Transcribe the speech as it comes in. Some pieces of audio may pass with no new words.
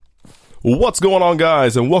What's going on,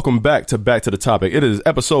 guys, and welcome back to the Topic. It is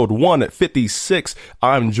episode 156.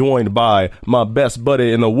 I'm joined by my best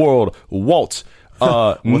buddy in the world, Walt,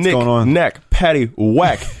 Nick, going on? Knack, Patty,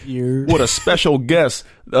 Whack, with a special guest,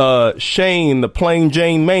 Shane, the Plain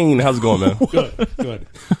Jane Main. How's it going, man? Good.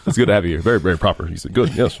 It's good to have you here. Very, very proper. He said,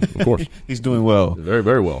 good, yes, of course. He's doing well. Very,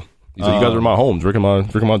 very well. He said, you guys are in my home, drinking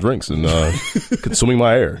my drinks and consuming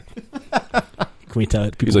my air. Can we tell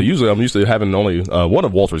people? He said, usually I'm used to having only one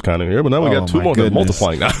of Walter's kind in here, but now we got two more. That's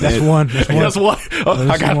multiplying now. That's one. That's one.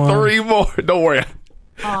 I got three more. Don't worry.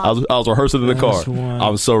 I was rehearsing in the car. I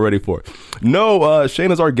was so ready for it. No,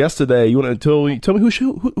 Shane is our guest today. You want to tell me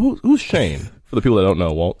who's Shane for the people that don't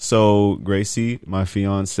know, Walt? So Gracie, my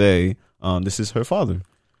fiance, this is her father,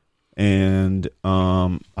 and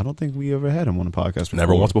I don't think we ever had him on the podcast before.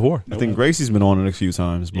 Never once before. I think Gracie's been on it a few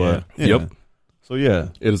times, but yeah. Yep. So yeah,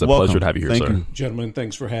 it is a pleasure to have you here, Thank sir. you. Gentlemen,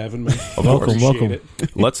 thanks for having me. Welcome.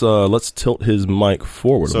 Let's tilt his mic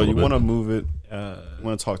forward. So you want to move it? You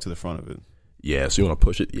want to talk to the front of it? Yeah. So you want to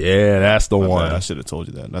push it? Yeah, that's the one. Bad. I should have told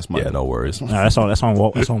you that. That's my. Yeah, no worries. That's on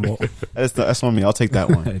Walt. That's on Walt. That's on me. I'll take that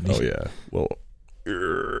one. Oh yeah. Well,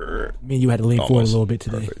 me and you had to lean forward a little bit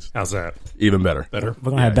today. Perfect. How's that? Even better. We're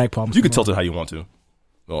gonna have back problems. You can tilt it how you want to.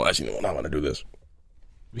 Well, actually, no, I want to do this.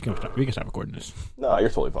 We can stop recording this. No, you're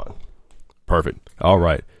totally fine. Perfect. All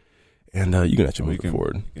right. And you can actually move it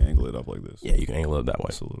forward. You can angle it up like this. Yeah, you can angle it that way.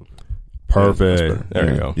 Just a little bit. Perfect.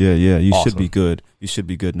 There you go. Yeah. You Awesome. should be good. You should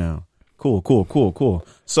be good now. Cool.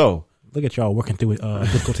 So look at y'all working through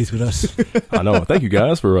difficulties with us. I know. Thank you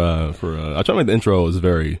guys for I try to make the intro as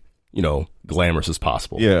very, glamorous as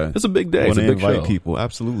possible. Yeah. It's a big day. It's a big invite show. people.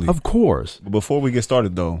 Absolutely. Of course. But before we get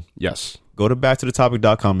started though, Yes. go to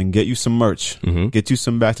backtothethopic.com and get you some merch. Mm-hmm. Get you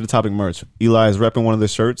some Back to the Topic merch. Eli is repping one of the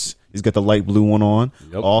shirts. He's got the light blue one on.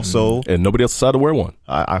 Yep. Also, And nobody else decided to wear one.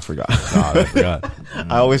 I forgot. I forgot.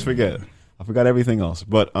 I always forget. I forgot everything else.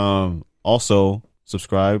 But also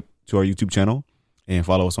subscribe to our YouTube channel and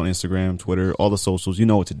follow us on Instagram, Twitter, all the socials. You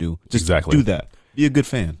know what to do. Just Exactly. do that. Be a good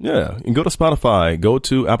fan. Yeah, and go to Spotify, go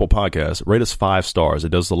to Apple Podcasts, rate us 5 stars. It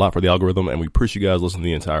does a lot for the algorithm, and we appreciate you guys listening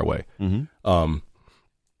the entire way. Mm-hmm.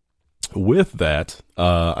 With that,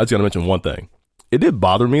 I just got to mention one thing. It did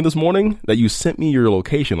bother me this morning that you sent me your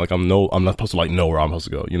location. Like I'm not supposed to know where I'm supposed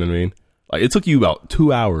to go. You know what I mean? Like it took you about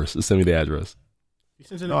 2 hours to send me the address.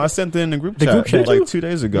 No, I sent it in the group chat like 2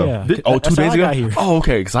 days ago. Yeah. 2 days ago? Here. Oh,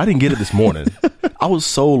 okay. Because I didn't get it this morning. I was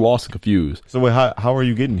so lost and confused. So wait, how are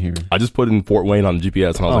you getting here? I just put in Fort Wayne on the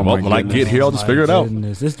GPS, and I was like, well, when I get here, I'll just figure it out.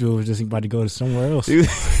 This dude was just about to go to somewhere else. He's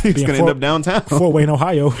going to end up downtown. Fort Wayne,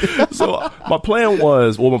 Ohio. So my plan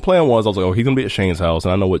was, I was like, oh, he's going to be at Shane's house.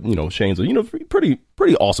 And I know what, Shane's a,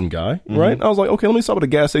 pretty awesome guy, right? And I was like, okay, let me stop at a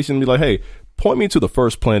gas station and be like, hey, point me to the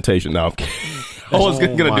first plantation. Now, I was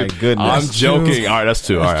going to do. Goodness. I'm joking. All right, that's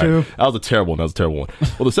two. All right. Two. That was a terrible one.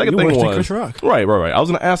 Well, the second You thing worse than was, Chris Rock. right. I was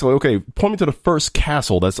going to ask, like, okay, point me to the first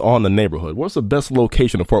castle that's on the neighborhood. What's the best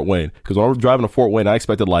location of Fort Wayne? Because when I was driving to Fort Wayne, I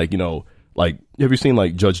expected have you seen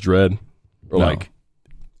like Judge Dredd or like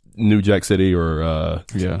New Jack City or I've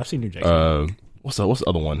seen New Jack City. what's the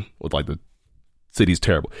other one with like the city's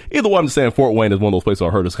terrible. Either way, I'm just saying Fort Wayne is one of those places I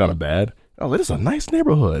heard is kind of bad. I was like, this is a nice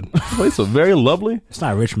neighborhood. This place is very lovely. It's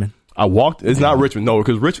not Richmond. I walked. It's not Richmond. No,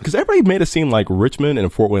 because everybody made it seem like Richmond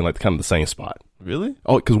and Fort Wayne like kind of the same spot. Really?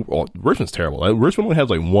 Oh, because Richmond's terrible. Like, Richmond only has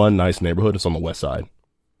like one nice neighborhood. It's on the west side.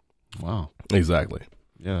 Wow. Exactly.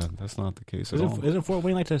 Yeah, that's not the case at all. Isn't Fort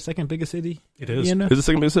Wayne like the second biggest city? It is. You know? Is it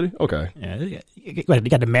second biggest city? Okay. Yeah, you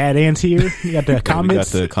got the Mad Ants here. You got the We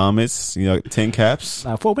Comets. got the Comets. You know, 10 caps.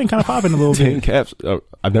 Fort Wayne kind of popping a little 10 bit. caps.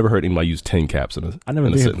 I've never heard anybody use 10 caps in a I never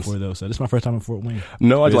in a been here sentence. before though, so this is my first time in Fort Wayne.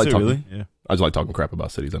 No, I just Is like it talking. really? Yeah. I just like talking crap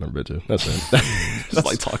about cities I've never been to. That's it. Just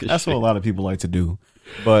like talking. That's shit. what a lot of people like to do.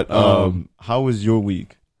 But how was your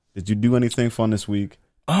week? Did you do anything fun this week?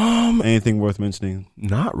 Anything worth mentioning?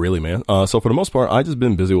 Not really, man. So for the most part, I just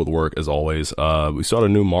been busy with work as always. We started a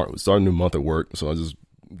new month at work, so I was just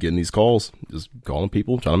getting these calls, just calling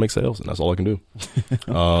people, trying to make sales, and that's all I can do.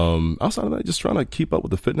 Outside of that, just trying to keep up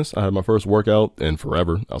with the fitness. I had my first workout in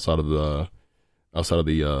forever outside of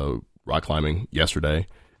the rock climbing yesterday.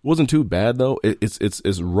 It wasn't too bad though.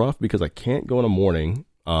 It's rough because I can't go in the morning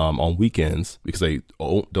on weekends because they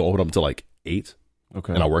don't open up until like 8.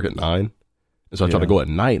 Okay. And I work at 9. And so I try to go at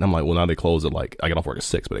night, and I'm like, well, now they close at I get off work at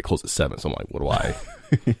 6, but they close at 7. So I'm like, what do I?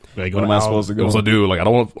 What am I supposed to go? What do I do? Like, I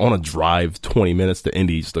don't want to drive 20 minutes to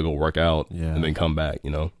Indy just to go work out and then come back,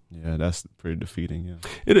 Yeah, that's pretty defeating, yeah.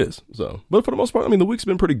 It is. So, but for the most part, I mean, the week's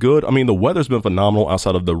been pretty good. I mean, the weather's been phenomenal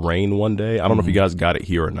outside of the rain one day. I don't know if you guys got it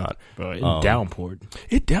here or not. Bro, it downpoured.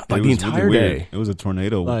 It down like It the was entire really day. weird. It was a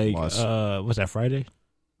tornado. Like, watch. was that Friday?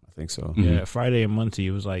 I I think so. Yeah, Friday and Monday,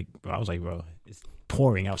 it was like, bro, I was like, bro, it's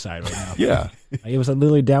pouring outside right now. Yeah. Like, it was a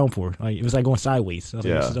literally downpour. Like it was like going sideways. I was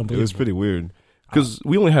like, this is Yeah, it unbelievable. was pretty weird. Because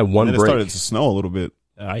we only had one And it break. started to snow a little bit.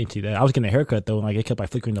 I didn't see that. I was getting a haircut though, and like it kept like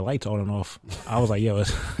flickering the lights on and off. I was like, "Yo,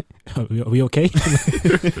 are we okay?"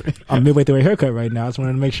 I'm midway through a haircut right now. I just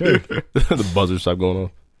wanted to make sure. The buzzer stopped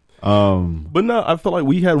going on. But no, I felt like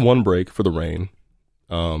we had one break for the rain.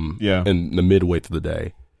 Yeah. In the midway through the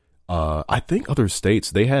day. I think other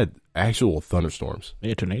states, they had actual thunderstorms. They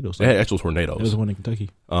had tornadoes. They had actual tornadoes. There was one in Kentucky.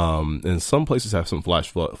 And some places have some flash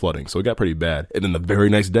flooding, so it got pretty bad. And then the very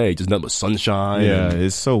next day, just nothing but sunshine. Yeah, and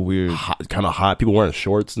it's so weird. kind of hot. People wearing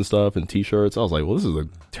shorts and stuff and t-shirts. I was like, well, this is a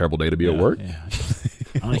terrible day to be at work. Yeah.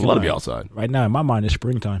 A lot to be outside. Right now, in my mind, it's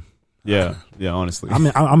springtime. Yeah, honestly.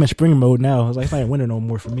 I'm in spring mode now. It's like it's not winter no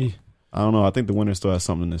more for me. I don't know. I think the winter still has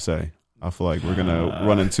something to say. I feel like we're going to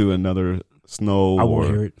run into another snow. I won't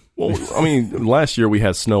hear it. Well, I mean, last year we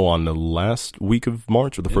had snow on the last week of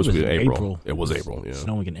March or the first was week of in April. April. It was April, yeah.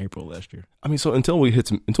 Snowing in April last year. I mean, so until it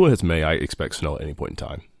hits May, I expect snow at any point in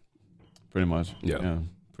time. Pretty much. Yeah.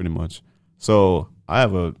 Pretty much. So I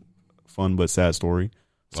have a fun but sad story.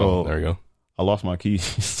 So there you go. I lost my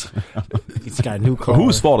keys. He's got a new car.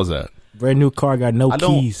 Whose fault is that? Brand new car, got no I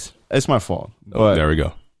don't- keys. It's my fault. Oh, But there we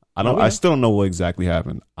go. I still don't know what exactly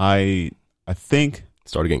happened. I think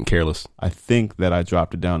Started getting careless. that I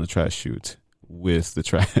dropped it down the trash chute with the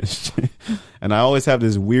trash. And I always have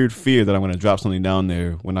this weird fear that I'm going to drop something down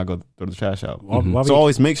there when I go throw the trash out. Why So I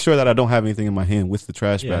always make sure that I don't have anything in my hand with the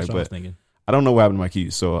trash yeah, bag. that's what I was But thinking. I don't know what happened to my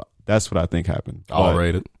keys. So that's what I think happened. I'll But-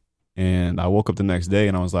 rate it. And I woke up the next day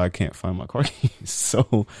and I was like, I can't find my car keys.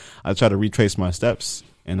 So I tried to retrace my steps.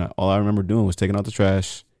 And all I remember doing was taking out the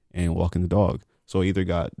trash and walking the dog. So it either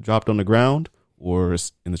got dropped on the ground or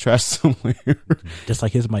it's in the trash somewhere. Just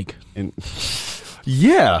like his mic. And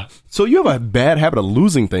Yeah. So you have a bad habit of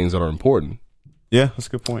losing things that are important. yeah, that's a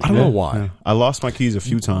good point. I don't know why. Yeah. I lost my keys a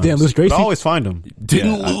few times. Didn't lose but Gracie? I always find them.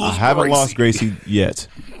 Didn't I lose haven't Gracie. lost Gracie yet.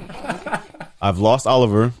 I've lost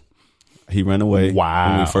Oliver. He ran away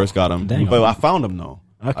Wow. when we first got him. Dang. But I found him though.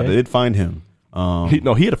 Okay. I did find him. He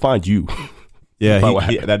had to find you. Yeah, By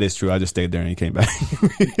what that is true. I just stayed there and he came back.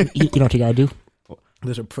 You know what you gotta do?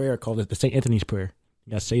 There's a prayer called the St. Anthony's prayer.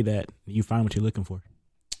 You gotta say that. You find what you're looking for.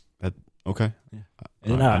 Okay.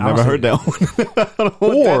 And I never heard that one.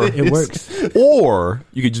 Or It works. Or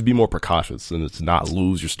you could just be more precautious and it's not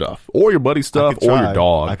lose your stuff or your buddy's stuff or your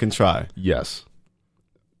dog. I can try. Yes.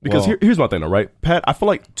 Because Well- here's my thing though, right? Pat, I feel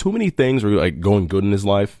like too many things were like going good in his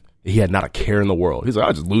life. He had not a care in the world. He's like,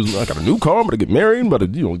 I got a new car, I'm gonna get married, but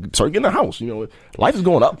start getting a house. Life is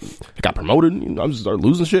going up. I got promoted. I just started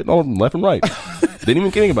losing shit all left and right. Didn't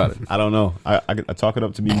even think about it. I don't know. I talk it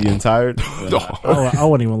up to me being tired. I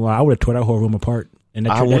wouldn't even lie. I would have tore that whole room apart. And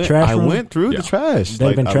that, I trash room, went through the trash.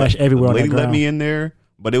 There've been trash everywhere on The lady that let ground. me in there,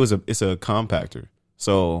 but it's a compactor.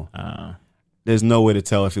 So there's no way to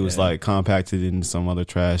tell if it was like compacted in some other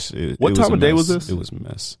trash. What time of day was this? It was a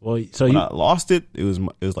mess. Well, so When you I lost it, it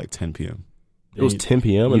was like 10 p.m. It was 10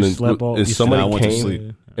 p.m. and you then slept all- and you somebody slept- I went to came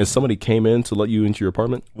sleep. and somebody came in to let you into your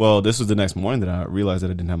apartment. Well, this was the next morning that I realized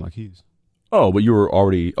that I didn't have my keys. Oh, but you were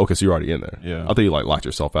already so you're already in there. Yeah. I thought you like locked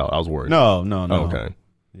yourself out. I was worried. No. Oh, okay.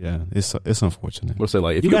 Yeah, it's unfortunate. Oh, What's it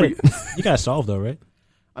like? If you you got ever, you got to solve though, right?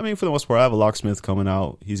 I mean, for the most part, I have a locksmith coming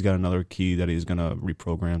out. He's got another key that he's gonna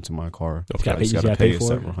reprogram to my car. gotta I just pay- you gotta gotta pay pay for it?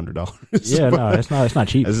 several $100. Yeah, no, it's not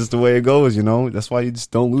cheap. That's just the way it goes, That's why you just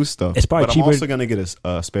don't lose stuff. It's probably but cheaper- I'm also gonna get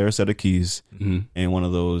a spare set of keys Mhm. and one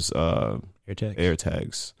of those AirTags. air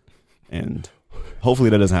tags, and hopefully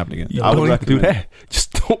that doesn't happen again. you I would don't have to do recommend- that.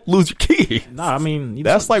 Just don't lose your key. No, I mean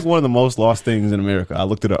That's like one of the most lost things in America. I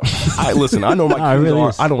looked it up. Listen. I know my Nah, it keys really are.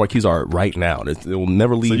 is. I know my keys are right now. It will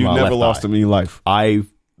never leave So you my never left lost eye. them in your life. When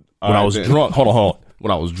I right, was then. drunk. Hold on.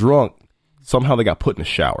 When I was drunk, somehow they got put in the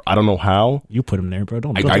shower. I don't know how. you put them there, bro.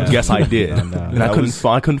 Don't. I guess I did, No, and I that couldn't. was-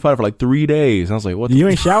 I couldn't find it for like 3 days. And I was like, "What?" You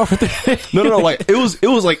ain't shower for 3 days. No. Like it was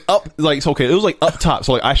like up. Like okay, it was like up top.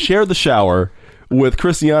 So like I shared the shower with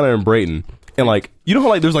Christiana and Brayton, and like you know how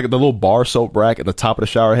like there's like the little bar soap rack at the top of the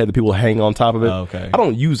shower head that people hang on top of it. Oh, okay. I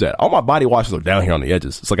don't use that. All my body washes are down here on the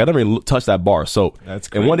edges. It's like I never even touched that bar soap. That's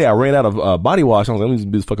And one crazy. day I ran out of body wash. I was like, let me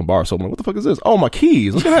just do this fucking bar soap. I'm like, what the fuck is this? Oh, my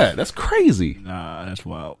keys. Look at that. That's crazy. Nah, that's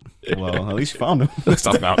wild. Well, at least you found them.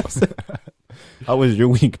 Stop now. How was your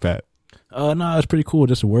week, Pat? No, it's pretty cool.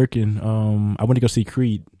 Just working. I went to go see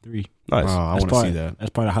Creed 3. Nice. I want to see that.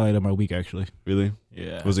 That's probably the highlight of my week, actually. Really?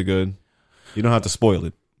 Yeah. Was it good? You don't have to spoil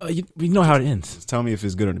it. You know how it ends. Just tell me if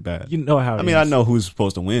it's good or bad. You know how. I mean, I know who's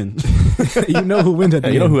supposed to win. you know who wins at the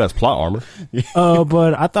Hey, you know end. who has plot armor?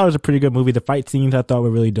 But I thought it was a pretty good movie. The fight scenes I thought were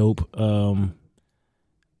really dope.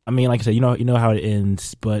 I mean, like I said, you know how it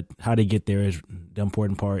ends, but how they get there is the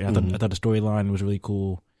important part. I thought the storyline was really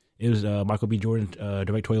cool. It was Michael B. Jordan's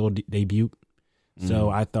directorial debut, so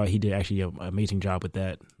I thought he did actually an amazing job with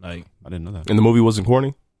that. Like, I didn't know that. And the movie wasn't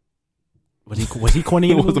corny. Was he corny?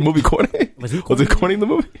 In the Was the movie corny? Was he? Was it corny in the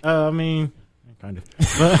movie? I mean, kind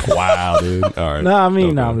of. Wow, dude. All right. No, I mean,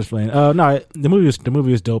 Okay. no, I'm just playing. No, the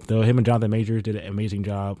movie was dope though. Him and Jonathan Majors did an amazing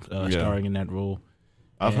job starring in that role.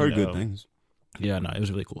 I've heard good things. Yeah, no, it was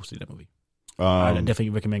really cool to see that movie. I definitely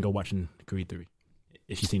recommend go watching Creed 3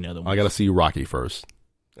 if you've seen the other one. I got to see Rocky first,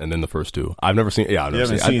 and then the first two. I've never seen. Yeah, I've You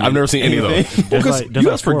never haven't seen. seen I've never seen any of those. anything? Well, 'cause There's you like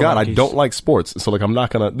guys four forgot I Rockies. don't like sports, so like I'm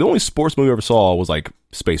not gonna. The only sports movie I ever saw was like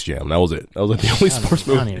Space Jam. That was it. That was like the only sports I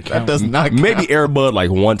don't movie. even That count. does not Maybe Air Bud like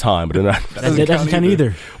one time, but then That doesn't count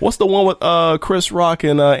either. what's the one with Chris Rock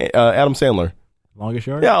and Adam Sandler? Longest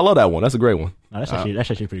yard. Yeah, I love that one. That's a great one. No, that's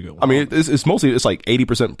actually a pretty good one. I mean, it's mostly it's like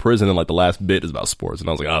 80% prison, and like the last bit is about sports. And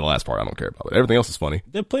I was like, the last part I don't care about, but everything else is funny.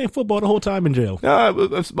 They're playing football the whole time in jail. Yeah,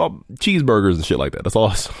 it's about cheeseburgers and shit like that. That's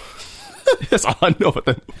all. That's all I know about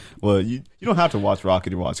that. Well, you don't have to watch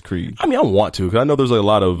Rocky to watch Creed. I mean, I want to because I know there's like a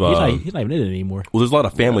lot of. He's not even in it anymore. Well, there's a lot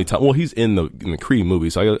of family time. Well, he's in the Creed movie,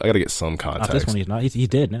 so I got to get some Not this context. one. He's not. He's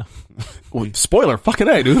dead now. Well, spoiler, fucking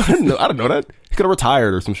A, dude. I didn't know that. He could have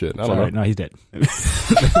retired or some shit. I don't Sorry, know. no, he's dead.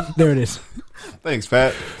 There it is. Thanks,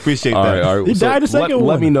 Pat. Appreciate All that. right, all right. He died the second Let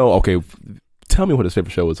one. me know. Okay, tell me what his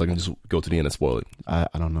favorite show is. So I can just go to the end and spoil it. I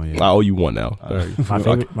don't know yet. I owe you one now. All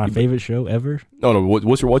right. My favorite show ever. No. What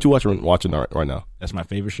you watching right now? That's my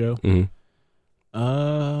favorite show. Mm-hmm.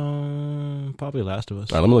 Probably Last of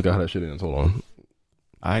Us. All right, let me look at how that shit ends. Hold on.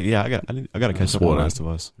 I got to catch up Spoiler. on Last of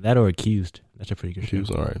Us. That or Accused. That's a pretty good show.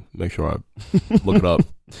 Choose. All right. Make sure I look it up.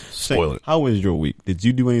 Spoil it. How was your week? Did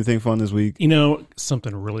you do anything fun this week? You know,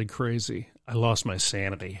 something really crazy. I lost my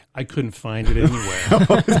sanity. I couldn't find it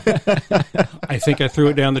anywhere. I think I threw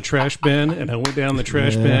it down the trash bin, and I went down the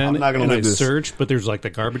trash bin, I'm not gonna and I live this. searched, but there's like the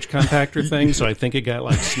garbage compactor thing, so I think it got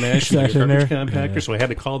like smashed in the Smashed in garbage there? compactor, Yeah. so I had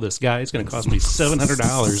to call this guy. It's going to cost me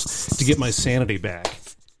 $700 to get my sanity back.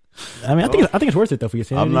 I mean, I think it's worth it though for your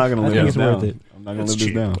sanity. I'm not gonna I live think this it's down. worth it. I'm not gonna It's live this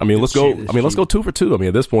cheap. down. I mean, let's It's go. cheap. I mean, let's go 2 for 2. I mean,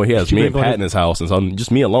 at this point, he has You me ain't and gonna- Pat in his house, and so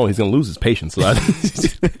just me alone, he's gonna lose his patience. So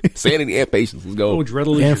sanity and patience. Let's What go. would you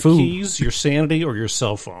rather lose And your food. keys, your sanity, or your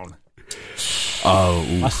cell phone?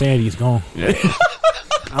 My sanity is gone.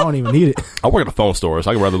 I don't even need it. I work at a phone store,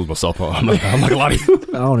 so I can rather lose my cell phone. I'm not gonna lie to you.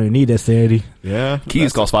 I don't even need that sanity. Yeah,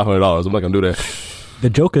 Keys cost $500. I'm not gonna do that. The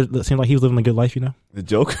Joker seemed like he was living a good life, you know? the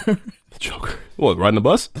Joker. Joker. What? Riding the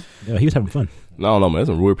bus? Yeah, he was having fun. No, I don't know, man. There's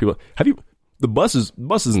some weird people. Have you? The bus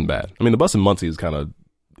isn't bad. I mean, the bus in Muncie is kind of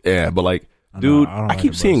but like, dude, I don't I like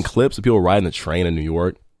keep the seeing bus. clips of people riding the train in New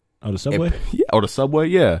York. Oh, the subway? Yeah, or the subway.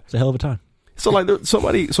 Yeah. It's a hell of a time. So like,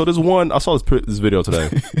 there's one. I saw this video today.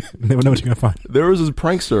 Never know what you're going to find. There was this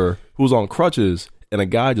prankster who was on crutches, and a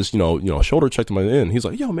guy just shoulder checked him in. He's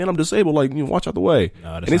like, "Yo, man, I'm disabled. Like, watch out the way."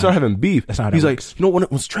 No, that's and they not- start having beef. that's not how He's that like, works.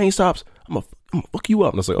 when the train stops, I'm gonna fuck you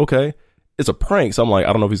up. And I was like, okay, it's a prank. So I'm like,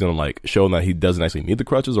 I don't know if he's gonna like show him that he doesn't actually need the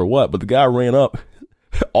crutches or what. But the guy ran up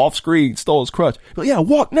off screen, stole his crutch. He's like, yeah,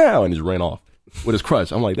 walk now, and just ran off with his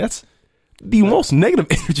crutch. I'm like, that's the most negative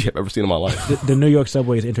energy I've ever seen in my life. The New York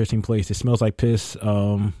subway is an interesting place. It smells like piss.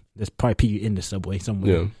 There's probably people in the subway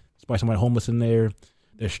somewhere. Yeah. There's probably somebody homeless in there.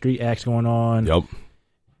 There's street acts going on. Yep.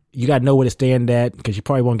 You got to know where to stand at because you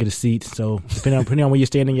probably won't get a seat. So depending on where you're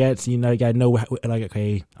standing at, so, you know, you got to know, like,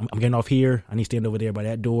 okay, I'm getting off here. I need to stand over there by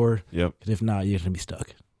that door. Yep. Because if not, you're going to be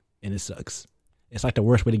stuck. And it sucks. It's like the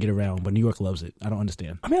worst way to get around, but New York loves it. I don't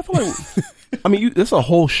understand. I mean, I feel like, that's a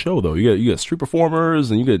whole show though. You get street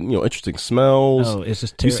performers and you get interesting smells. No, it's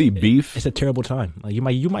just you see beef. It's a terrible time. Like you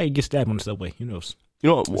might get stabbed on the subway. Who knows?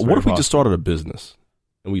 What very if we possible. just started a business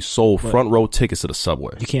and we sold front row tickets to the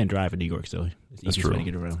subway? You can't drive in New York, so it's the That's easiest way true.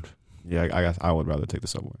 to get around. Yeah, I guess I would rather take the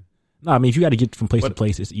subway. No, I mean if you got to get from place to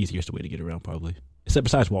place, it's the easiest way to get around probably. Except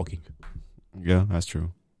besides walking. Yeah, that's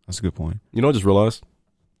true. That's a good point. You know, I just realized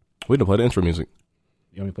we didn't play the intro music.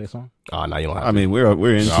 You want me to play a song? Ah, now you don't have. I mean, we're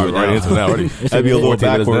into to. it Right now. into it now already. That'd be a little 14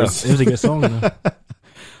 minutes now. backwards. It was a good song.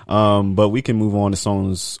 Though. But we can move on to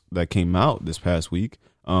songs that came out this past week.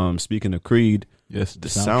 Speaking of Creed, Yes. the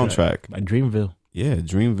soundtrack. by Dreamville. Yeah,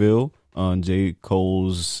 Dreamville on J.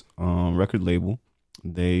 Cole's record label.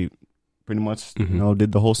 They pretty much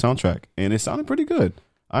did the whole soundtrack, and it sounded pretty good.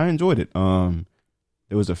 I enjoyed it.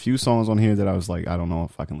 There was a few songs on here that I was like, I don't know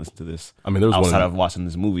if I can listen to this I mean, there was outside one. of watching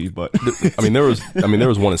this movie, but There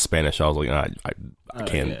was one in Spanish. I was like, I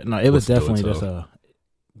can't. Yeah, no, it was listen to definitely so. just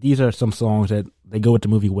these are some songs that they go with the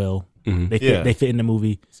movie well. Mhm. They fit in the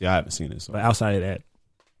movie, see, I haven't seen it. So but outside of that,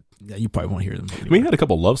 yeah, you probably won't hear them. I mean, he had a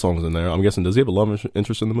couple love songs in there. I'm guessing. Does he have a love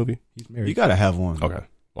interest in the movie? He's married. you gotta have one. Okay.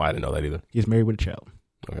 Well, I didn't know that either. He's married with a child.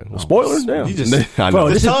 Okay. Well, spoilers. Damn. You just- I know.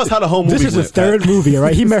 Bro, Just tell us how the whole movie This is his went, Pat. third movie, all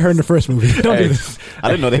right? He met her in the first movie. Don't do Hey, this. I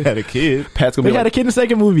didn't know they had a kid. Pat's gonna They be had a like, kid in the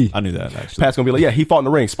second movie. I knew that actually. Pat's gonna be like, yeah, he fought in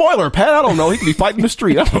the ring. Spoiler, Pat. I don't know. He could be fighting in the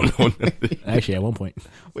street. I don't know. Actually, at one point.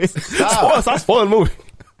 Stop spoiling the movie.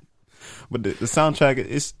 But the soundtrack,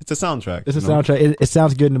 it's a soundtrack. It's a you know? soundtrack. It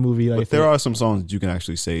sounds good in the movie. Like But there are some songs that you can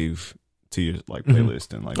actually save to your like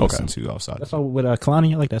playlist and like listen to outside. That's all with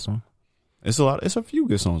Kalani. I like that song. It's a lot. It's a few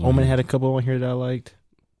good songs. on Omen here. had a couple on here that I liked.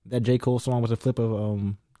 That J. Cole song was a flip of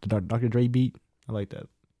the Dr. Dre beat. I like that.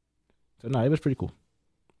 So no, it was pretty cool.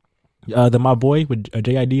 The My Boy with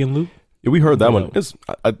JID and Luke. Yeah, we heard that Yeah. one. It's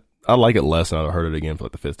I like it less, and I heard it again for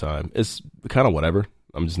like the 5th time. It's kind of whatever.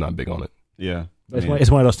 I'm just not big on it. Yeah. But it's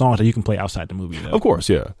one of those songs that you can play outside the movie. Though. Of course,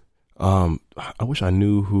 yeah. I wish I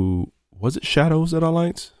knew who was it. Shadows that I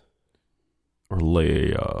liked, or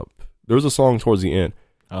Layup. There was a song towards the end.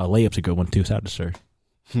 Layup's a good one too. Shout out to Sir.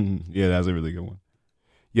 Yeah, that's a really good one.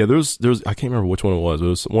 Yeah, there's I can't remember which one it was. It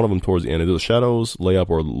was one of them towards the end. It was Shadows, Layup,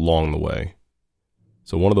 or Along the Way.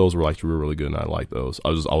 So one of those were like really good, and I liked those. I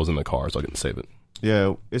was in the car, so I didn't save it.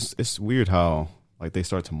 Yeah, it's weird how like they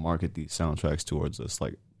start to market these soundtracks towards us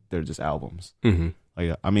like they're just albums. Mm-hmm.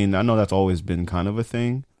 Like I mean, I know that's always been kind of a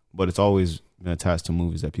thing, but it's always been attached to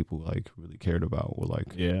movies that people like really cared about, or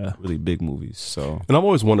like really big movies. So And I've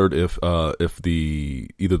always wondered if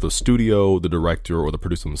either the studio, the director, or the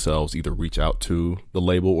producer themselves either reach out to the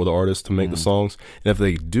label or the artist to make the songs. And if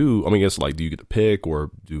they do, I mean, it's like, do you get to pick,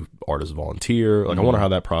 or do artists volunteer? Like, I wonder how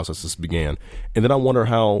that process began. And then I wonder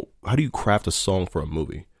how do you craft a song for a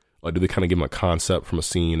movie? Like, do they kind of give them a concept from a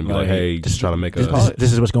scene and be like, hey, just trying to make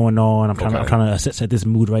This is what's going on. I'm trying Okay. to set this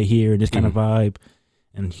mood right here, this kind of vibe,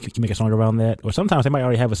 and you can make a song around that. Or sometimes they might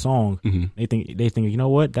already have a song. They think you know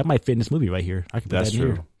what, that might fit in this movie right here. I can put that's that in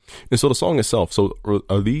true. here. And so the song itself, so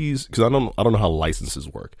are these, because I don't know how licenses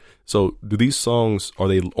work. So do these songs, are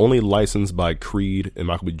they only licensed by Creed and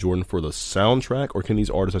Michael B. Jordan for the soundtrack, or can these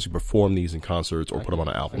artists actually perform these in concerts or put them on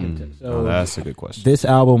an album? Oh, that's a good question. This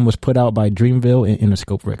album was put out by Dreamville and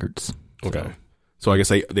Interscope Records. Okay. So I guess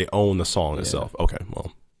they own the song itself. Okay,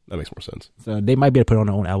 well, that makes more sense. So they might be able to put it on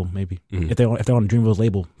their own album, maybe. If they're on Dreamville's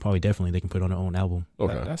label, probably definitely they can put it on their own album.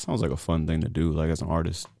 Okay. That sounds like a fun thing to do, like as an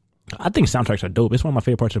artist. I think soundtracks are dope. It's one of my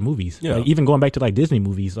favorite parts of movies. Yeah. Like, even going back to like Disney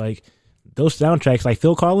movies, like those soundtracks, like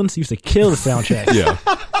Phil Collins used to kill the soundtracks. Yeah.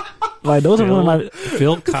 Like those are one of my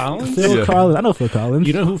Phil Collins? Phil Yeah. Collins. I know Phil Collins.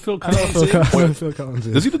 You know who Phil I know Collins Phil is? Collins. Phil Collins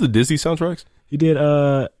is. Does he do the Disney soundtracks? He did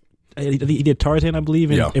he did Tarzan, I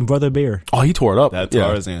believe, and Brother Bear. Oh, he tore it up. That Yeah.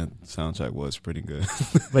 Tarzan soundtrack was pretty good.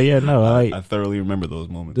 But yeah, no, I thoroughly remember those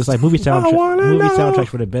moments. just like movie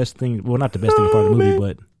soundtracks were the best thing. Well, not the best thing part of the movie,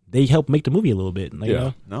 but they help make the movie a little bit. Like, you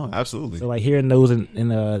know? No, absolutely. So like hearing those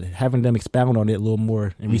and having them expound on it a little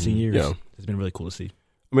more in recent years, Yeah. it's been really cool to see.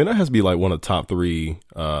 I mean, that has to be like one of the top 3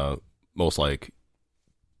 most like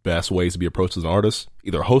best ways to be approached as an artist.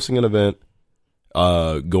 Either hosting an event,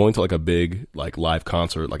 going to like a big like live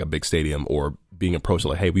concert, like a big stadium, or being approached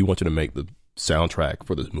like, hey, we want you to make the soundtrack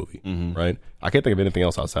for this movie, right? I can't think of anything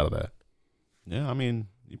else outside of that. Yeah, I mean,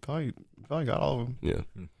 you probably got all of them. Yeah.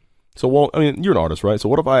 So, well, I mean, you're an artist, right? So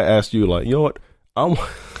what if I asked you like, you know what,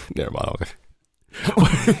 never mind. Okay.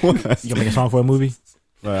 You gonna make a song for a movie?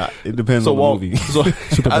 Right. It depends So on the Walt, movie. so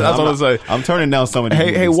that's what I was gonna say. I'm turning down some of these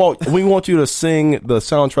Hey, movies. Walt, we want you to sing the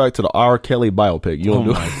soundtrack to the R. Kelly biopic. You Oh want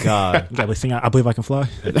to do my God. You gotta sing I Believe I Can Fly.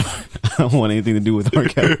 I don't want anything to do with R.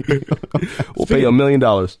 Kelly. We'll pay you $1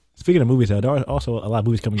 million. Speaking of movies, there are also a lot of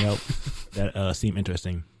movies coming out that seem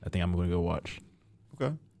interesting. I think I'm gonna go watch.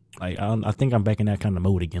 Okay. Like I think I'm back in that kind of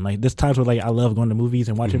mode again. Like there's times where like I love going to movies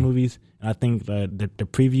and watching movies, and I think the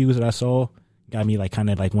previews that I saw got me like kind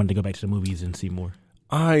of like wanting to go back to the movies and see more.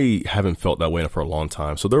 I haven't felt that way for a long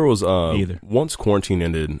time. So there was either. once quarantine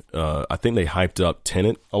ended, I think they hyped up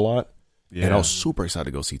Tenet a lot. Yeah. And I was super excited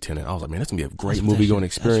to go see Tenet. I was like, man, that's gonna be a great movie going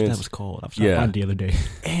experience. That was called. I was trying to find it the other day.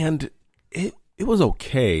 And it was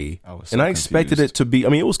okay. I was so and I expected confused. it to be. I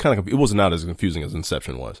mean, it was kind of. It was not as confusing as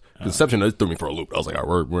Inception was. Inception it threw me for a loop. I was like, all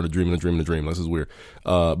right, we're in a dream, This is weird.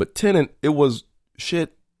 But Tenet, it was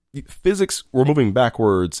shit. Physics were moving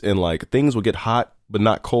backwards, and like things would get hot but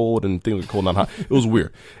not cold, and things would get cold not hot. It was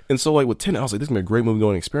weird. And so like with Tenet, I was like, this is gonna be a great movie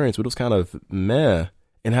going experience. But it was kind of meh.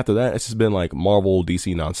 And after that, it's just been like Marvel,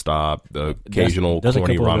 DC nonstop, the occasional There's a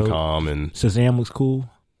corny couple of rom those. com, and Shazam looks cool.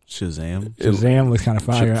 Shazam. Shazam looks kind of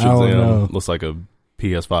fire. I Shazam don't know. looks like a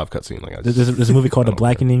PS5 cutscene. Like There's a movie called I The don't care.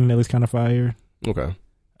 Blackening that looks kind of fire. Okay.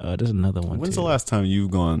 There's another one. When's too. the last time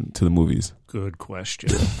you've gone to the movies? Good question.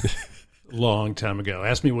 Long time ago.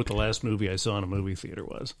 Ask me what the last movie I saw in a movie theater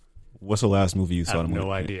was. What's the last movie you I saw? have in a no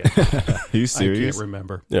movie? idea. Are you I serious? can't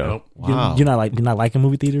remember. Yeah. Nope. Wow. You not liking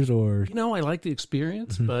movie theaters or? I like the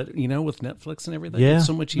experience, but with Netflix and everything, Yeah. it's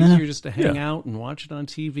so much easier Yeah. just to hang Yeah. out and watch it on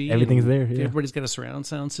TV. Everything's and there, yeah. Everybody's got a surround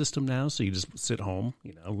sound system now, so you just sit home,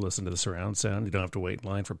 listen to the surround sound. You don't have to wait in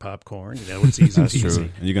line for popcorn. It's easy. That's easy. true.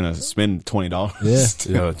 And you're gonna spend $20 Yeah.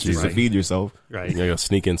 Yeah, just geez. to feed yourself. Right. You gotta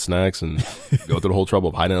sneak in snacks and go through the whole trouble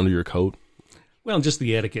of hiding under your coat. Well, and just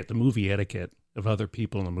the etiquette, the movie etiquette of other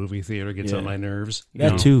people in the movie theater gets on my nerves.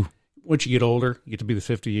 That too. Once you get older, you get to be the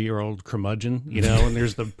 50-year-old curmudgeon, and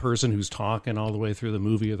there's the person who's talking all the way through the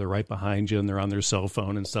movie, or they're right behind you and they're on their cell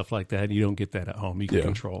phone and stuff like that. You don't get that at home. You can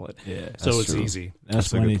control it. Yeah. So it's true. easy. That's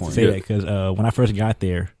a good funny to point. say Yeah. that because when I first got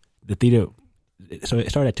there, the theater. So it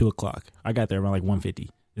started at 2:00. I got there around like 1:50.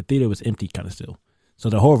 The theater was empty, kind of still. So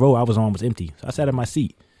the whole row I was on was empty. So I sat in my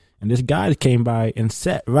seat, and this guy came by and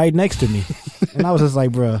sat right next to me, and I was just like,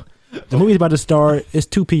 "Bruh, the movie's about to start. It's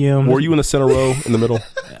 2 p.m." Were you in the center row in the middle?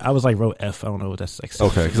 I was like row F. I don't know what that's like.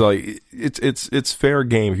 Okay, because like it's fair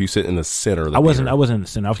game if you sit in the center. Of the I wasn't theater. in the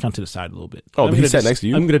center. I was kind of to the side a little bit. Oh, I'm but he gonna sat next to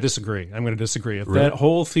you. I'm going to disagree. If Really? that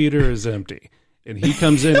whole theater is empty and he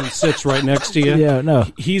comes in and sits right next to you, Yeah, no.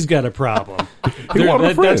 he's got a problem. He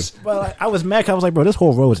wanted a friend. That's, But like, I was mad. 'Cause I was like, bro, this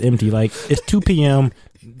whole row is empty. Like it's 2 p.m.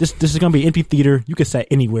 This is gonna be an empty theater. You could sit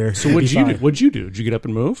anywhere. so what'd you do? What'd you do? Did you get up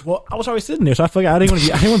and move? Well, I was already sitting there, so I figured I didn't want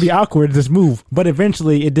to be awkward and just move. But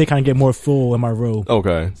eventually, it did kind of get more full in my row.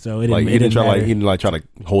 Okay, So it didn't- like it he didn't didn't try matter. he didn't try to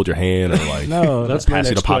hold your hand or like No, That's my pass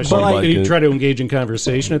you next the popcorn question. But, like, Did you bucket. try to engage in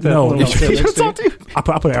conversation at that No. point? while sitting next to you? I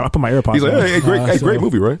put my AirPods. He's like, on. hey, great So- great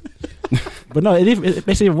movie, right? But no, it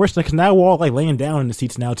makes it even worse because now we're all like laying down in the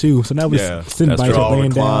seats now too. So now we're Yeah, sitting that's by true. each other All laying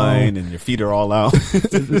reclined down. and your feet are all out.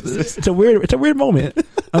 It's a weird moment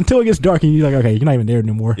until it gets dark and you're like, okay, you're not even there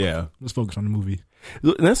anymore. Yeah. Let's focus on the movie.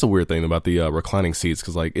 And that's the weird thing about the reclining seats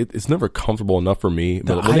because like it's never comfortable enough for me.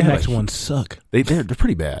 The But when they have, IMAX like, ones suck. they're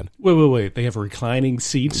pretty bad. Wait. They have reclining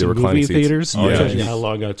seats They're in reclining movie seats. theaters? Oh, It yeah. tells you how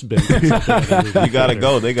long it's been. since I've been in a movie You gotta theater.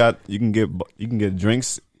 go. You can get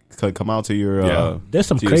drinks to come out to your Yeah. There's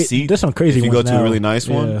some to your crazy. seat. There's some crazy If you ones go to now. a really nice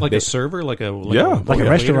one, Yeah. Like a server? Like a Yeah. like Oh, a yeah.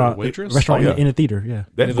 restaurant, waitress? restaurant Oh, yeah. in a theater. Yeah,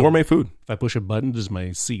 They have gourmet food. If I push a button, does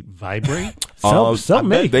my seat vibrate? some I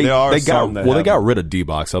may. bet there are They some that got they have got them. rid of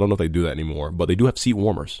D-Box. I don't know if they do that anymore, but they do have seat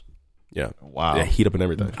warmers. Yeah, Wow. yeah, heat up and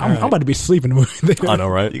everything. I'm about to be sleeping in the movie theater. I know,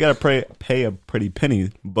 right? You gotta pay a pretty penny,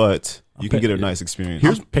 but you can get a nice experience.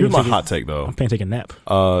 Here's paying my ticket. hot take though. I'm paying to take a nap.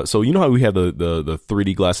 So you know how we have the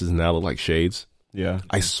 3D glasses now look like shades? yeah.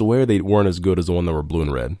 I swear they weren't as good as the one that were blue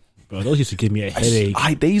and red. Bro, those used to give me a headache.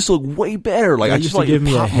 They used to look way better. Like They I used just to like give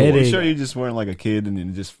me a pop more. headache. I'm sure you just weren't like a kid and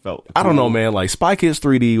it just felt. I don't know, man. Like Spy Kids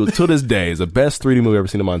 3D was, to this day is the best 3D movie I've ever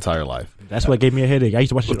seen in my entire life. That's what gave me a headache. I used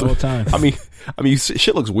to watch it all the time. I mean,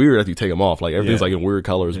 shit looks weird after you take them off. Like everything's Yeah. like in weird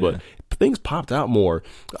colors, but things popped out more.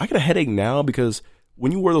 I get a headache now because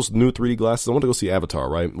when you wear those new 3D glasses, I went to go see Avatar,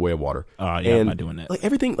 right? Way of Water. Yeah, And, I'm not doing that. Like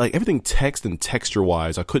everything text and texture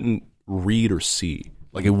wise, I couldn't read or see.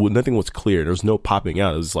 Like nothing was clear. There was no popping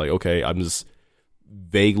out. It was like, okay, I'm just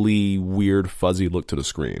vaguely weird, fuzzy look to the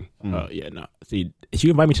screen. Oh yeah, no. See, if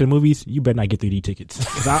you invite me to the movies, you better not get 3D tickets.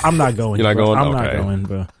 'Cause I'm not going. You're not bro. going? I'm Okay. not going,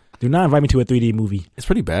 bro. Do not invite me to a 3D movie. It's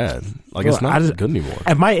pretty bad. Like Bro, it's not I just- good anymore.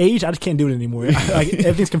 At my age, I just can't do it anymore. Like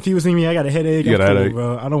everything's confusing me. I got a headache. You got a I'm cool, headache.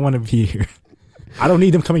 bro. I don't want to be here. I don't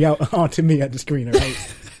need them coming out onto me at the screen. All right,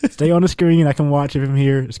 stay on the screen. I can watch it from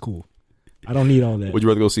here. It's cool. I don't need all that. Would you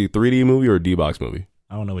rather go see a 3D movie or a D-Box movie?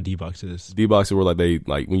 I don't know what D-Box is. D-Box is where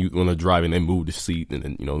when they're driving, they move the seat, and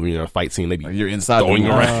then when you're in a fight scene, they be You're inside throwing the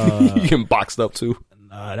you movie. around. You getting boxed up too.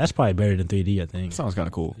 That's probably better than 3D. I think. Sounds kind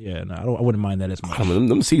of cool. Yeah, no, I wouldn't mind that as much. I mean,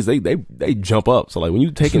 them seats they jump up. So like when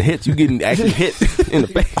you taking hits, you getting actually hit in the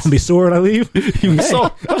face. I'll be sore when I leave. You Hey, saw.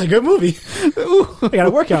 that was a good movie. I got to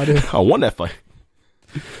work out there. I won that fight.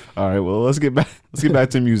 All right, well let's get back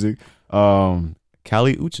to music.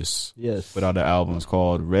 Kali Uchis Yes. put out an album. It's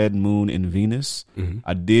called Red Moon and Venus. Mm-hmm.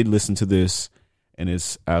 I did listen to this, and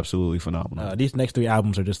it's absolutely phenomenal. These next 3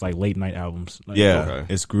 albums are just like late night albums. Like, yeah,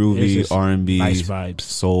 Okay. it's groovy, It's just R&B, nice vibes.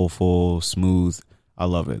 soulful, smooth. I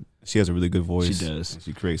love it. She has a really good voice. She does. And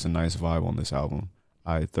she creates a nice vibe on this album.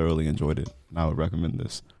 I thoroughly enjoyed it, and I would recommend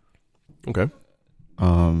this. Okay.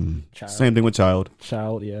 Child. Same thing with Child.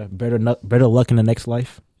 Child, yeah. Better Luck in the Next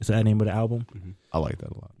Life is that the name of the album. I like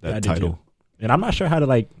that a lot. I That do title. too. And I'm not sure how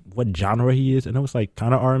to what genre he is. I know it's like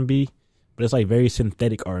kind of R&B, but it's like very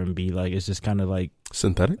synthetic R&B. Like it's just kind of like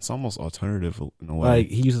Synthetic It's almost alternative in a way. like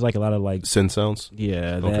he uses like a lot of like synth sounds.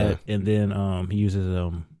 yeah that, Okay. and then he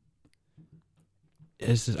uses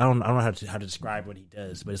it's just, I don't know how to describe what he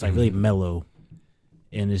does, but it's like really mellow,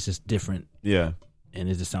 and it's just different, yeah. and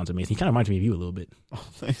it just sounds amazing. He kind of reminds me of you a little bit. Oh,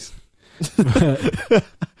 thanks.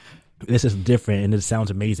 this is different and it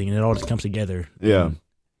sounds amazing and it all just comes together. Yeah.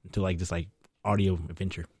 To like this like audio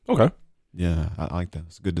adventure. Okay. Yeah, I like that.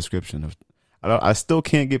 It's a good description of. I still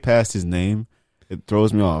can't get past his name. It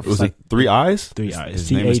throws me off. Was it 3 eyes? 3 eyes.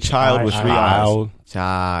 His name is Child with 3 eyes.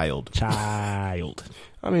 Child. Child.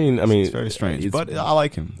 I mean, It's very strange, but I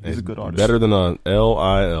like him. He's a good artist. Better than a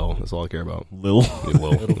Lil. That's all I care about. Lil.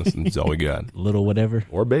 Lil. That's all we got. Little whatever.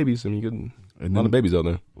 Or babies. I mean, you could. A And lot then of babies out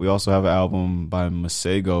there. we also have an album by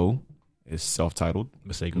Masego. It's self-titled.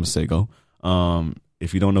 Masego.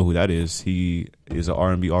 If you don't know who that is, he is an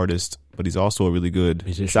R&B artist, but he's also a really good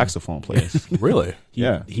Musician. saxophone player. Really?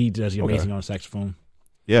 Yeah. He does amazing on saxophone.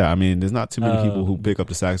 Yeah, I mean, there's not too many people who pick up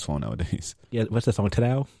the saxophone nowadays. Yeah, what's that song?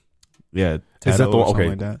 Tadao? Yeah, Is that the one? something Okay.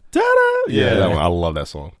 like that. Ta-da! Yeah, Yeah. that one. I love that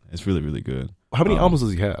song. It's really, really good. How many albums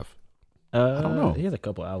does he have? I don't know. He has a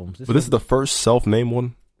couple albums. But this is the first self-named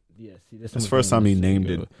one? yeah, see, It's the first time he named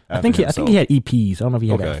it. I think he had EPs. I don't know if he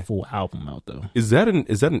had Okay. a full album out though. Is that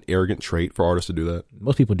an arrogant trait for artists to do that?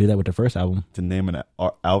 Most people do that with their first album. To name an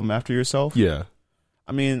album after yourself. Yeah.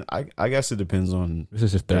 I mean, I guess it depends on This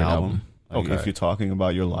is his the third album. album. Like, Okay. if you're talking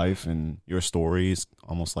about your life and your story, it's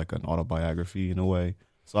almost like an autobiography in a way.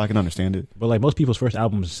 So I can understand it. But like most people's first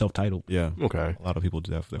album is self-titled. Yeah. Okay. A lot of people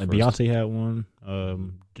do that for their Like first. Beyonce had one.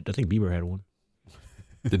 I think Bieber had one.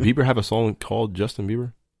 Did Bieber have a song called Justin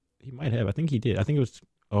Bieber? He might have. I think he did. I think it was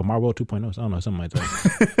My World 2.0. So I don't know, something like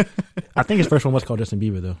that. I think his first one was called Justin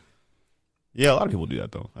Bieber though. Yeah, a lot of people do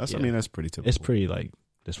that though. I Yeah. mean, that's pretty typical. It's pretty like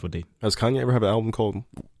that's what they. Has Kanye ever have an album called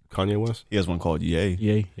Kanye West? He has one called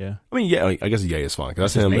Ye. Yeah. I mean, yeah, I guess Ye is fine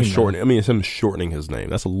because that's That's him his name, shortening. I mean, it's him shortening his name.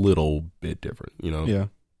 That's a little bit different, you know. Yeah.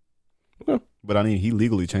 Okay. But I mean, he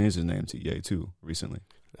legally changed his name to Ye too recently.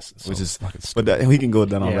 That's Which is fucking But that, we can go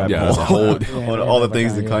down on Yeah. rabbit Yeah, that's a hole whole- on Yeah, all the yeah,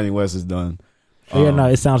 things that yeah. Kanye West has done. But yeah, no,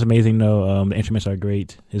 it sounds amazing though. The instruments are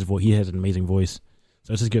great. His voice, he has an amazing voice.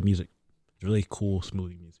 So it's just good music. It's really cool,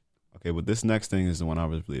 smooth music. Okay, but this next thing is the one I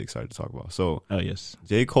was really excited to talk about. So Oh yes.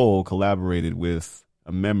 J. Cole collaborated with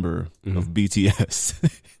a member of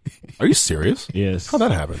BTS. Are you serious? Yes. How'd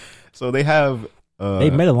that happen? So they have They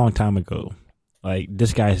met a long time ago. Like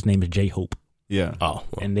this guy's name is J Hope, yeah. Oh,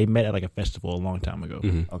 well. and they met at like a festival a long time ago.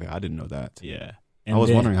 Mhm. Okay, I didn't know that. Yeah. I was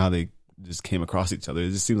wondering how they just came across each other. It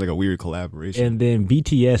just seems like a weird collaboration. And then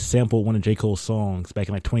BTS sampled one of J Cole's songs back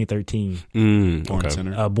in like 2013, Born Okay.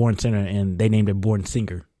 Center. Born Sinner, and they named it Born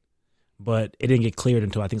Singer. But it didn't get cleared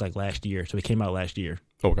until I think like last year. So it came out last year.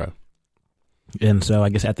 Okay. And so I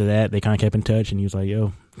guess after that they kind of kept in touch, and he was like,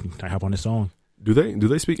 "Yo, can I hop on this song?" Do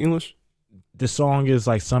they speak English? This song is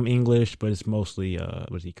like some English, but it's mostly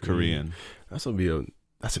what is he Korean. That's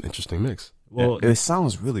an interesting mix. Well, it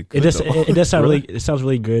sounds really good. it does. though. It does sound Really? really. It sounds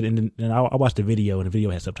really good. And then I watched the video, and the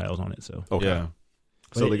video has subtitles on it. So Okay. Yeah.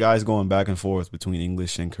 But So it- the guy's going back and forth between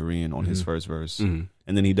English and Korean on his Mhm. first verse, Mhm.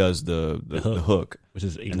 and then he does the hook, which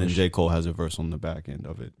is English. and then J. Cole has a verse on the back end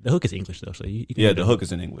of it. The hook is English though, so you can Yeah, do the that. hook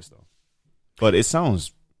is in English though, but it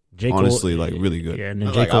sounds J. Cole- honestly like really good. Yeah, and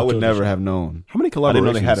then J. Like Cole I would killed never the have known. How many collaborations? I didn't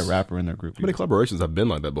know they had a rapper in their group. How many either. collaborations have been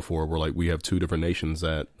like that before? Where like we have two different nations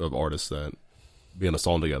of artists that be in a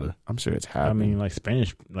song together. I'm sure it's I happening. mean, like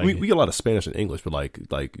Spanish. Like, We get a lot of Spanish and English, but like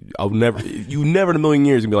I'll never you never in a million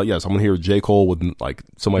years gonna be like, yes, I'm gonna hear J. Cole with like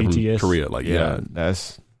somebody BTS. from Korea. Like yeah,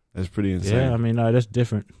 that's pretty insane. yeah, I mean, that's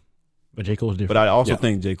different. But J. Cole's different. But I also Yeah.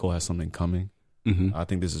 think J. Cole has something coming. Mm-hmm. I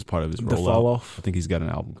think this is part of his the rollout. fall off. I think he's got an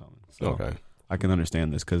album coming. So Okay. I can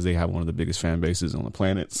understand this because they have one of the biggest fan bases on the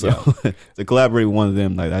planet. So to collaborate with one of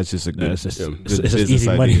them, like that's just a good, Yeah, it's just, yeah. it's, good it's just business easy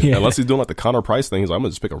idea. money. Yeah. Unless he's doing like the Connor Price thing, he's like, I'm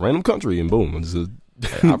gonna just pick a random country and boom, it's just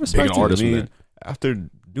I respect big it. artist I from mean, after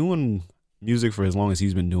doing music for as long as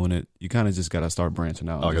he's been doing it, you kind of just got to start branching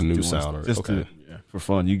out. Like a Just new doing- sound or- just okay. for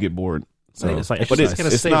fun. You get bored. So It's like but exercise. It's got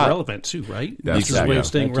to it's stay not relevant too, right? That's It's a exactly. way of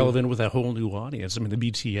staying That too. relevant with a whole new audience. I mean, the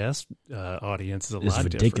BTS audience is a It's lot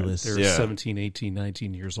ridiculous. different. They're Yeah. 17, 18,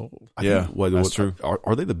 19 years old. I Yeah, think, what, that's what- true.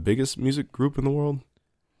 Are they the biggest music group in the world?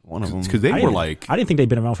 one of them. Because they I were didn't- like I didn't think they'd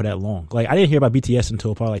been around for that long. Like I didn't hear about BTS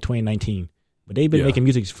until probably like 2019. But they've been Yeah. making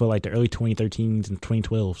music for like the early 2013s and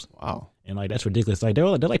 2012s, Wow. and like that's ridiculous. Like they're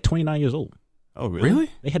like 29 years old. Oh really?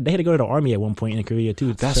 They had to go to the army at one point in Korea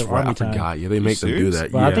too. that's So right. I army time. forgot. Yeah, they make them do serious?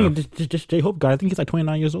 that. But yeah. I think it's just J Hope guy. I think he's like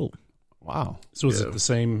 29 years old. Wow. So is Yeah. it the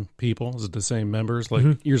same people? Is it the same members? Like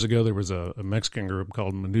Mhm. years ago, there was a Mexican group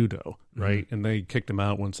called Menudo, right? And they kicked them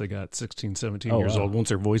out once they got 16, 17 Oh, years wow. old, once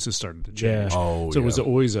their voices started to Yeah. change. Oh, So it was yeah.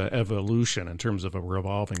 always an evolution in terms of a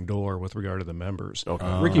revolving door with regard to the members.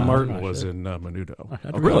 Okay. Ricky I'm Martin not was sure. in Menudo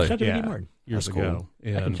Really? Shout out to Yeah. Ricky Martin. years That's ago. I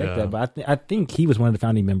can And, check that, but I think he was one of the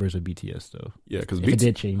founding members of BTS though. Yeah, because If it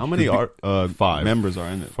did change. How many Five. members are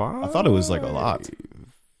in it? Five? I thought it was like a lot.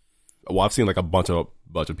 Well, I've seen like a bunch of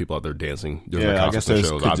bunch of people out there dancing during the Yeah, I concerts guess and there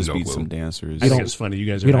shows. I could have just no be clue. some dancers. I think it's funny. You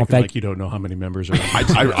guys are we don't acting fact- like you don't know how many members are.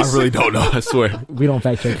 I really don't know. I swear. We don't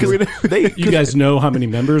fact check. You guys know how many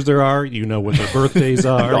members there are. You know what their birthdays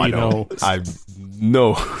are. No, I you know. I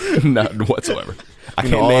no, not whatsoever. I You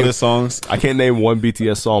can't know all name the songs. I can't name one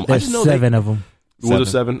BTS song. I There's just know 7 of them. Was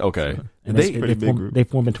it 7? Okay. And They pretty big group. they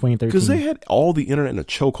formed in 2013. because they had all the internet in a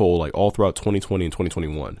chokehold like all throughout 2020 and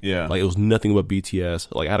 2021. Yeah. like it was nothing but BTS.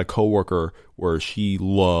 Like I had a coworker where she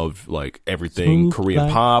loved like everything Smooth Korean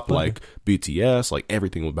like pop, butter. like BTS, like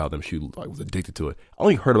everything about them. She like was addicted to it. I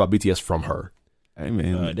only heard about BTS from her. Hey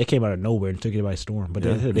man, They came out of nowhere and took it by storm. But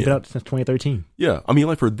Yeah. they've been out since 2013. Yeah, I mean,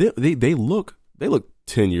 like for them, they look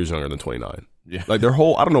 10 years younger than 29. Yeah. like their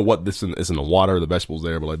whole I don't know what this is in the water, the vegetables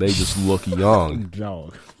there, but like they just look young.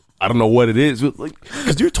 Dog. I don't know what it is, but like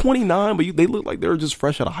because you're 29, but they look like they're just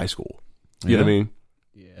fresh out of high school. You know what I mean?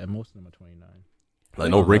 Yeah, most of them are 29.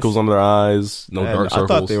 Like no wrinkles under their eyes, no Man, dark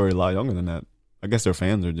circles. I thought they were a lot younger than that. I guess their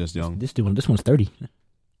fans are just young. This one's 30.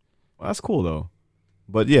 Well, that's cool though.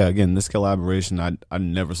 But yeah, again, this collaboration, I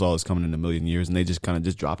never saw this coming in a million years, and they just kind of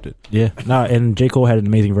just dropped it. Yeah. No, and J. Cole had an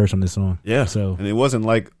amazing verse on this song. Yeah. So And it wasn't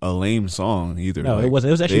like a lame song either. no, Like, it was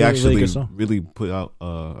actually they a actually really good song. really put out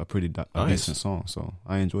a pretty Nice. decent song, so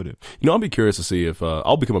I enjoyed it. You know, I'll be curious to see if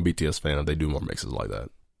I'll become a BTS fan if they do more mixes like that.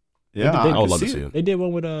 Yeah, I I would can love to see it. They did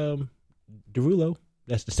one with Derulo.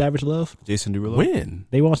 That's the Savage Love. Jason Derulo. When?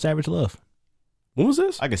 They won Savage Love. When was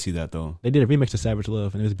this? I can see that though. They did a remix to Savage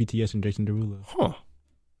Love, and it was BTS and Jason Derulo. Huh.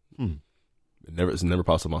 Hmm. It's never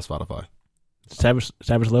popped on my Spotify. Savage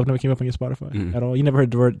Love never came up on your Spotify Mm. at all. You never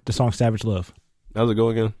heard the song Savage Love. How's it go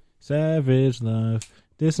again? Savage Love.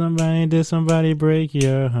 Did somebody break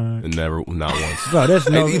your heart? It never, not once. Bro, there's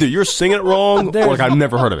no. Either you're singing it wrong, or There's- like I've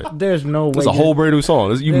never heard of it. There's no way. It's a whole brand new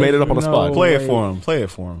song. You made it up on the There's spot. no Play way. it for him. Play it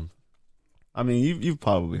for him. I mean, you've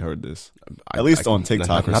probably heard this. I- At least I- on TikTok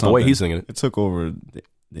not, or not something. the way he's singing it. It took over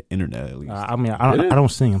the internet at least. I mean, I don't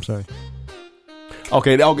sing. I'm sorry.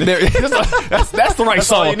 Okay, that's the right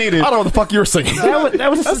song. all you needed. I don't know what the fuck you're singing. That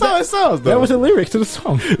was That's how it sounds, though. that was the lyrics to the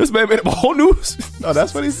song. This man made up a whole news. No,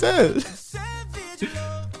 that's what he said.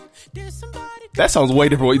 That sounds way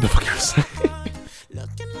different. What the fuck you're saying?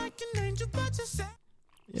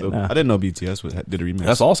 So, Nah. I didn't know BTS did a remix.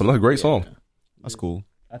 That's awesome. That's a great song. That's cool.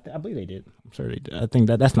 I believe they did. I'm sorry they did. I think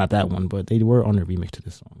that's not that one, but they were on the remix to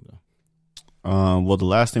this song though. Well, the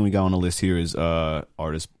last thing we got on the list here is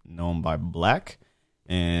artist known by Black,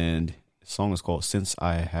 and the song is called "Since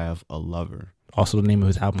I Have a Lover." Also, the name of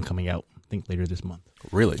his album coming out, I think later this month.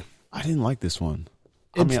 Really? I didn't like this one.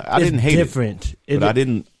 I It's- I didn't it's hate different. it, but I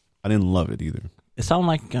didn't love it either. It sounded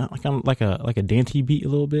like a dancey beat a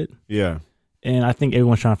little bit, Yeah, and I think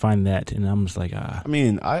everyone's trying to find that. And I'm just like, I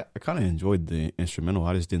mean, I kind of enjoyed the instrumental.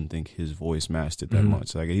 I just didn't think his voice matched it that Mhm.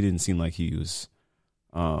 much. Like he didn't seem like he was.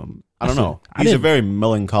 I I don't see. know. I He's a didn't- very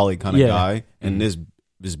melancholy kind of Yeah. guy, and this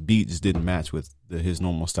beat just didn't match with his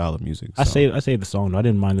normal style of music. I so. say the song. Though. I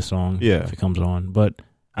didn't mind the song. Yeah. if it comes on, but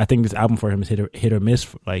I think this album for him is hit or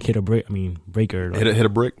miss, like hit or break. I mean, breaker. Like, Hit a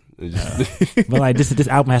brick. It just- but like this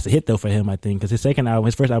album has to hit though for him. I think because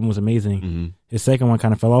his first album was amazing. Mhm. His second one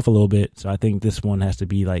kind of fell off a little bit, so I think this one has to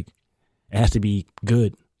be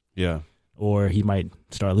good, Yeah, or he might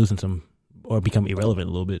start losing some, or become irrelevant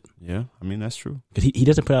a little bit. yeah. I mean, that's true. Because he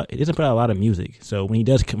doesn't put out a lot of music. So when he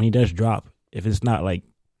does drop, if it's not like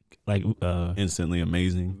Instantly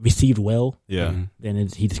amazing. received well, Yeah, Mhm. then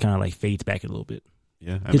he just kind of like fades back a little bit.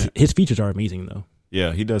 yeah. I mean, His features are amazing though.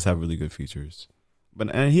 yeah, he does have really good features,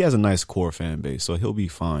 and he has a nice core fan base, so he'll be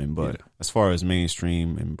fine. But Yeah. as far as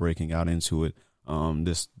mainstream and breaking out into it,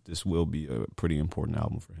 this will be a pretty important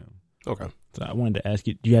album for him. Okay. So I wanted to ask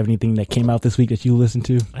you, do you have anything that came out this week that you listened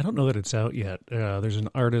to? I don't know that it's out yet. There's an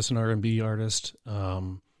R&B artist.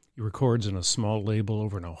 He records in a small label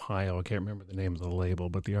over in Ohio. I can't remember the name of the label,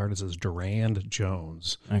 but the artist is Durand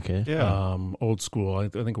Jones. Okay. Yeah, Old school. I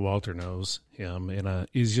think Walter knows him, and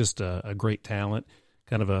he's just a great talent.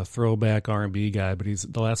 Kind of a throwback R&B guy, but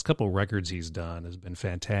the last couple of records he's done has been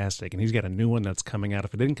fantastic, and he's got a new one that's coming out.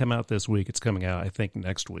 If it didn't come out this week, it's coming out I think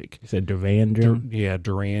next week. You said Durand. Durand,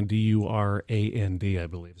 Durand, I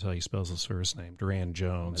believe is how he spells his first name, Durand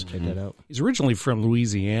Jones. Check that out. He's originally from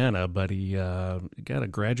Louisiana, but he got a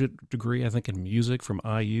graduate degree, I think, in music from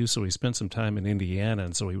IU, so he spent some time in Indiana,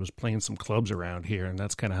 and so he was playing some clubs around here, and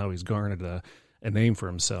that's kind of how he's garnered a name for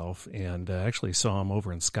himself. And actually saw him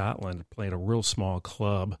over in Scotland playing a real small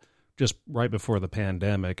club just right before the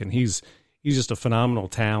pandemic, and he's he's just a phenomenal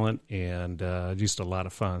talent and just a lot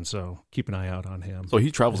of fun. So keep an eye out on him. So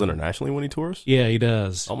he travels internationally when he tours? Yeah, he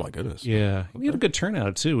does. Oh, my goodness. Yeah, we had a good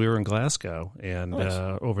turnout too. We were in Glasgow and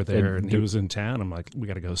over there, and he was in town. I'm like, we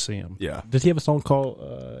got to go see him. Yeah. Does he have a song called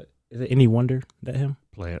is it Any Wonder? That him?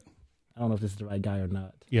 Play it. I don't know if this is the right guy or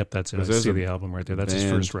not. Yep, that's it. I There's see a the album right there. That's his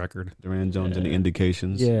band, first record. Duran Jones and the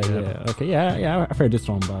Indications. Yeah. Okay, yeah. I've heard this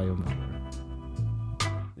song by him.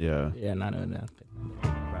 Yeah. Yeah, no.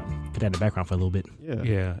 Put that in the background for a little bit. Yeah.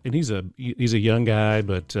 Yeah, and he's a young guy,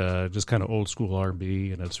 but just kind of old school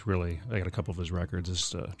R&B, and it's really, I got a couple of his records.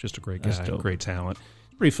 It's just a great That's guy, dope. great talent.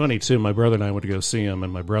 Pretty funny too. My brother and I went to go see him,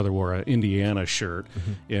 and my brother wore an Indiana shirt,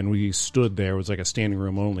 and we stood there. It was like a standing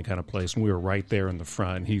room only kind of place, and we were right there in the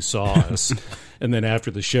front. And he saw us, and then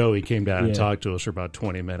after the show, he came down and talked to us for about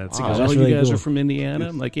 20 minutes. He Wow, goes, that's "Oh, really you guys cool. are from Indiana?"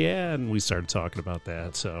 I'm like, "Yeah," and we started talking about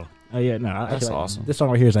that. So Oh yeah, no, That's awesome. This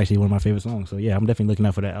song right here is actually one of my favorite songs. So yeah, I'm definitely looking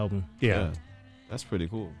out for that album. yeah. That's pretty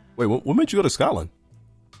cool. Wait, what made you go to Scotland?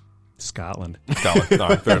 Scotland. Scotland. All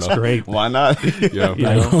right, fair enough. Great. Why not? Yeah.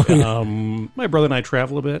 You know, my brother and I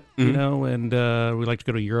travel a bit, you know, and we like to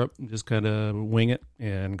go to Europe and just kind of wing it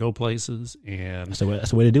and go places. And That's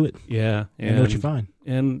the way to do it. yeah, And know what you find.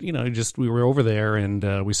 And you know, just we were over there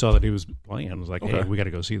and we saw that he was playing. I was like, hey, Okay. we got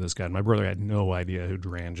to go see this guy. And my brother had no idea who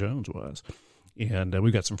Duran Jones was. And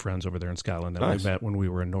we got some friends over there in Scotland that Nice. we met when we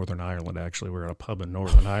were in Northern Ireland. Actually, we were at a pub in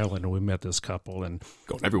Northern Ireland, and we met this couple and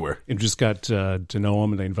Going everywhere. just got to know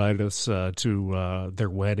them. And they invited us to their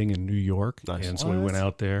wedding in New York. Nice. And so we went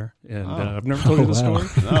out there. And Oh. I've never told you the wow.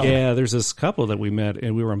 story. No. Yeah, there's this couple that we met,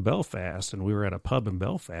 and we were in Belfast, and we were at a pub in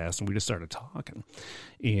Belfast, and we just started talking.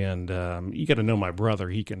 And you got to know my brother;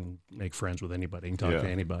 he can make friends with anybody, he can talk Yeah. to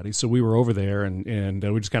anybody. So we were over there, and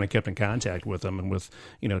we just kind of kept in contact with them, and with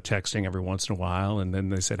texting every once in a while. And then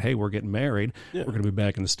they said, "Hey, we're getting married. Yeah. We're going to be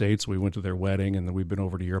back in the States." We went to their wedding, and then we've been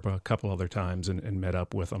over to Europe a couple other times and met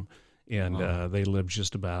up with them. And they live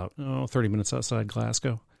just about 30 minutes outside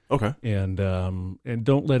Glasgow. Okay. And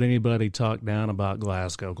don't let anybody talk down about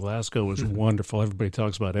Glasgow. Glasgow is wonderful. Everybody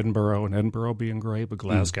talks about Edinburgh and Edinburgh being great, but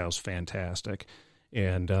Glasgow's fantastic.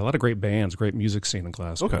 And a lot of great bands, great music scene in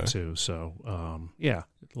Glasgow Okay. too. So yeah,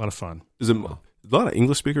 a lot of fun. Is it a lot of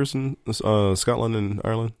English speakers in Scotland and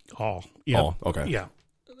Ireland? All yeah, All, okay. yeah.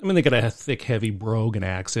 I mean, they got a thick, heavy brogue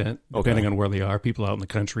accent, depending on where they are. People out in the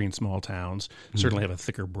country in small towns certainly have a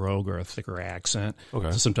thicker brogue or a thicker accent.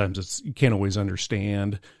 Okay. So sometimes you can't always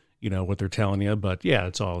understand, what they're telling you. But yeah,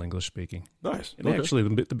 it's all English speaking. Nice. And Okay. actually,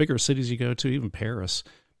 the bigger cities you go to, even Paris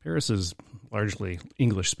is largely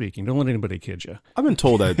English speaking. Don't let anybody kid you. I've been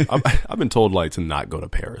told that I've been told like to not go to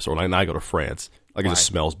Paris or like not go to France. Like it just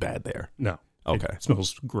smells bad there. No. Okay. It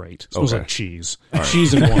smells great. It smells Okay. like cheese.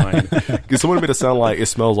 Cheese and wine. Because someone made it sound like it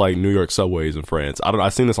smells like New York subways in France.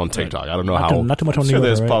 I've seen this on TikTok. I don't know how. Not too much on New So York,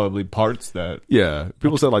 there's right? probably parts that Yeah,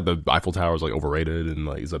 people said like the Eiffel Tower is like overrated and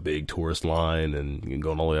like it's a big tourist line and you're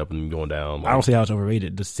going all the way up and going down. I Like, don't see how it's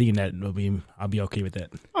overrated. Just seeing that, I'll be okay with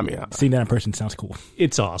that. I mean, Seeing that in person sounds cool.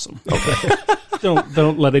 It's awesome. Okay.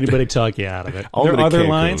 don't let anybody talk you out of it. I'll There go are to there Cancun.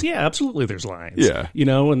 lines? Yeah, absolutely there's lines. Yeah.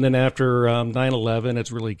 And then after 9/11,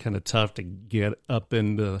 it's really kind of tough to get up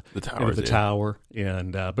into The towers, the yeah. tower.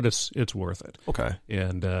 And but it's worth it. okay.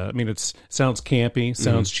 And I mean, it sounds campy,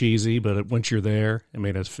 sounds cheesy, but once you're there, I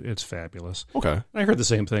mean, it's fabulous. Okay. I heard the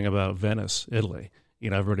same thing about Venice, Italy.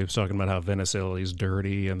 Everybody was talking about how Venice, Italy is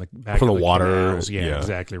dirty and the back From of the water, canals. Yeah, yeah.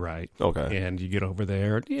 exactly right. Okay. And you get over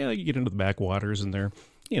there, you get into the backwaters and they're,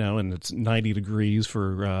 and it's 90 degrees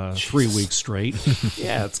for 3 weeks straight.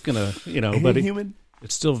 Yeah, it's gonna, but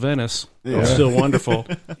it's still Venice. Yeah. It's still wonderful.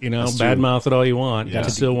 Badmouth it all you want. Yeah.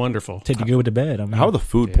 It's still wonderful. Take the good with the bad. I mean, How are the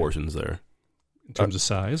food portions there? In terms of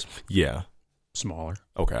size, Yeah. smaller.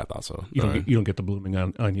 Okay, I thought so. You All don't right. get, you don't get the blooming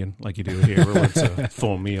onion like you do here, where it's a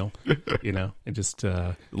full meal. It just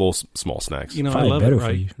Little small snacks. I probably love better it. for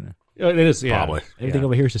Right? you. Yeah, it is. Yeah, Probably. Everything Yeah.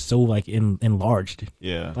 over here is just so like enlarged.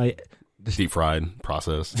 yeah. Like Deep fried,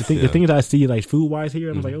 processed. the things I see like food wise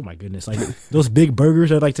here, I'm like, oh my goodness, like those big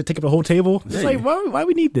burgers that like to take up the whole table. It's like why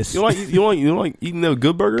we need this? You like eating a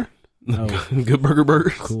good burger? No. Good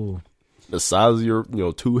burger. Cool. The size of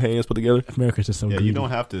your 2 hands put together. America's just so Yeah, greedy. you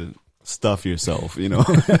don't have to stuff yourself, you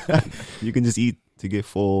can just eat to get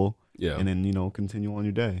full Yeah. and then, continue on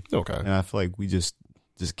your day. Okay. And I feel like we just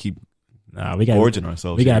keep Nah, we got gorging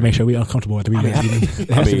ourselves. we gotta here. make sure we're uncomfortable after we leave. It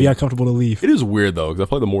has to be uncomfortable to leave. It is weird though, because I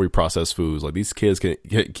feel like the more we process foods, like these kids can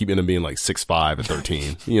keep ending up being like 6'5" and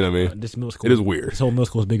 13. You know what I mean? This middle school, It is weird. This whole middle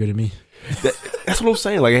school is bigger than me. That's what I'm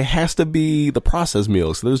saying. Like it has to be the processed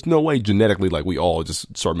meals. There's no way genetically like we all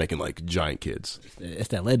just start making like giant kids. It's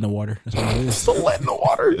that lead in the water. That's what it It's is. the lead in the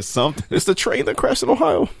water. It's something. It's the train that crashed in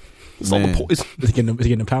Ohio. It's all the Man. poison. Is he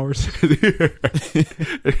getting the powers? They're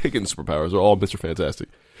getting superpowers. They're all Mr. Fantastic.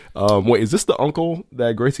 Wait, is this the uncle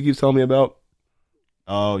that Gracie keeps telling me about?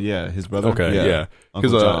 Oh yeah, his brother. Okay, yeah.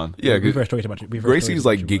 Uncle John. Yeah, We've heard stories about you. Gracie's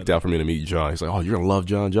like geeked out for me to meet John. He's like, oh, you're gonna love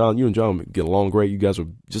John. John, you and John get along great. You guys are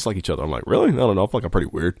just like each other. I'm like, really? I don't know. I feel like I'm pretty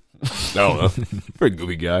weird. I don't know. Pretty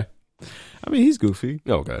goofy guy. I mean, he's goofy,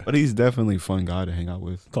 Okay. but he's definitely a fun guy to hang out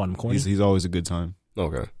with. Calling him corny. He's always a good time.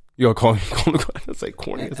 Okay. You gonna call him? That's like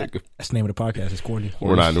corny. That's like, That's the name of the podcast. It's corny.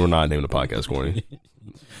 we're not naming the podcast corny.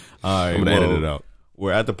 All right, I'm gonna edit it out.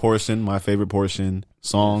 We're at the portion, my favorite portion,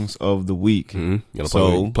 songs of the week. Mm-hmm. You gonna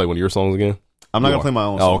So- play one of your songs again? I'm not You gonna are. play my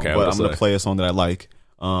own Oh, song, okay, I but was I'm gonna gonna say. play a song that I like.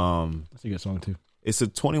 That's a good song too. It's a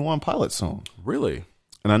 21 Pilots song, Really?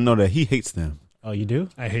 and I know that he hates them. Oh, you do?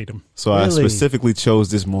 I hate him. So I Really? specifically chose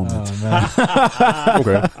this moment Oh man.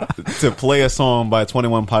 Okay. to play a song by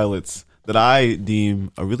 21 Pilots that I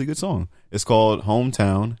deem a really good song. It's called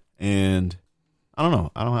Hometown, and I don't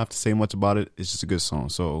know. I don't have to say much about it. It's just a good song.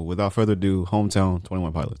 So without further ado, Hometown,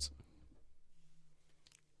 21 Pilots.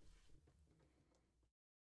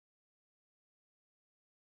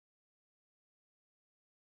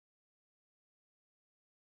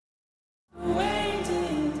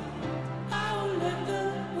 Waiting, I will let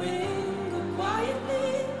the wind go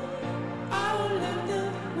quietly. I will let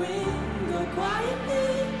the wind go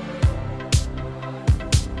quietly.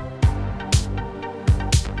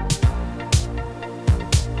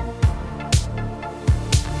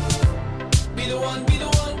 Be the one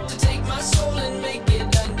to take my soul and make it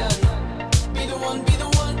undone. Be the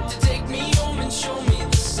one to take me home and show me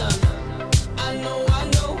the sun. I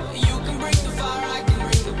know you can bring the fire, I can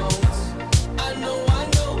bring the bones. I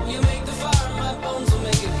know you make the fire, my bones will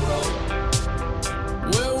make it grow.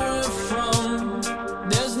 Where we're from,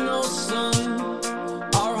 there's no sun.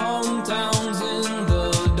 Our hometown's in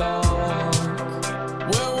the dark.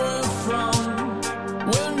 Where we're from,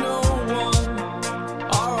 we're no one.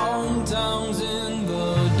 Our hometown's in the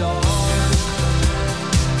dark.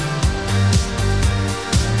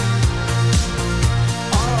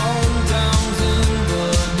 Our hometown's in the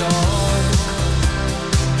dark.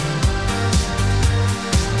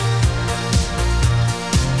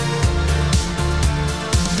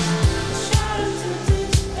 Shadows of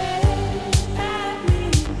despair at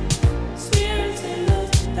me, spirits in the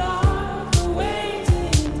dark are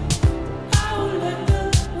waiting. I will let the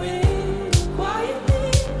wind go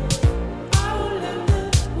quietly. I will let the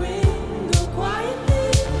wind go quietly.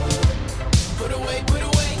 Put away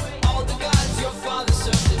all the gods your father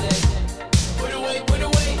served today. Put away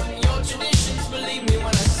your traditions. Believe me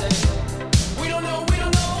when I say we don't know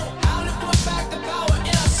how to put back the power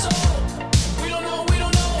in our soul. We don't know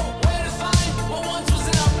where to find what once was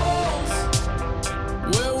in our bones.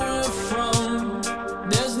 Where we're from,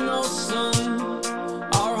 there's no sun.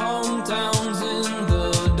 Our hometown's in the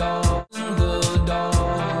dark, in the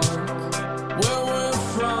dark. Where we're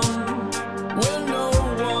from, we're no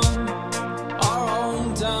one. Our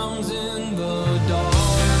hometown's in the dark.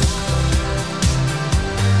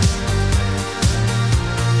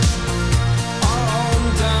 Our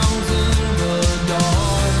hometown's in the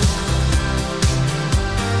dark.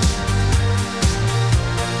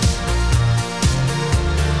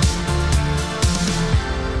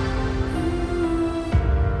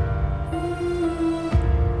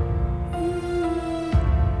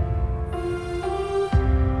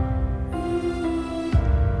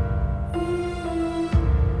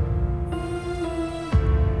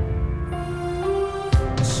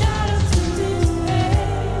 Shadows of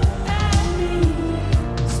despair at me,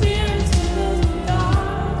 spirits in the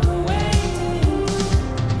dark are waiting.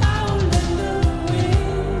 I will let the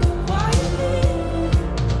wind go quietly.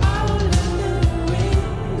 I will let the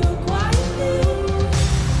wind go quietly.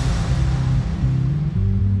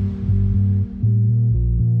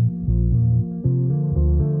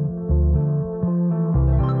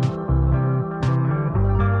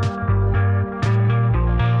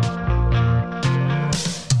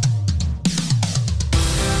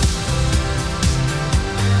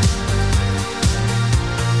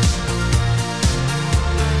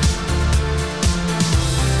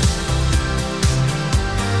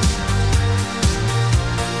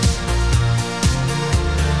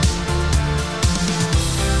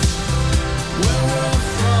 Where we're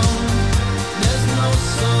from, there's no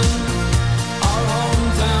sun. Our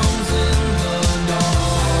hometown's in the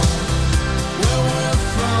dark. Where we're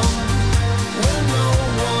from, we're no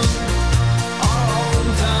one. Our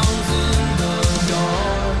hometown's in the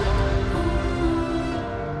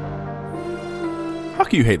dark. How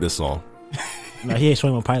can you hate this song? No, he hates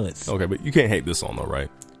 21 Pilots. Okay, but you can't hate this song though, right?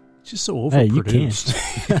 It's just so Hey, you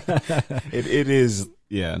overproduced. It is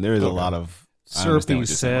Yeah, and there is a lot of I understand syrupy, what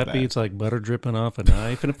you're saying about sappy. that. It's like butter dripping off a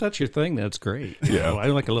knife. And if that's your thing, that's great. You Yeah. know, I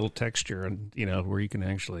like a little texture and, where you can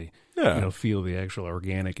actually, Yeah. feel the actual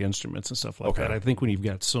organic instruments and stuff like Okay. that. I think when you've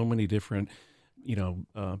got so many different,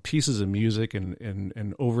 pieces of music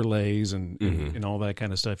and overlays and all that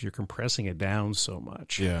kind of stuff, you're compressing it down so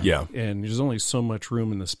much. Yeah. And there's only so much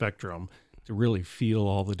room in the spectrum to really feel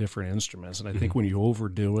all the different instruments. And I think when you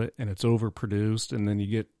overdo it and it's overproduced, and then you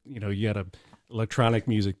get, you get electronic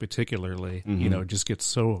music particularly, it just gets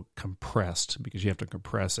so compressed because you have to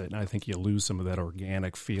compress it. And I think you lose some of that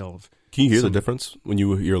organic feel of. Can you hear the difference when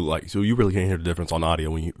you're like, so you really can't hear the difference on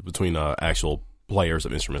audio between actual players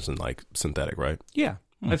of instruments and like synthetic, right? Yeah.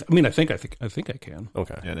 I think I can.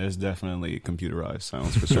 Okay. Yeah, there's definitely computerized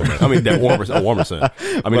sounds for sure. I mean, that warmer sound.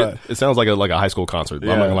 I mean, it sounds like a high school concert. I'm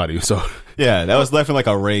not gonna lie to you. So Yeah, that was definitely like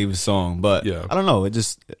a rave song, but Yeah. I don't know. It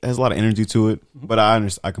has a lot of energy to it. But I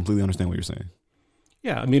completely understand what you're saying.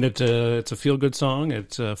 Yeah, I mean it's a feel good song.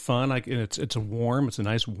 It's fun. It's a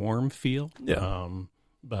nice warm feel. Yeah.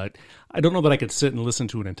 But I don't know that I could sit and listen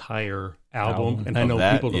to an entire album. And I Of know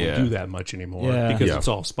that, people don't yeah. do that much anymore Yeah. because Yeah. it's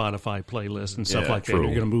all Spotify playlists and stuff Yeah, like that. true. You're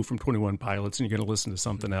going to move from 21 Pilots and you're going to listen to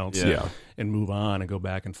something else Yeah. and move on and go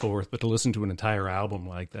back and forth. But to listen to an entire album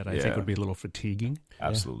like that, I think Yeah. would be a little fatiguing.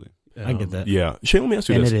 Absolutely. I get that. yeah, Shane, let me ask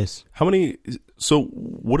you And this: it is. how many? So,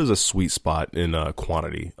 what is a sweet spot in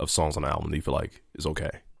quantity of songs on an album that you feel like is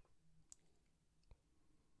okay?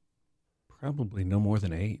 Probably no more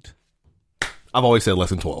than 8. I've always said less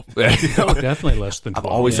than 12. Definitely less than 12.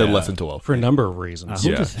 I've always said Yeah. less than 12. for a number of reasons.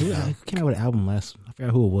 Who Yeah. who came out with an album last? I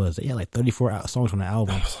forgot who it was. They had like 34 songs on the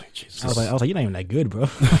album. I was like, Jesus. I was like, you're not even that good, bro.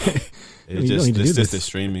 It's You don't need to do just this. the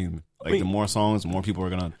streaming. Like, the more songs, the more people are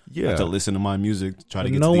gonna Yeah. have to listen to my music, try to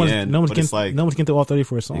get no to one's the end. no one's but getting it's like no one's getting through all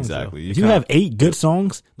 34 songs. Exactly. though. You If you can't- have 8 good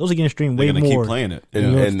songs, those are getting streamed they're way gonna more. keep playing it. and,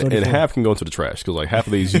 You know, and, it's and 34. half can go into the trash because like half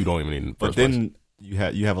of these you don't even need. In the But first place. then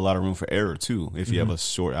you have a lot of room for error too if you have a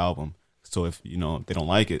short album. So if they don't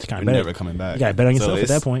like it, kinda you're better. never coming back. You gotta bet on yourself at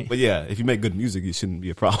it's- that point. But yeah, if you make good music, it shouldn't be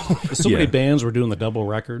a problem. So Yeah. many bands were doing the double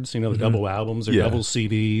records, the double albums or Yeah. double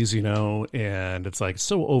CDs, and it's like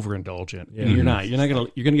so overindulgent. Yeah.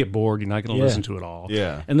 You're gonna get bored. You're not gonna Yeah. listen to it all.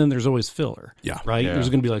 Yeah. And then there's always filler. Yeah. Right. Yeah. There's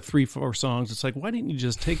gonna be like 3-4 songs. It's like, why didn't you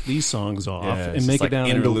just take these songs off Yeah, and it's make just it like down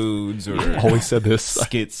there? interludes or always said this.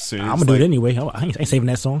 skits. I'm gonna do it anyway. I ain't saving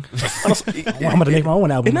that song. I'm gonna make my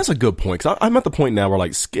own album. And that's a good point because I'm at the point now where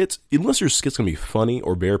like skits, unless your skit's gonna be funny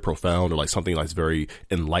or very profound or like something like very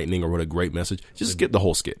enlightening or with a great message, just get the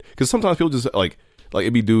whole skit. Because sometimes people just like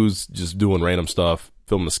it'd be dudes just doing random stuff,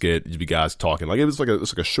 filming a skit, it'd be guys talking. Like it's like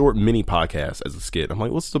a short mini podcast as a skit. I'm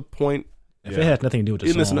like, what's the point? If it has nothing to do with the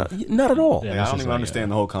in this? song, Not at all. Yeah. Like, I don't just even like,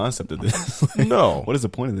 understand the whole concept of this. No. What is the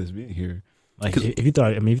point of this being here? like if you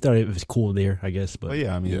thought, it was cool there, I guess. But But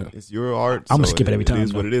yeah, I mean, Yeah. it's your art. I'ma so skip it every time, It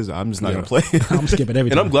is what though. it is. I'm just not Yeah. gonna play it. I'm skipping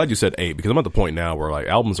everything. And I'm glad you said 8 because I'm at the point now where like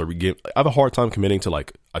albums are I have a hard time committing to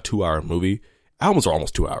like a 2-hour movie. Albums are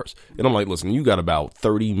almost 2 hours, and I'm like, listen, you got about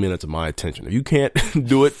 30 minutes of my attention. If you can't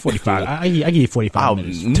do it, 45. I give you 45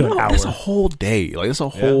 minutes to an hour. It's a whole day. Like it's a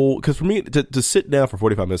whole because for me to sit down for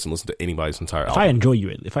 45 minutes and listen to anybody's entire If I album, enjoy your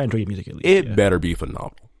music at least, it better be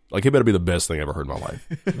phenomenal. Like it better be the best thing I ever heard in my life.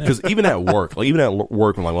 Because even at work,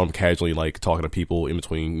 when I'm casually like talking to people in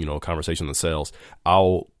between, conversation and sales,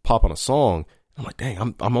 I'll pop on a song. I'm like, dang,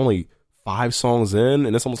 I'm only 5 songs in,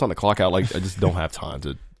 and it's almost time to clock out. Like I just don't have time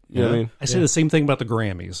to. You know what I mean? I say the same thing about the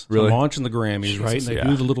Grammys. Really? I'm watching the Grammys, right? And they yeah.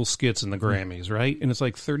 do the little skits in the Grammys, right? And it's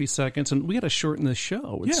like 30 seconds, and we got to shorten the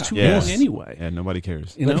show. It's too Yes. long anyway. Yeah, nobody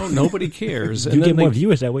cares. Nobody cares. you And get then more they-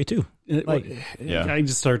 viewers that way too. Like, Yeah. I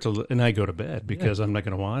just start to, and I go to bed because I'm not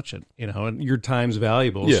going to watch it. And your time's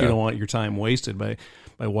valuable, so Yeah. you don't want your time wasted by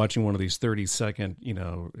watching one of these 30-second,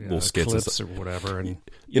 Little skits and clips or whatever. And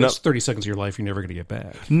know- that's 30 seconds of your life you're never going to get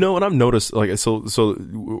back. No, and I've noticed like so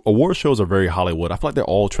award shows are very Hollywood. I feel like they're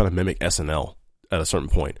all trying to mimic SNL at a certain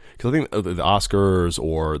point because I think the Oscars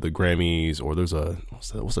or the Grammys or there's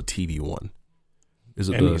what's a TV one. Is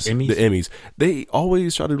it Emmys. the Emmys? They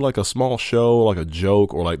always try to do like a small show, like a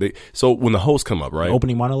joke, or like so when the hosts come up, right?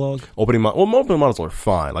 opening monologue. Opening models are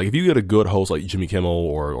fine. Like if you get a good host like Jimmy Kimmel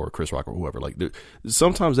or Chris Rock or whoever, like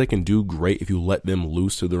sometimes they can do great if you let them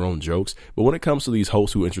loose to their own jokes. But when it comes to these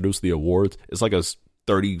hosts who introduce the awards, it's like a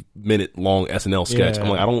 30-minute long SNL sketch. Yeah. I'm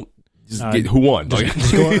like, I don't get who won. Like,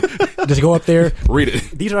 Just go up there. read it.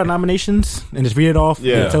 These are our nominations, and just read it off.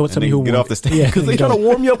 Yeah, and tell and somebody then who get won. off the stage. Yeah, Because they try to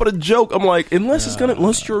warm you up with a joke. I'm like,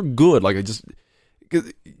 unless you're good, like I just.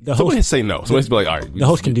 The Somebody host- say no. Somebody's be like, all right. the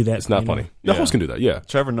host can do that, It's not you know. funny. The Yeah. host can do that. Yeah.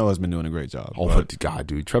 Trevor Noah's been doing a great job. Oh, but but God,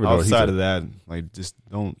 dude, Trevor Noah. outside of that, like, just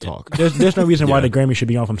don't talk. There's no reason why Yeah. the Grammy should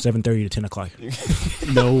be on from 7:30 to 10 o'clock.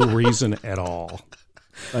 No reason at all.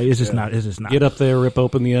 Like it's just not. It's just not. Get up there, rip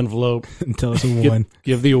open the envelope, and tell us who won.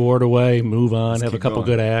 give the award away, move on, have a keep couple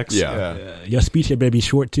going. good acts. Yeah. Your speech better be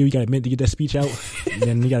short too. You got a minute to get that speech out, and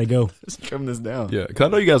then you got to go. Let's trim this down. Yeah, because I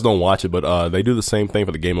know you guys don't watch it, but they do the same thing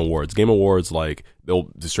for the Game Awards. Game Awards, like, they'll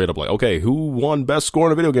just straight up like, okay, who won best score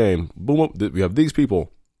in a video game? Boom, boom, we have these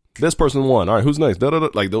people. This person won. All right, who's next? Da, da, da.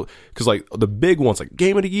 Like, because like the big ones, like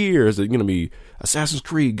Game of the Year, is going to be Assassin's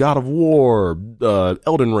Creed, God of War,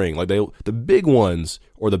 Elden Ring. Like the big ones,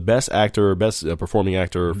 or the best actor, best performing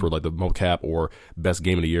actor for like the mocap, or best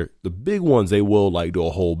Game of the Year. The big ones, they will like do a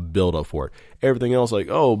whole build up for it. Everything else, like,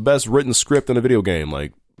 oh, best written script in a video game,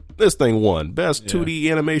 like this thing won. Best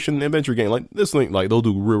 2D animation adventure game, like this thing, like they'll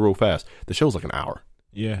do real fast. The show's like an hour.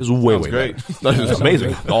 Yeah, It's way Sounds great. great. That's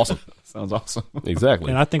amazing. Awesome. Sounds awesome. Exactly.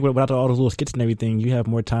 and I think without all those little skits and everything, you have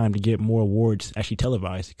more time to get more awards actually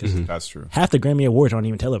televised because That's true. half the Grammy Awards aren't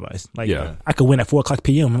even televised. Like, Yeah. I could win at 4:00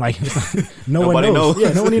 p.m. Like, no one Nobody knows. knows.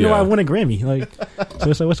 Yeah, no one even know Yeah. I won a Grammy. Like,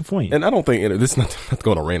 so what's the point? And I don't think this is not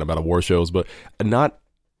going to rant about award shows, but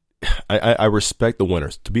I respect the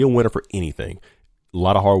winners. To be a winner for anything, a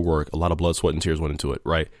lot of hard work, a lot of blood, sweat, and tears went into it.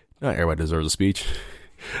 Right? Not everybody deserves a speech.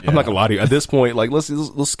 I'm not gonna lie to you. At this point, like let's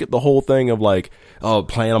skip the whole thing of like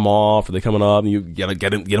playing them off, or they coming up, and you gotta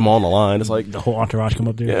get them on the line. It's like The whole entourage come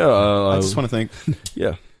up there. yeah, I just want to thank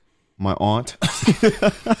yeah. my aunt.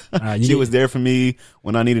 You She get- was there for me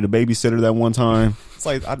when I needed a babysitter that one time. It's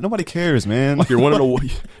like nobody cares, man. You're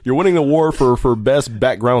winning an award for best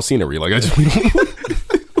background scenery. Like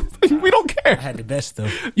we don't care. I had the best though.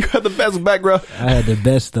 You have the best background. I had the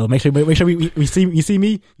best though. Make sure we see you see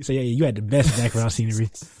me. You say, yeah, you had the best background scenery.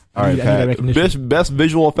 All right, I need that Pat. recognition. Best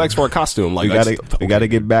visual effects for a costume. Like We gotta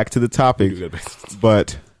get back to the topic.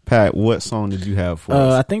 But Pat, what song did you have for I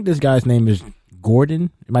us? think this guy's name is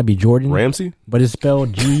Gordon. It might be Jordan, Ramsey. but it's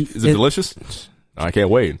spelled G. Is it delicious? I can't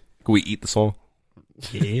wait. Can we eat the song?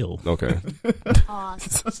 Ew. Okay.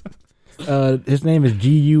 His name is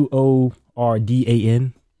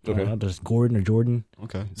Guordan. Okay. Just Gordon or Jordan.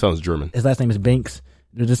 Okay, Sounds German. His last name is Banks.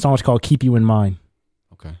 This song is called "Keep You in Mind."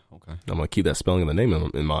 okay. I'm gonna keep that spelling of the name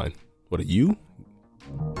in mind. What are you?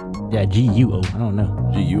 Yeah, Guo. I don't know.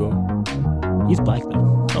 Guo. He's black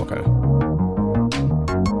though. Okay.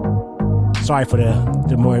 Sorry for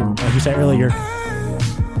the more like you said earlier.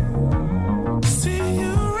 See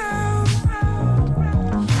you around,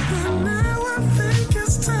 but now I think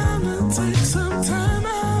it's time to take some time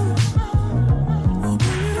out. Oh,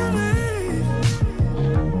 baby,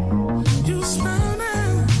 you smile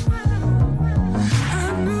now. I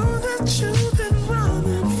know that you've been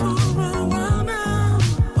running for a while now.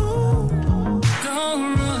 Ooh, don't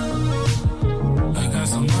run. I got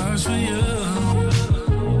so much for you.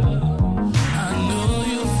 I know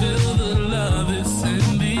you feel the love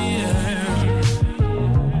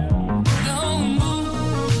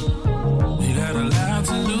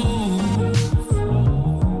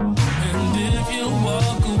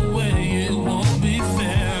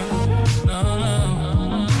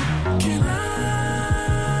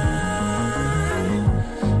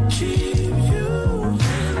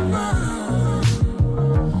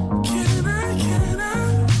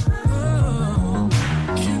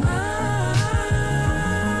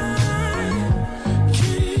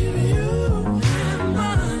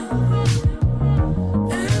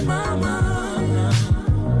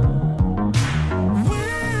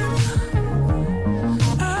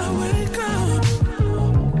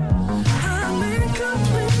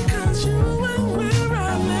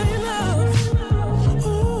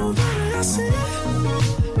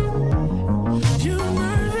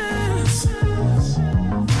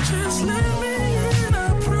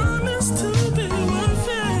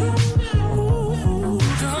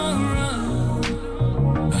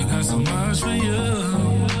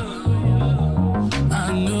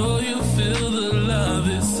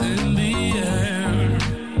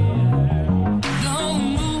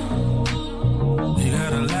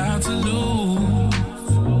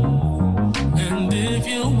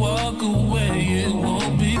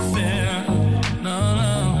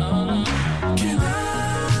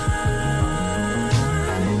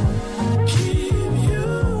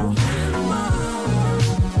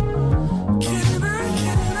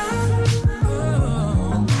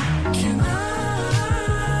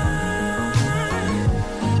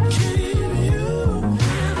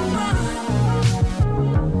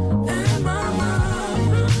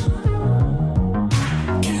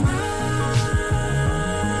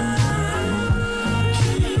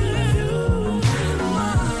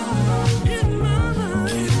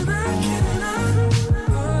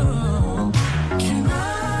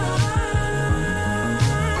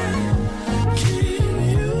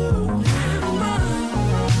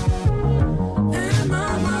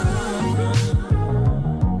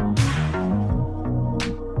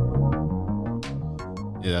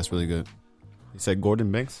it's really good. You said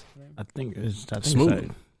Gordon Banks? I think it's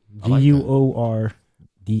Smooth. I like that.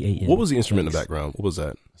 GUORDAN. What was the instrument in the background? What was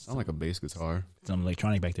that? Sound like a bass guitar. Some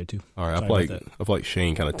electronic back there too. All right, I Sorry feel about like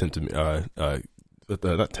Shane kind of tempted me.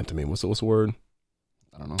 Not tempted me. What's the word?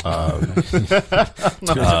 I don't know. What's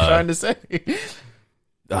what you're trying to say. He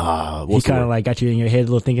the kind of word? like got you in your head a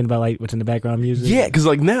little thinking about like what's in the background music. Yeah, because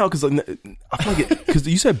I feel like because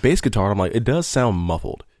you said bass guitar, I'm like, it does sound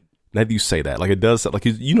muffled. Now that you say that, like it does, like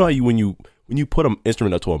you know how when you put an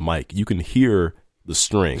instrument up to a mic, you can hear the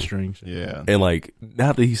strings. Yeah. and like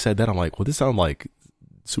now that he said that, I'm like, well, this sounds like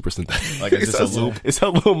super synthetic. Like it's just a sounds- loop. It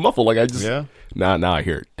sounds a little muffled. Like I just Yeah. now I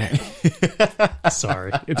hear it.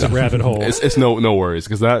 Sorry, it's a rabbit hole. It's no worries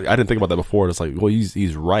because I didn't think about that before. It's like, well,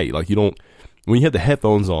 he's right. Like you don't when you have the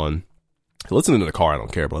headphones on. Listening to the car, I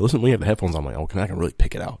don't care, but listen when you have the headphones on, I'm like, I can really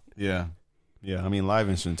pick it out. Yeah. Yeah. I mean, live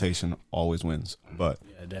instrumentation always wins, but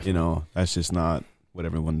Yeah, definitely. you know, that's just not what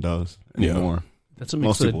everyone does Yeah. anymore. That's what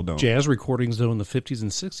makes Most people the don't. jazz recordings, though, in the 50s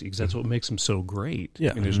and 60s. That's what makes them so great.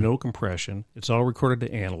 Yeah. And there's no compression. It's all recorded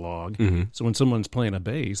to analog. Mm-hmm. So when someone's playing a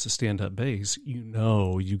bass, a stand-up bass, you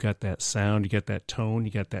know you got that sound, you got that tone,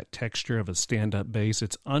 you got that texture of a stand-up bass.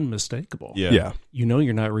 It's unmistakable. Yeah. You know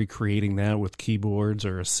you're not recreating that with keyboards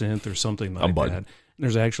or a synth or something like button. that.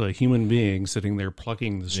 There's actually a human being sitting there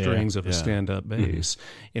plucking the strings of a yeah. stand-up bass.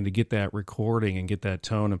 And to get that recording and get that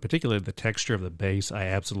tone, and particularly the texture of the bass, I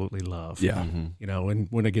absolutely love. Yeah. You know, and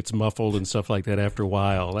when it gets muffled and stuff like that after a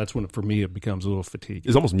while, that's when, for me, it becomes a little fatiguing.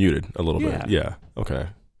 It's almost muted a little Yeah. bit. Yeah. Okay.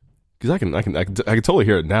 Because I can totally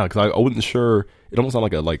hear it now. Because I wasn't sure. It almost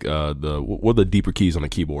sounded like what are the deeper keys on the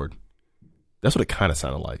keyboard? That's what it kind of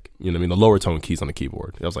sounded like. You know what I mean? The lower tone keys on the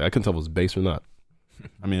keyboard. I was like, I couldn't tell if it was bass or not.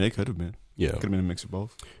 I mean, they could have been. Yeah. Could have been a mix of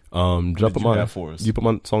both. Did I put did my you have for us? you put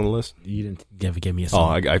my song on the list? You didn't never give me a Oh,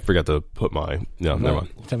 song. I forgot to put my. Yeah, never mind.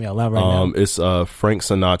 Tell me out loud right now. It's Frank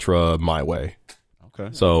Sinatra, "My Way." Okay.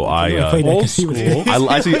 So You wanna play that 'cause he was-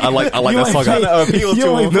 I actually I like that song.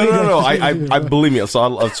 I believe me.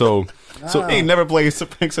 So He ain't never played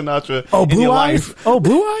Frank Sinatra. Oh, in Blue your Eyes. life. Oh,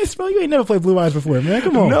 Blue Eyes, bro. You ain't never played Blue Eyes before, man.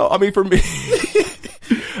 Come on. no, I mean for me,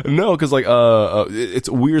 no, because like it's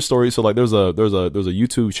a weird story. So like there's a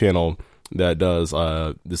YouTube channel that does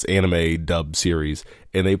this anime dub series,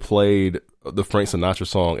 and they played the Frank Sinatra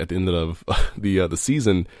song at the end of the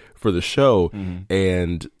season for the show,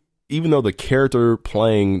 and even though the character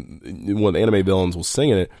playing one of the anime villains was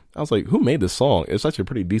singing it, I was like, who made this song? It's actually a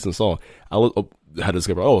pretty decent song. I had to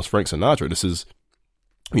discover, it's Frank Sinatra. This is,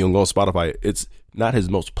 go on Spotify. It's not his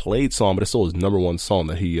most played song, but it's still his number one song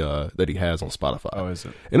that he has on Spotify. Oh, is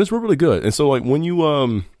it? And it's really good. And so like when you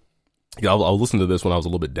I was listening to this when I was a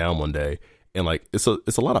little bit down one day, and like it's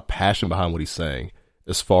a lot of passion behind what he's saying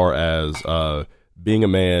as far as being a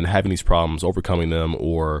man, having these problems, overcoming them,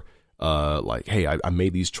 or like, hey, I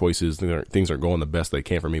made these choices, things aren't going the best they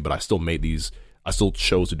can for me, but I still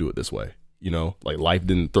chose to do it this way. Like life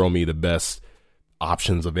didn't throw me the best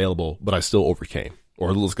options available, but I still overcame, or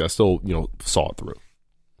at least I still saw it through.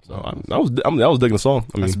 So I was digging the song.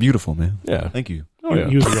 I mean, That's beautiful, man. yeah. Thank you. Oh, yeah.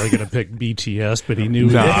 He was really going to pick BTS, but he knew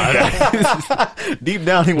Deep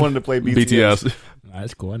down, he wanted to play BTS. BTS,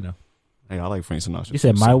 That's cool. I know. Hey, I like Frank Sinatra. You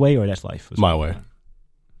said My Way or That's Life? My Way.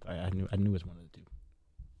 I knew it was one of the two.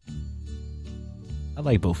 I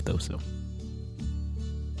like both though. So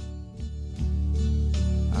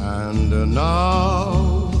And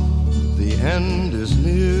now the end is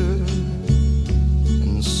near,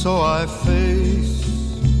 and so I face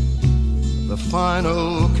the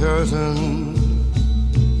final curtain.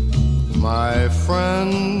 My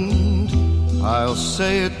friend, I'll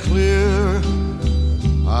say it clear,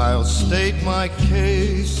 I'll state my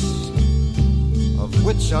case, of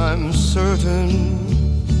which I'm certain.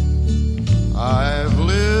 I've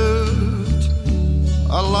lived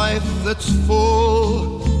a life that's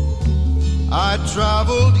full. I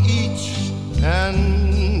traveled each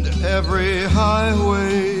and every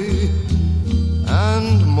highway,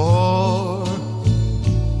 and more,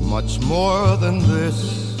 much more than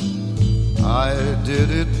this. I did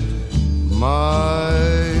it my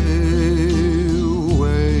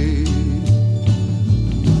way.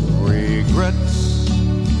 Regrets,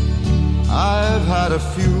 I've had a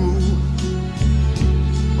few,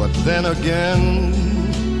 but then again,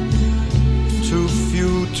 too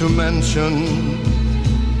few to mention.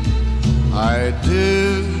 I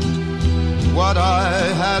did what I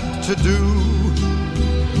had to do,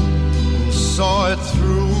 and saw it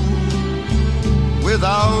through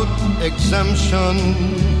without exemption.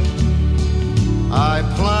 I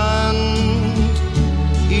planned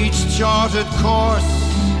each charted course,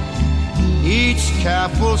 each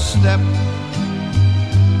careful step,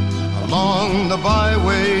 a along the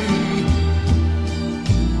byway,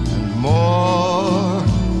 and more,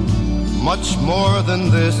 much more than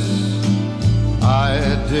this, I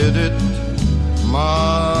did it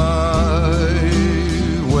my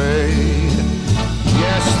way.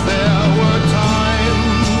 Yes, there were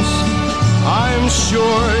times, I'm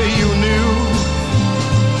sure you knew,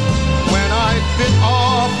 when I bit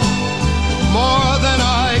off more than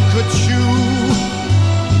I could chew.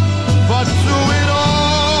 But through it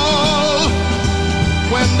all,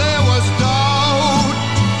 when there was doubt,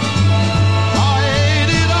 I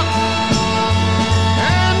ate it up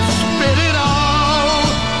and spit it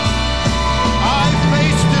out. I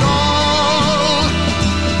faced it all,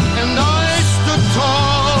 and I stood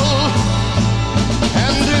tall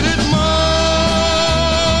and did it my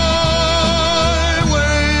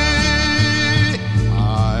way.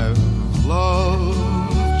 I've loved,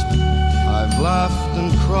 I've laughed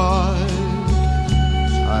and cried,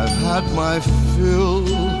 I've had my fill,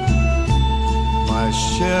 my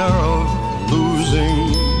share of losing,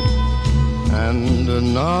 and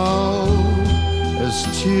now, as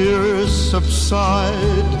tears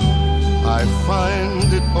subside, I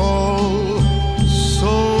find it all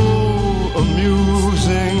so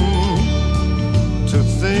amusing to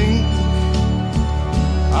think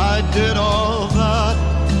I did all that,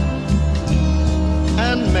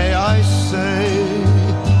 and may I say,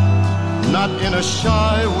 not in a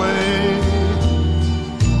shy way,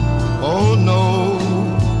 oh no,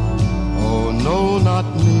 not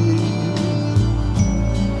me.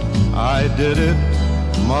 I did it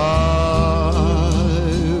my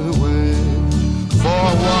way. For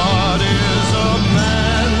what is a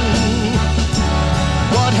man?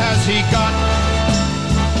 What has he got?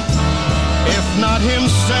 If not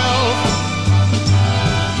himself,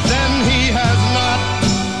 then he has not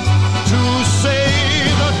to say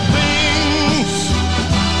the things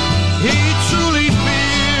he truly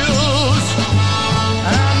feels,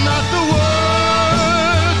 and not the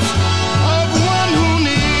words of one who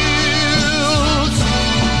kneels.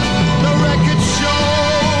 The record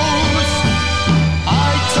shows I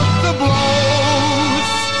took the blows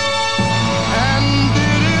and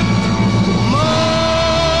did it my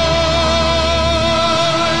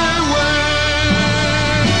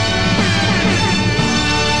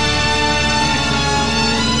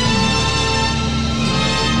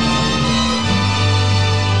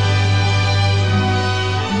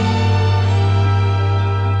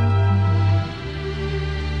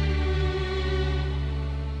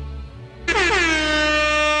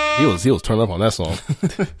He was turned up on that song.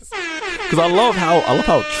 Because I love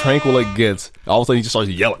how tranquil it gets. All of a sudden he just starts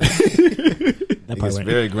yelling. That It's part went,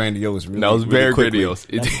 very grandiose. Really, That was really very quickly. grandiose.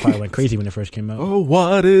 that part went crazy when it first came out. Oh,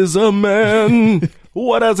 what is a man?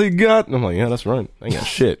 What has he got? And I'm like, yeah, that's right. I ain't got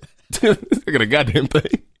shit. I got a goddamn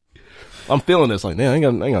thing. I'm feeling this. Like, man, I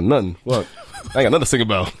ain't got nothing. What? I ain't got nothing to sing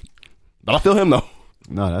about. But I feel him though.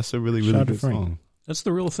 No, that's a really, Shout really out to good Frank. song. That's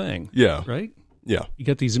the real thing. Yeah. Right? Yeah. You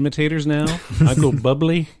got these imitators now. I go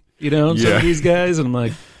bubbly, some Yeah. of these guys, and I'm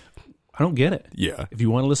like, I don't get it. Yeah. If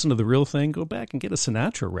you want to listen to the real thing, go back and get a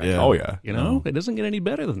Sinatra record. Yeah. Oh yeah. It doesn't get any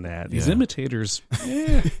better than that. These Yeah. imitators,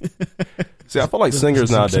 See, I feel like singers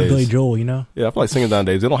Some Billy nowadays. Joel, you know? Yeah, I feel like singers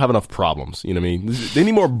nowadays, they don't have enough problems. You know what I mean? They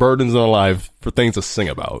need more burdens in their life for things to sing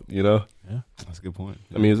about, you know? That's a good point.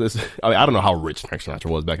 I mean, I don't know how rich Frank Sinatra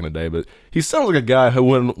was back in the day, but he sounds like a guy who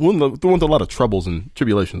went through a lot of troubles and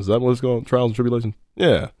tribulations. Is that what it's called? Trials and tribulations?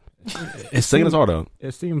 Yeah. He's singing his heart out.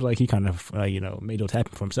 It seems like he kind of, made those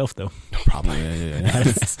happen for himself, though. Probably. Yeah.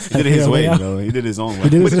 He did it his way, though. He did his own way. He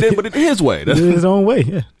did But it his way. He did it his own way,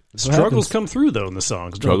 yeah. That's what struggles happens. come through though in the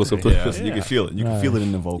songs. don't Struggles they? come through. Yeah, you can feel it. You can feel it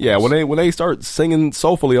in the vocals. Yeah, when they start singing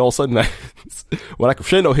soulfully, all of a sudden, when that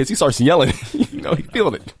crescendo hits, he starts yelling. He's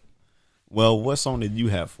feeling it. Well, what song did you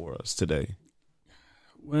have for us today?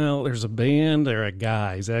 Well, there's a band or a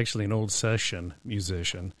guy. He's actually an old session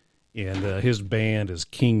musician, and his band is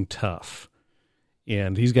King Tough,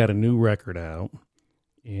 and he's got a new record out.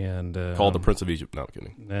 And Called the Prince of Egypt. No, I'm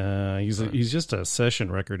kidding. he's just a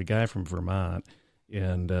session record, a guy from Vermont,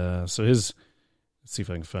 and so let's see if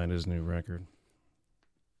I can find his new record.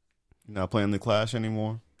 You're not playing the Clash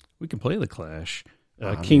anymore? We can play the Clash.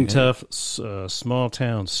 King Tough, Small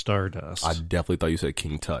Town Stardust. I definitely thought you said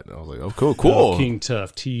King Tut. I was like, oh, cool. King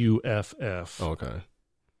Tough, Tuff. Oh, okay.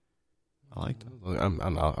 I like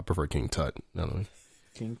that. I prefer King Tut. No.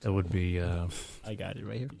 That would be. I got it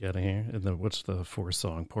right here. You got it here. And then what's the fourth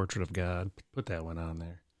song? Portrait of God. Put that one on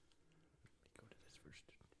there. Go to this first.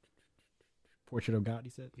 Portrait of God, he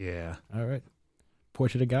said? Yeah. All right.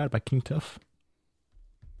 Portrait of God by King Tough.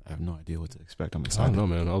 I have no idea what to expect. I'm I excited. don't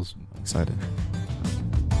know, man. I was excited.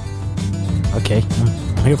 Okay.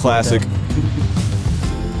 I'm here for Classic. that.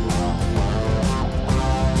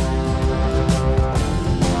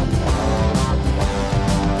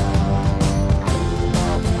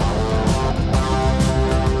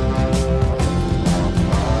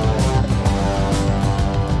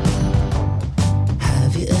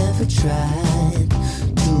 Have you ever tried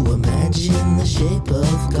to imagine the shape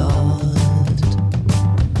of God?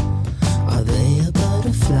 Are they a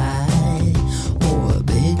butterfly or a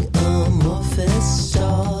big amorphous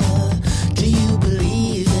star? Do you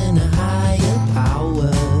believe in a higher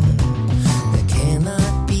power that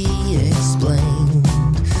cannot be explained?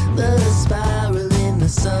 The spiral in the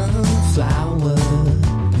sunflower,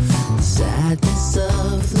 the sadness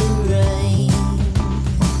of the rain.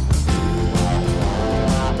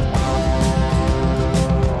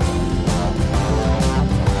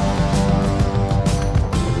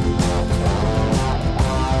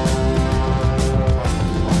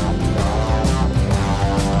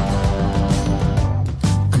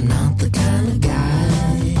 I'm not the kind of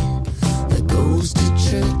guy that goes to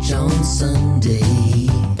church on Sunday.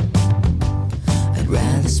 I'd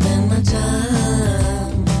rather spend my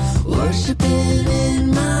time worshiping in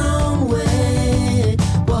my own way,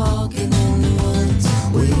 walking in the woods,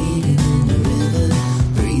 wading in the river,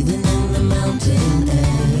 breathing in the mountain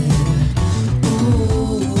air.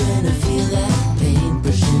 Ooh, when I feel that paint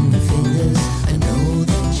brushing your fingers, I know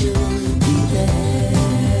that you'll be there.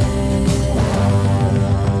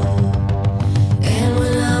 And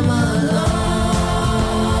when I'm alone,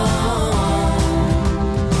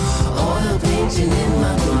 oil painting in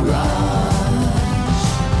my garage,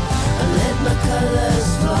 I let my colors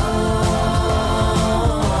flow.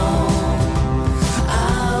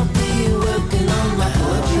 I'll be working on my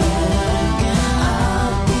portrait.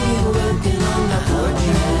 I'll be working on my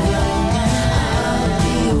portrait. I'll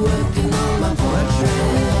be working on my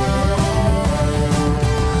portrait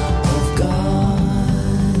of God.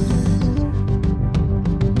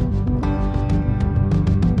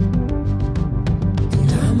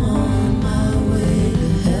 And I'm on my way to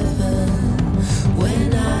heaven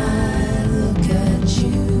when I look at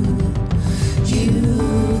you.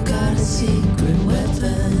 You've got a secret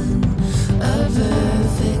weapon, a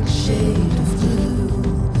perfect shade of blue.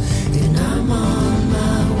 And I'm on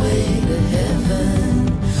my way to heaven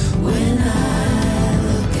when I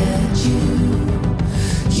look at you.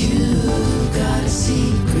 You've got a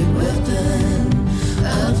secret weapon,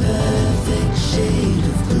 a perfect shade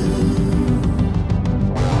of blue.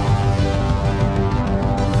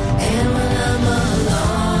 And when I'm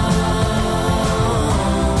alone,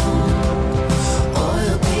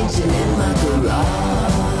 oil painting in my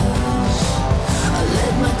garage, I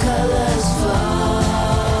let my colors flow.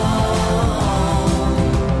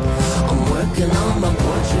 I'm working on my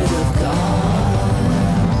portrait of God.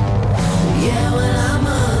 Yeah, when I'm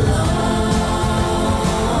alone,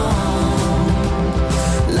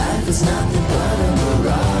 life is nothing but a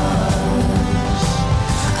mirage.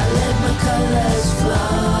 I let my colors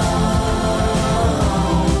flow.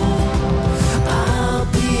 I'll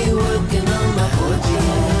be working on my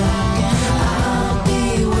portrait. I'll be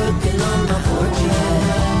working on my portrait.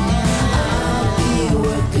 I'll be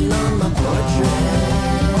working on my portrait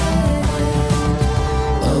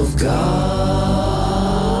of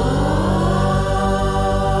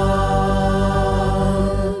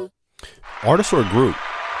God. Artist or a group?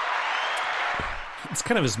 It's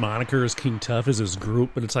kind of his moniker is King Tuff is his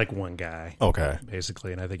group, but it's like one guy. Okay.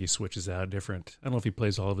 Basically, and I think he switches out different. I don't know if he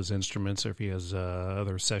plays all of his instruments or if he has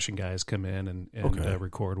other session guys come in and Okay.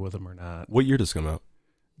 record with him or not. What year does this come out?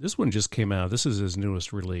 This one just came out. This is his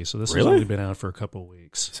newest release, so this has Really? only been out for a couple of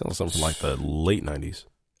weeks. Sounds something like the late 90s.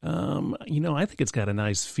 I think it's got a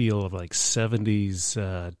nice feel of like 70s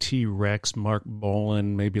T-Rex, Mark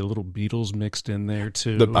Bolan, maybe a little Beatles mixed in there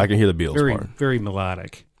too. I can hear the Beatles very, part. very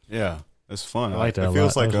melodic. Yeah, it's fun. I like that It a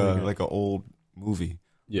feels lot. like That was really a good. like an old movie.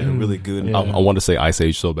 Yeah. Like a really good. Yeah. I want to say Ice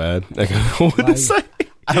Age so bad. Like, I wanted to say.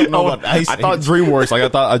 I don't know about Ice I thought Age. DreamWorks. Like I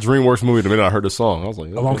thought a DreamWorks movie the minute I heard the song. I was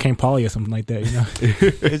like, Along okay. Came Polly or something like that, you know.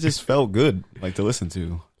 It just felt good, like to listen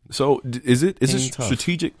to. So is it King Tuff.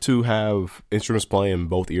 strategic to have instruments play in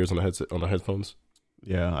both ears on the headset on the headphones?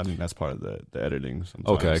 Yeah, I think that's part of the editing.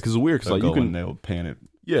 Sometimes. Okay, because it's weird. Because They'll like go you and can, they'll pan it.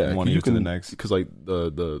 yeah, one you ear to can the next. because like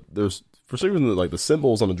the there's for some reason like the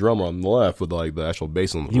cymbals on the drummer on the left with like the actual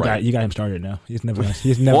bass on the You right. got you got him started now. He's never.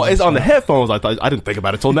 He's never. Well, it's on the stop. headphones. I didn't think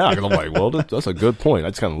about it till now because I'm like, well, that's a good point. I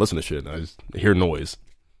just kind of listen to shit and I just hear noise.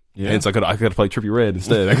 Yeah, And so I could play Trippie Redd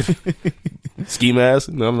instead. I could Ski Mask.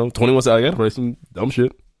 I don't know. 21 Savage. I got to play some dumb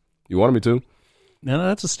shit. You wanted me to? No,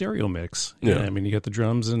 that's a stereo mix. Yeah. I mean, you got the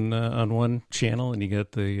drums on one channel, and you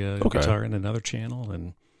got the Okay. guitar in another channel,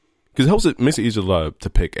 and Because it makes it easier to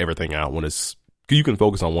pick everything out when it's, cause you can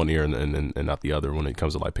focus on one ear and not the other when it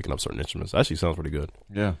comes to like picking up certain instruments. It actually sounds pretty good.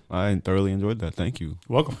 Yeah, I thoroughly enjoyed that. Thank you.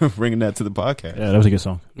 Welcome. for bringing that to the podcast. Yeah, that was a good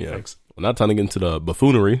song. Yeah. Thanks. Well, now time to get into the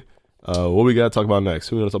buffoonery. What we got to talk about next?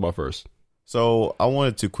 Who we going to talk about first? So I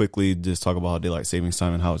wanted to quickly just talk about daylight savings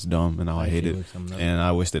time and how it's dumb and how I hate it. Look something up. And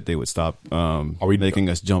I wish that they would stop we- making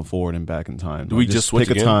us jump forward and back in time. Do we just switch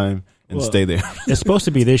pick again? a time and Well, stay there? It's supposed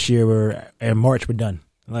to be this year. Where in March we're done.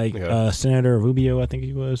 Like Okay. Senator Rubio, I think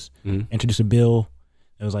he was, introduced a bill.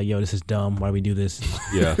 It was like, "Yo, this is dumb. Why do we do this?"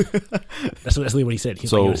 Yeah. That's literally what he said. He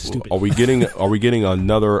was like, So "Yo, this is stupid." are we getting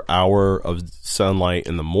another hour of sunlight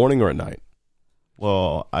in the morning or at night?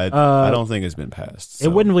 Well, I don't think it's been passed. It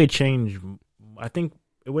wouldn't really change. I think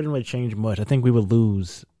it wouldn't really change much. I think we would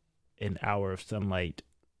lose an hour of sunlight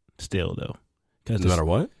still, though. No matter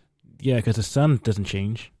what? Yeah, because the sun doesn't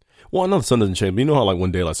change. Well, I know the sun doesn't change, but you know how like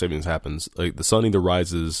when daylight savings happens, like the sun either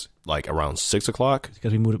rises like around 6 o'clock.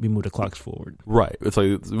 Because we moved the clocks forward. Right. It's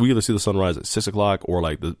like we either see the sun rise at 6 o'clock or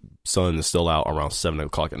like the sun is still out around 7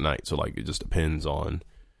 o'clock at night. So like it just depends on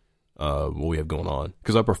what we have going on.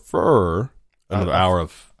 Because I prefer another hour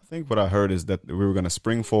of. I think what I heard is that we were going to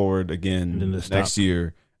spring forward again And then to next stop.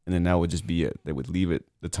 year, and then that would just be it. They would leave it.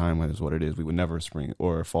 The time is what it is. We would never spring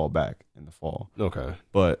or fall back in the fall. Okay.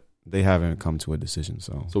 But they haven't come to a decision.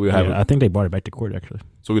 So So we have Yeah, I think they brought it back to court, actually.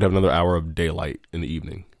 so we'd have another hour of daylight in the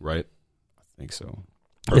evening, right? I think so.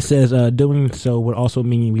 It says doing so would also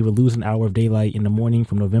mean we would lose an hour of daylight in the morning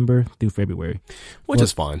from November through February. Which Well-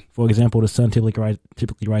 is fine. For example, the sun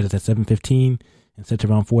typically rises at 7:15 and sets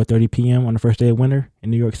around 4:30 p.m. on the first day of winter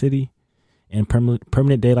in New York City. And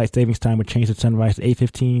permanent daylight savings time would change the sunrise to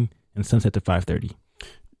 8:15 and sunset to 5:30.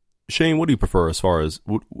 Shane, what do you prefer as far as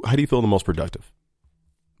how do you feel the most productive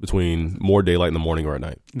between more daylight in the morning or at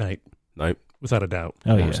night? Night, Night, without a doubt.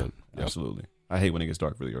 Oh yeah. 100%. Yep. Absolutely. I hate when it gets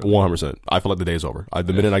dark really early. 100%. I feel like the day's over.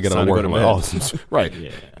 The minute I get It's out of time work, to I'm go like, to oh, this is- right.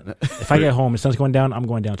 Yeah. If I get home and the sun's going down, I'm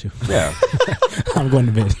going down too. Yeah. I'm going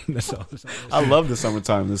to bed. That's all. I love the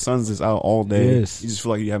summertime. The sun's just out all day. Yes. You just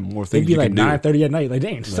feel like you have more It'd things be you like can do. 9:30 at night. Like,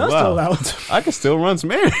 dang, the sun's Wow. still out. I can still run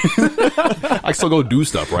some errands. I can still go do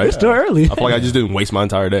stuff, right? It's still early. I feel like I just didn't waste my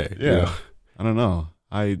entire day. you know? I don't know.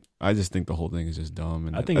 I just think the whole thing is just dumb.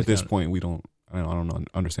 And I think at it's this kinda- point, we don't. I don't know,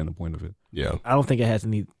 understand the point of it. Yeah. I don't think it has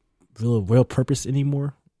any real purpose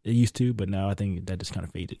anymore. It used to, but now I think that just kind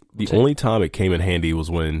of faded. The only time it came in handy was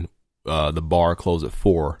when the bar closed at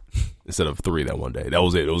 4 instead of 3 that one day. That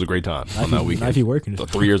was it. It was a great time on that Not weekend. if you're working. So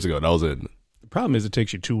 3 years ago, that was it. The problem is it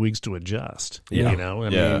takes you 2 weeks to adjust. Yeah. You know, I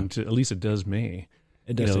Yeah. mean, at least it does me.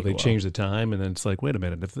 It You does know, take a they while. change the time, and then it's like, wait a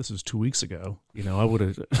minute, if this was 2 weeks ago, you know, I would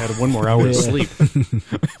have had 1 more hour of Yeah. sleep.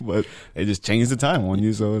 But it just changed the time on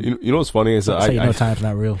you. So You know what's funny is that So you know time's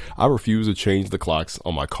not real. I refuse to change the clocks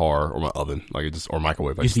on my car or my oven, like it just or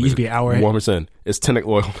microwave. I Used to be an hour. 100%. It's 10.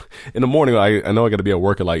 Well, in the morning, I know I got to be at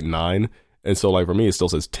work at like 9, and so like for me, it still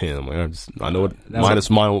says 10. Like, I know it minus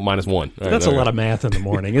 1. All right, That's a there lot you of math in the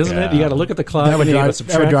morning, isn't it? You got to look at the clock, That and would then you got drive- to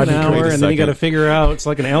that would subtract drive an me hour, crazy. and then you got to Second. figure out, it's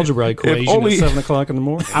like an algebra equation only- at 7 o'clock in the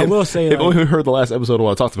morning. I will say, If like, only you heard the last episode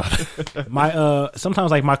when I talked about it. my sometimes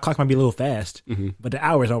like my clock might be a little fast, but the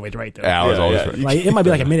hour is always right though. Hours Yeah, always yeah. right. Like it might be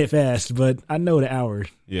like a minute fast, but I know the hour.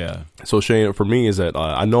 yeah, So Shane, for me, is that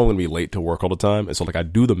I know I'm going to be late to work all the time, and so like I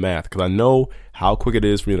do the math because I know how quick it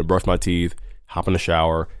is for me to brush my teeth, hop in the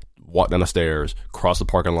shower, walk down the stairs, cross the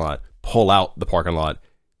parking lot, pull out the parking lot,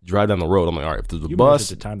 drive down the road. I'm like, all right, if there's a You bus,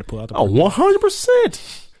 the time to pull out the. oh,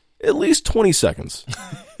 100%, at least 20 seconds,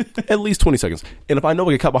 at least 20 seconds. And if I know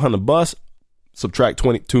I get caught behind the bus, subtract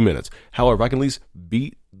 22 minutes. However, if I can at least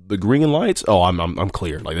beat the green lights, oh, I'm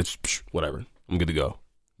clear. Like it's whatever. I'm good to go.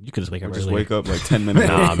 You could just wake up just early. wake up like 10 minutes.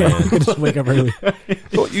 Nah, You man. could just wake up early.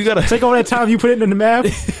 Well, you gotta. Take all that time you put it in the math.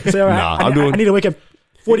 Say, all right, Nah, I need to wake up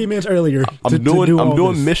 40 minutes earlier. I'm to do all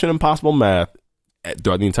doing this. Mission Impossible math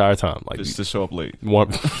throughout the entire time. Like Just to show up late.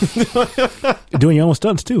 one, doing your own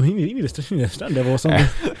stunts too. You need a stunt devil or something.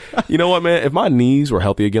 you know what, man? If my knees were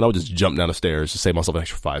healthy again, I would just jump down the stairs to save myself an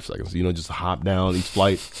extra 5 seconds. You know, just hop down each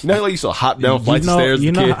flight. You know, like you used to hop down flights of stairs.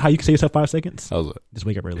 You as a know kid? how you can save yourself 5 seconds? That was it. Just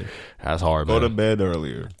wake up early. That's hard, Go to man. bed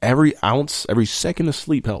earlier. Every ounce, every second of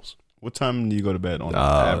sleep helps. What time do you go to bed on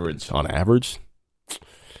average? On average,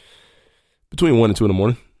 between 1 and 2 in the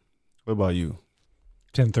morning. What about you?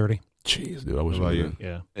 10:30. Jeez, dude, I wish What about we you? did.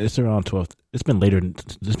 Yeah. It's around 12. It's been later.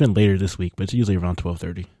 It's been later this week, but it's usually around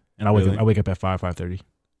 12:30. And Really? I wake up at 5:30.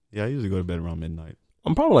 Yeah, I usually go to bed around midnight.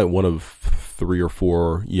 I'm probably like one of 3 or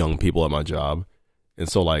 4 young people at my job. And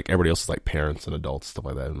so like everybody else is like parents and adults, stuff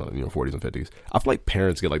like that, in the 40s and 50s. I feel like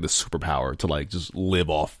parents get like the superpower to like just live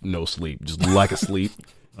off no sleep, just lack of sleep.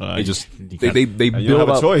 They just you they You don't build have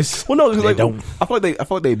a up choice. Well, no, it's They like, don't. I feel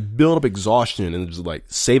like they build up exhaustion and just like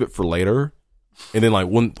save it for later, and then like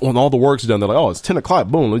when all the work's done, they're like, oh, it's 10 o'clock.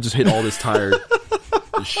 Boom, we just hit all this tired,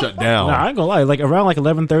 just shut down. Nah, I ain't gonna lie. Like around like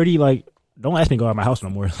 11:30, like don't ask me to go out of my house no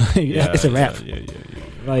more. Like, it's a wrap. Yeah.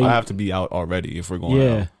 Like, I have to be out already if we're going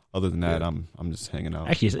Yeah. out. Other than that, I'm just hanging out.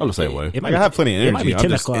 actually, I'm the same way. It might Like, I have plenty of it might energy. be I'm 10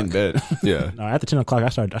 just o'clock. in bed. Yeah, No, after 10 o'clock, I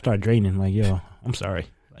start draining. Like, yo, I'm sorry.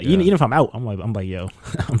 Like, Yeah. even if I'm out, I'm like, yo,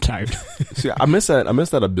 I'm tired. see, I miss that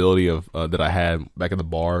ability of that I had back at the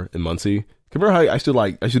bar in Muncie. Remember how I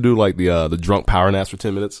should do like the drunk power naps for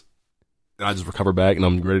 10 minutes, and I just recover back and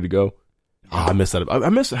I'm ready to go. I miss that. I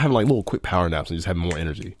miss having like little quick power naps and just having more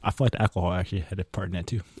energy. I feel like the alcohol actually had a part in that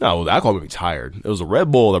too. No, well, the alcohol made me tired. It was a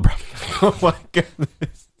Red Bull that brought me. Oh my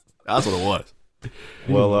goodness. That's what it was.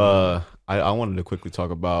 Well, I wanted to quickly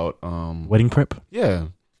talk about Wedding prep. yeah,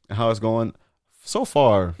 how it's going. So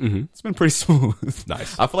far, it's been pretty smooth.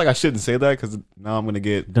 Nice. I feel like I shouldn't say that because now I'm gonna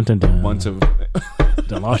get Dun, dun, a dun. bunch of.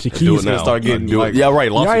 Done lost your Do keys. it now. start getting, Do it. like- Yeah,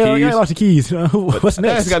 right. Lost Yeah, the keys. I lost the keys. What's That's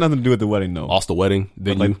next? got nothing to do with the wedding, though. Lost the wedding. But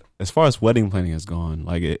Then like, you. as far as wedding planning has gone,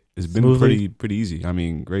 like it's been Smoothly? pretty easy. I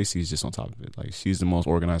mean, Gracie's just on top of it. Like she's the most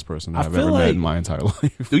organized person I I've feel ever met like- in my entire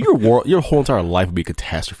life. Dude, your whole entire life would be a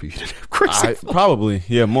catastrophe. Crazy. Probably,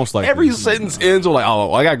 yeah, most likely. Every sentence ends with like,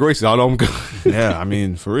 "Oh, I got Gracie. I know I'm good." Yeah, I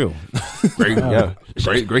mean, for real. Great, yeah,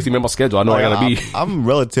 Gracie made my schedule. I know I gotta be. I'm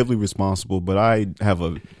relatively responsible, but I have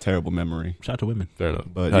a terrible memory. Shout out to women. Fair enough.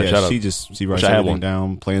 But Shout yeah, out. she writes Wish I had everything one.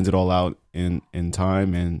 down, plans it all out in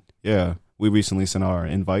time, and yeah, we recently sent our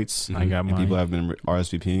invites. I got and mine. people have been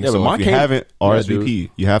RSVPing. Yeah, but so mine if you came- haven't Yeah, RSVP,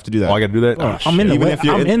 you have to do that. Oh, I gotta do that. Bro, Oh, I'm in the shit. Even wed- if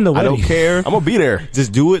you're I'm in the I don't wedding. care. I'm gonna be there.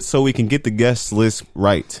 Just do it so we can get the guest list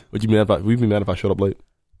right. Would you be mad if we'd be mad if I showed up late?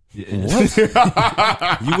 What?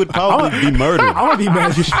 You would probably be murdered. I want to be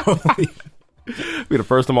mad at you. Shortly. Be the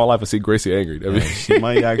first time in my life I see Gracie angry. I mean, She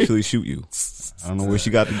might actually shoot you. I don't know where she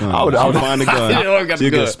got the gun. I would She'll find a gun. Yeah, I got the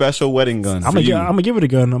She'll get a gun. special wedding gun. I'm for you. gonna give it a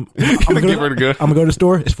gun. I'm gonna give her the gun. I'm gonna go to the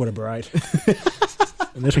store. It's for the bride.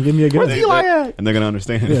 And this one give me a gun. Where's Eli at? And they're gonna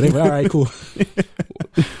understand. Yeah, they be, all right, cool.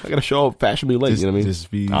 I gotta show up fashionably late. Just- you know what I mean?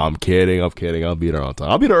 just be- I'm kidding. I'll be there on time.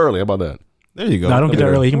 I'll be there early. How about that? There you go. No, don't get there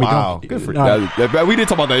early. You can be Wow, drunk. good for you. Nah, We did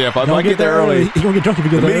talk about that. Yeah, if I don't get there early, You gonna get drunk if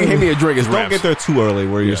you get the there minute you hand early. me a drink is Don't wraps. get there too early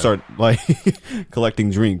where you start like collecting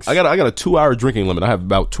drinks. I got a 2-hour drinking limit. I have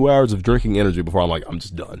about 2 hours of drinking energy before I'm like, I'm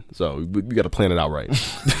just done. So we got to plan it out right.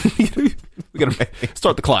 We got to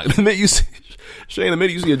start the clock. The minute you see, Shane, the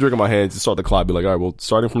minute you see a drink in my hand, just start the clock. Be like, all right, well,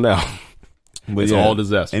 starting from now, But it's yeah, all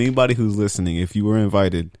disaster. Anybody who's listening, if you were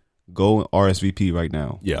invited, go RSVP right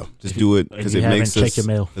now. Yeah. Just do it because If it you makes haven't, us. check your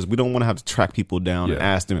mail. Because we don't want to have to track people down and Yeah.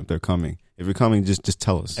 ask them if they're coming. If you're coming, just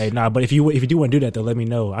tell us. Hey, nah, but if you do want to do that, though, let me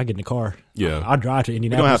know. I get in the car. Yeah. I'll drive to you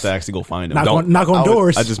Indianapolis. don't have to actually go find them. Knock on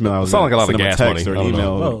doors. I just meant I was Sound like a lot gonna of send gas them a text money. or I an don't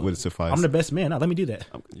know. email Whoa. would suffice. I'm the best man. Now, let me do that.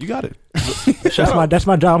 You got it. That's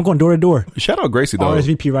my job. I'm going door to door. Shout out Gracie though.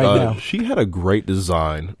 RSVP right now. She had a great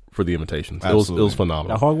design for the invitations. It Absolutely. was The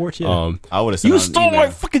phenomenal. Hogwarts, yeah. I would have sent You out an stole email. my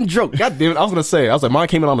fucking joke. God damn it. I was going to say, mine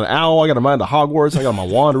came in on an owl. I got mine to Hogwarts. I got my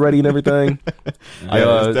wand ready and everything.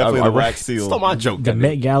 Yeah, it's definitely the wax seal. Stole my joke. the goddamn.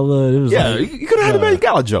 Met Gala. It was Yeah, like, you could have had a Met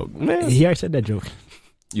Gala joke, man. he already said that joke.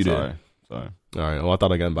 You did. Sorry. All right. Well, I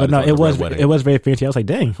thought I got But invited. no, to it a was wedding. it was very fancy. I was like,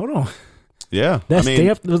 dang, hold on. Yeah. That I mean,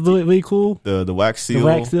 stamp was really cool. the wax seal. The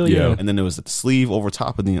wax seal, yeah. yeah. And then there was the sleeve over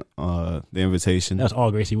top of the invitation. That was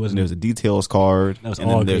all Gracie, And wasn't there it? was a details card. That was and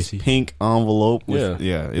all then there's Gracie. pink envelope. With,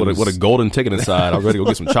 Yeah. it With was- a golden ticket inside. I was ready to go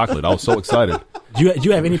get some chocolate. I was so excited. Do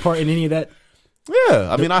you have any part in any of that?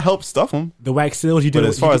 Yeah. I mean, I helped stuff them. The wax seals you did? But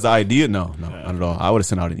as far as the idea, no, not at all. I would have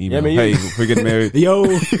sent out an email. Yeah, man, hey, we're getting married. yo,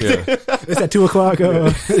 Yeah. it's at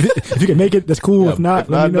 2:00. If you can make it, that's cool. if not,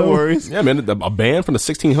 let me know. no worries. Yeah, man. A band from the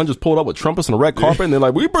 1600s pulled up with trumpets and a red carpet, and they're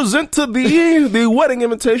like, "We present to thee the wedding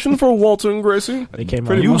invitation for Walter and Gracie." They came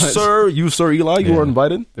Pretty out. much. You, sir Eli, you Yeah. were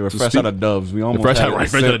invited. They were to fresh speak. out of Doves. We almost fresh had out, it right,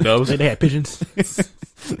 fresh out of Doves. They had pigeons.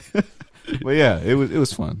 But yeah, it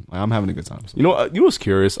was fun. Like, I'm having a good time. So. You know what's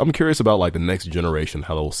curious? I'm curious about like the next generation,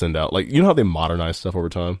 how they'll send out, like, you know how they modernize stuff over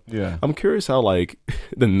time. Yeah. I'm curious how like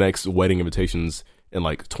the next wedding invitations in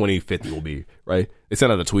like 2050 will be. Right? They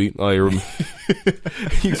send out a tweet. Like,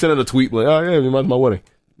 you send out a tweet like, "Oh yeah, reminds my wedding.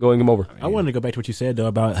 Go ahead and come over." I wanted to go back to what you said though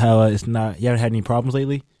about how it's not. You haven't had any problems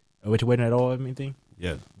lately with your wedding at all. Anything?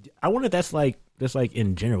 Yeah. I wonder if that's like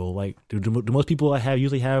in general. Like, do most people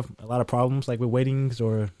usually have a lot of problems like with weddings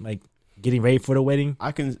or like getting ready for the wedding?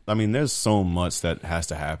 I mean, there's so much that has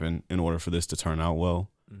to happen in order for this to turn out well.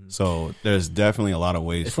 So there's definitely a lot of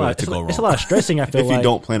ways for it to go wrong. It's a lot of stressing. I feel If you like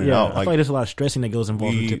don't plan it out, I like, feel like there's a lot of stressing that goes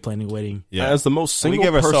involved we- into planning a wedding. Yeah. As the most And we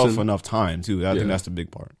single give ourselves person, enough time too. I Yeah. think that's the big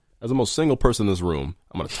part. as the most single person in this room,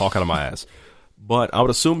 I'm going to talk out of my ass. But I would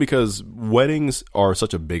assume because weddings are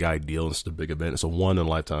such a big ideal and such a big event, it's a one in a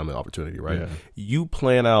lifetime opportunity, right? Yeah. You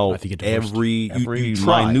plan out If you get divorced. every Every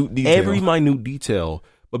try minute detail. every minute detail.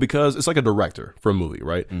 But because it's like a director for a movie,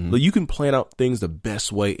 right? Like you can plan out things the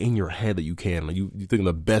best way in your head that you can. Like you think of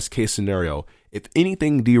the best case scenario. If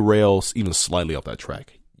anything derails even slightly off that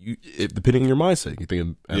track, depending on your mindset, you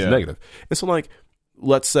think as negative. And so, like,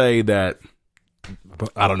 let's say that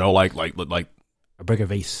I don't know, like I break a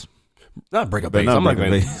vase. not break up But base. not I'm not break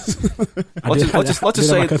going a to. I Let's did- just I did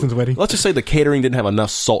at my cousin's wedding. let's just say the catering didn't have enough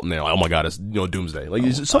salt in there. Like, oh my god, it's doomsday. Like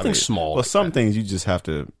it's something small. Well, like some that. things you just have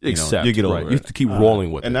to Accept, you get over right? it. You have to keep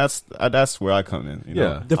rolling with and it. that's where I come in. You know?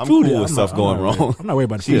 Yeah. The I'm food cool I'm with not- stuff I'm going not wrong. I'm not worried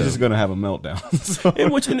about the She's food. just gonna have a meltdown. So,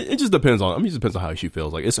 And it just depends on. I mean, it just depends on how she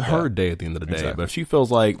feels. Like it's her day at the end of the day. Exactly. But if she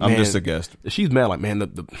feels like I'm man, just a guest. if she's mad, like man,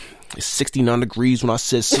 it's 69 degrees when I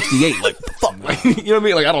said 68. Like fuck, like, you know what I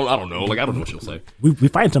mean? Like I don't know. Like I don't know what she'll say. We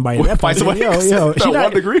fight somebody. We That fight point. somebody. Yo, That she 1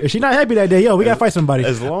 not, degree. if she not happy that day, we gotta fight somebody.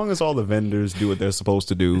 As long as all the vendors do what they're supposed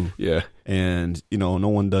to do, Yeah. and no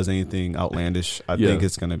one does anything outlandish, I Yeah. think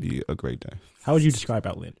it's gonna be a great day. How would you describe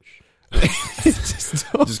outlandish?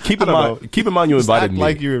 Just keep in I don't know. mind. Keep in mind you Just invited act me.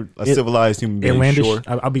 like you're a civilized human being. Outlandish. Sure.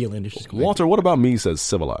 I'll be outlandish. Just go ahead. Walter, what about me says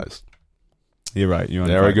civilized? You're right. You're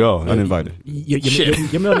There we uninvited. go.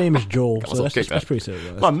 Uninvited. Your middle name is Joel, so I'll that's kick that. pretty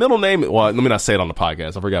civilized. My middle name. Well, let me not say it on the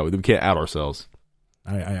podcast. I forgot. We can't out ourselves.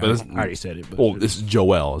 I But it's- already said it. But Oh, it's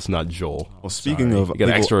Joel. It's not Joel. Well, speaking of You got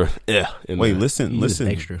an people- extra. In Wait, there. listen, You listen,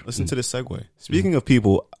 just extra. listen to this segue. Speaking of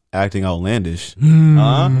people acting outlandish, Hmm.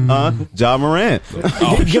 Ja Morant.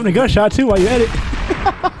 give him a gunshot too while you at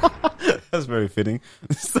it. That's very fitting.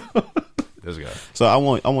 This guy. So I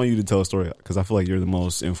want you to tell a story because I feel like you're the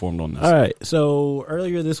most informed on this. All right. So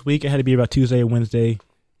earlier this week, it had to be about Tuesday or Wednesday.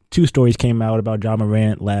 2 stories came out about Ja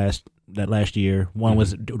Morant last year. One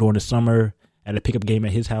was during the summer at a pickup game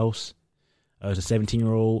at his house. It was a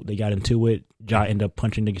 17-year-old. They got into it. Ja ended up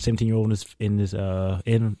punching the 17-year-old in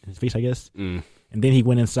his face, I guess. Mm. And then he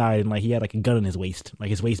went inside and like he had like a gun in his waist, like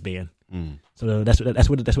his waistband. Mm. So that's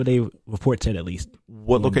what they report said, at least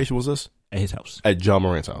What location was this? at his house. At John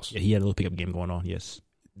Morant's house. Yeah, he had a little pickup game going on. Yes,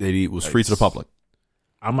 That was free to the public,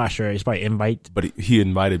 I'm not sure. It's probably invite but he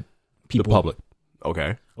invited people. the public.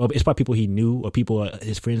 Okay. Well, it's probably people he knew or people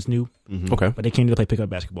his friends knew. Okay. But they came to play pickup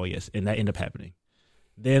basketball, yes, and that ended up happening.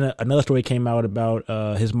 Then another story came out about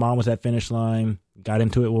his mom was at Finish Line, got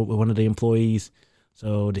into it with one of the employees.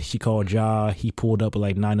 So she called Ja. He pulled up with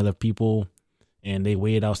like 9 other people, and they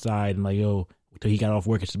waited outside and like, yo, until he got off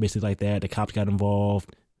work. It's basically like that. The cops got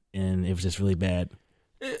involved, and it was just really bad.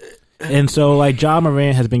 And so like Ja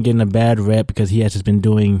Morant has been getting a bad rep because he has just been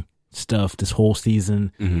doing stuff this whole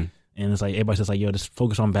season. Mm-hmm. And it's like everybody says like, yo, just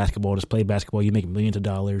focus on basketball, just play basketball. You make millions of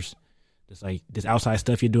dollars. Just like this outside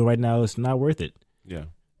stuff you're doing right now, it's not worth it. Yeah.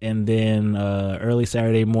 And then early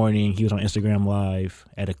Saturday morning, he was on Instagram Live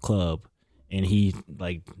at a club, and he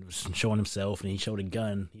like was showing himself, and he showed a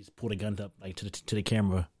gun. He's pulled a gun up like to the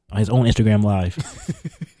camera on his own Instagram Live.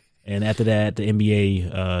 And after that, the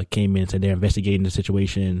NBA came in and said they're investigating the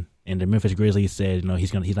situation, and the Memphis Grizzlies said,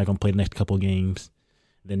 he's not gonna play the next couple of games.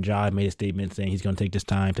 Then Ja made a statement saying he's gonna take this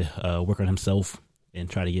time to work on himself and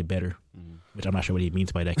try to get better. Which I'm not sure what he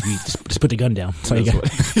means by that. 'Cause he just put the gun down. So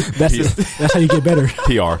that's how you get better.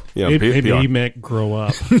 PR. Yeah. Maybe PR. he meant grow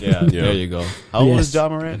up. Yeah. There you go. How old Yes. is Ja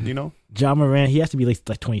Morant? Do you know? Ja Morant, he has to be like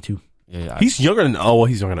 22. Yeah. He's younger than. Oh,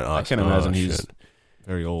 he's younger than us. I can't Oh, imagine he's shit.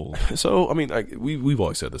 very old. So I mean, we've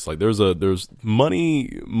always said this. Like, there's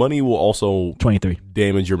money. Money will also 23.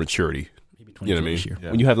 damage your maturity. Maybe You know what I mean? this year.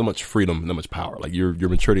 Yeah. When you have that much freedom, that much power, like your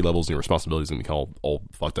maturity levels and your responsibilities can become all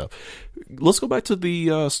fucked up. Let's go back to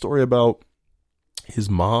the story about his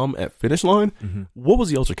mom at Finish Line. Mm-hmm. What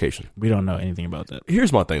was the altercation? We don't know anything about that.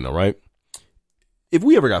 Here's my thing though, right? If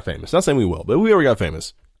we ever got famous, not saying we will, but if we ever got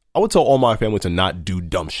famous, I would tell all my family to not do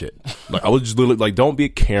dumb shit. Like I would just literally like, don't be a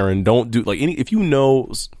Karen, don't do like any. If you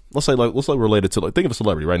know, let's say related to like, think of a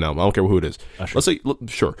celebrity right now. I don't care who it is. Usher. Let's say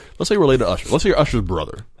sure. Let's say related to Usher. Let's say you're Usher's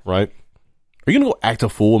brother, right? Are you gonna go act a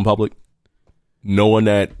fool in public, knowing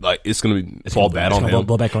that like it's gonna fall bad on him?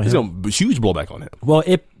 Blow back on It's him. gonna huge blowback on him. Well,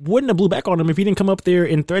 it wouldn't have blew back on him if he didn't come up there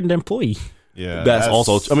and threaten the employee. Yeah. That's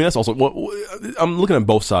also. I mean, that's also. I'm looking at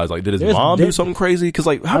both sides. Like, did his mom do something crazy? Because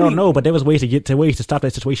like, I don't know, but there was ways to stop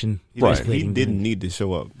that situation. He Right. didn't need to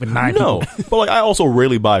show up. But 9 No, people. but like I also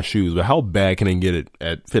rarely buy shoes. But how bad can it get it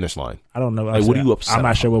at Finish Line? I don't know. Like, what are you upset I'm not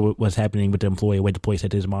about? sure what was happening with the employee. What the employee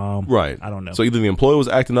said to his mom. Right. I don't know. So either the employee was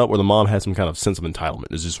acting up or the mom had some kind of sense of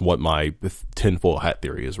entitlement. Is just what my tinfoil hat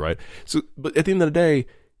theory is, right? So, but at the end of the day,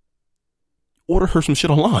 order her some shit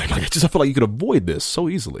online. Like, I feel like you could avoid this so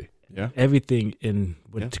easily. Yeah. everything in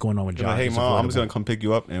what's going on with You're Josh. like, hey is mom, I'm affordable. just gonna come pick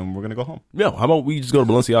you up and we're gonna go home. Yeah, how about we just go to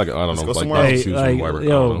Balenciaga? I don't Let's know. go like, somewhere buy else. shoes from Hey, wherever. I don't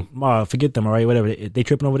yo, know. ma, forget them, all right? Whatever. They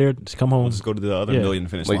tripping over there, just come home. We'll just go to the other Yeah. million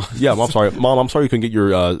finish Like, line. yeah, I'm sorry, Mom. I'm sorry you couldn't get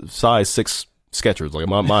your size 6 Skechers. Like,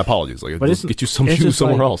 my apologies. Like, But just it's- get you some it's shoes just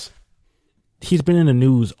somewhere like- else. He's been in the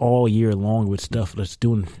news all year long with stuff that's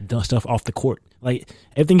doing stuff off the court. Like,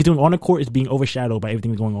 everything he's doing on the court is being overshadowed by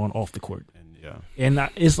everything going on off the court. And yeah. And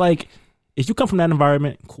it's like, if you come from that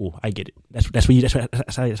environment, cool, I get it. That's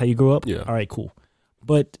how you grew up. Yeah. All right, cool.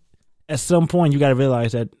 But at some point, you got to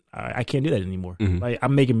realize that I can't do that anymore. Mhm. Like,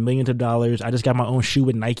 I'm making millions of dollars. I just got my own shoe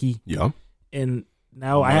with Nike, Yeah. and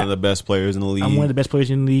now One of the best players in the league. I'm one of the best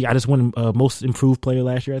players in the league. I just won most improved player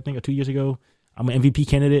last year, I think, or 2 years ago. I'm an MVP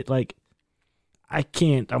candidate. Like,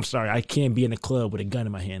 I'm sorry, I can't be in a club with a gun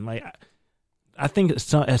in my hand. Like, I think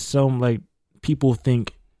some like people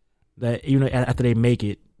think that even after they make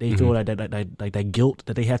it, they feel like that guilt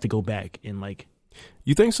that they have to go back and like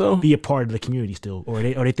You think so? be a part of the community still, or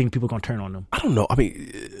they think people are gonna turn on them. I don't know. I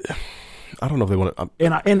mean, I don't know if they want to.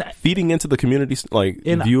 And Feeding into the community, like,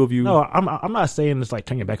 and view of you. No, I'm not saying it's like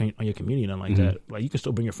turn your back on your community and nothing like Mm-hmm. that. Like, you can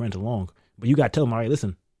still bring your friends along, but you gotta tell them, all right,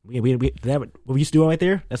 listen, we what we used to do right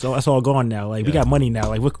there, that's all gone now. Like, we got money now.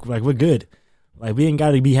 Like, we're good. Like, we ain't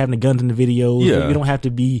got to be having the guns in the videos. Yeah. We don't have to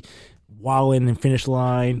be wilding and finish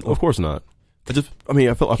line. Of course not. I feel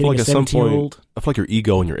like at some point, 17-year-old. I feel like your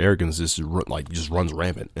ego and your arrogance just runs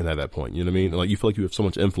rampant. And at that point, you know what I mean? Like, you feel like you have so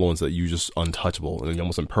much influence that you're just untouchable and you're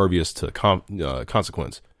almost impervious to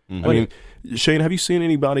consequence. I mean, Shane, have you seen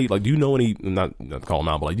anybody, like, do you know any, not to call them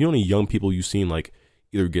out, but like, do you know any young people you've seen, like,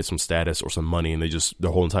 either get some status or some money and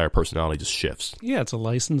their whole entire personality just shifts? Yeah, it's a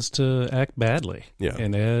license to act badly, Yeah.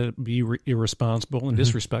 and be irresponsible and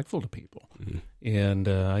disrespectful to people. And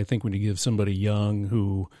I think when you give somebody young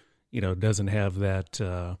who, doesn't have that,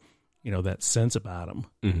 that sense about them,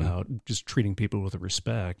 about just treating people with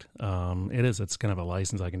respect, it's kind of a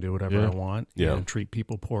license. I can do whatever I want, and treat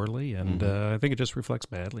people poorly, and I think it just reflects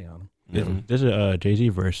badly on them. Yeah. There's a Jay-Z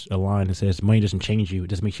verse, a line that says, "Money doesn't change you; it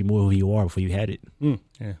just makes you more who you are before you had it." Yeah,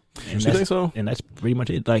 And You think so? And that's pretty much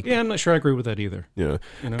it. Like, yeah, I'm not sure I agree with that either. Yeah.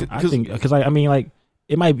 I think because I mean, like,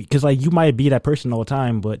 it might be because like you might be that person all the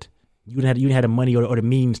time, but you didn't have the money or the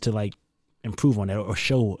means to like improve on that or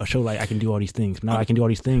show like I can do all these things. Now I can do all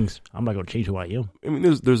these things. I'm not going to change who I am. I mean,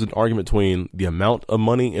 there's an argument between the amount of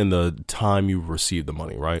money and the time you receive the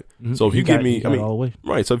money, right? So if you give me, all the way.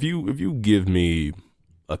 right. So if you give me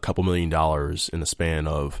a couple $1 million in the span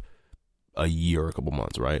of a year or a couple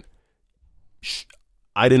months, right?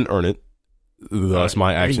 I didn't earn it. Thus,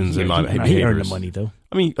 my actions and my behaviors. He earned the money though.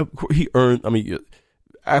 I mean, of course, he earned. I mean,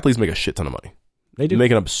 athletes make a shit ton of money. They do. They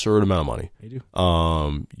make an absurd amount of money. They do.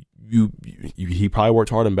 He probably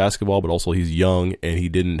worked hard in basketball, but also he's young and he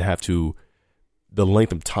didn't have to. The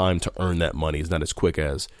length of time to earn that money is not as quick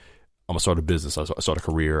as I'm gonna start a business. I start a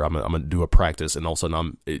career. I'm gonna do a practice, and all of a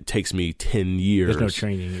sudden it takes me 10 years. There's no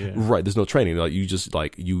training. Yeah. Right. There's no training. Like, you just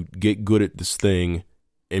you get good at this thing,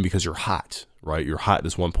 and because you're hot, right? You're hot at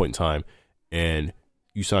this one point in time, and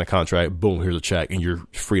you sign a contract. Boom, here's a check, and you're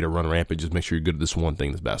free to run rampant. Just make sure you're good at this one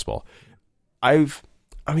thing, this basketball. I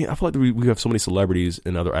feel like we have so many celebrities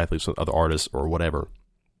and other athletes, other artists, or whatever,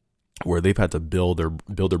 where they've had to build their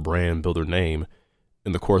brand, build their name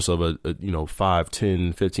in the course of a 5,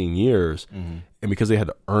 10, 15 years. And because they had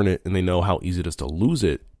to earn it and they know how easy it is to lose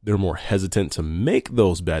it, they're more hesitant to make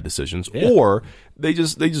those bad decisions, or they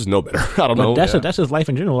just know better. I don't know. That's just life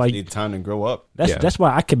in general. Like, Need time to grow up. that's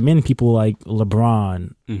why I commend people like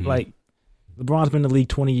LeBron. Like, LeBron's been in the league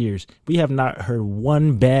 20 years. We have not heard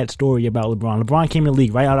one bad story about LeBron. LeBron came in the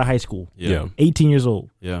league right out of high school. Yeah. 18 years old.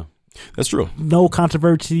 Yeah. That's true. No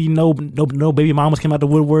controversy. No baby mamas came out the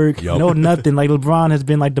woodwork. Yup. No nothing. Like, LeBron has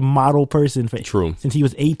been like the model person True. since he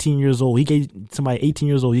was 18 years old. He gave somebody 18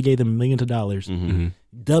 years old. He gave them millions of dollars.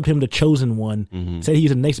 Dubbed him the chosen one. Said he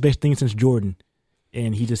was the next best thing since Jordan.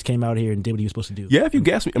 And he just came out here and did what he was supposed to do. Yeah, if you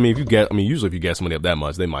gas me, usually if you gas somebody up that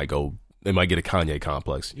much, they might get a Kanye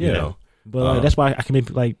complex. You know? But that's why I can be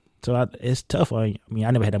like, it's tough. I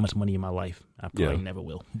never had that much money in my life. I probably never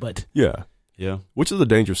will. But Yeah. Yeah. Which is a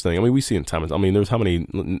dangerous thing. I mean, we see in time. I mean, there's how many,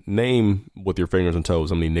 name with your fingers and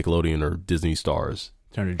toes, how many Nickelodeon or Disney stars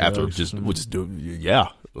turn to after drugs. just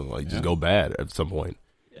go bad at some point.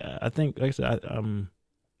 Yeah, I think, like I said,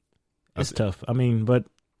 it's tough. I mean, but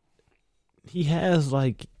he has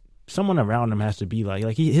like someone around him has to be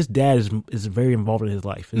like his dad is very involved in his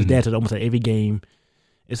life. His dad's at almost at every game.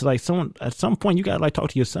 It's like someone at some point you gotta like talk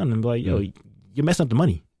to your son and be like, yo, you're messing up the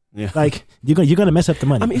money. Yeah. Like you're gonna mess up the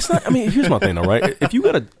money. I mean, it's not. I mean, here's my thing, though, right? If you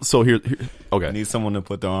gotta, so here I okay. need someone to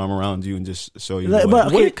put their arm around you and just show you. Like, what-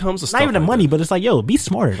 but, when it comes to not stuff even the like money, that. but it's like, yo, be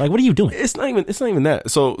smarter. Like, what are you doing? It's not even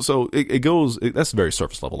that. So it goes. That's very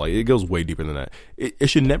surface level. Like it goes way deeper than that. It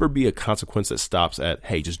should never be a consequence that stops at,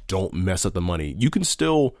 hey, just don't mess up the money. You can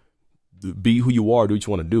still be who you are, do what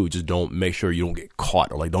you want to do. Just don't make sure you don't get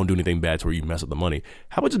caught or like don't do anything bad to where you mess up the money.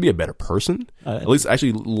 How about just be a better person? At least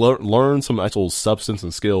actually learn some actual substance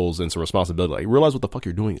and skills and some responsibility. Like realize what the fuck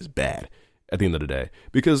you're doing is bad at the end of the day.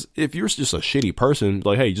 Because if you're just a shitty person,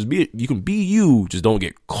 like, hey, just be, you can be you, just don't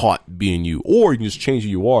get caught being you. Or you can just change who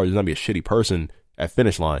you are, just not be a shitty person at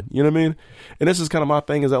finish line. You know what I mean? And this is kind of my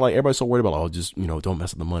thing, is that like everybody's so worried about, like, oh, just, don't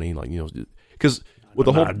mess up the money. Like, because with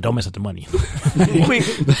the whole, Don't mess up the money. I mean,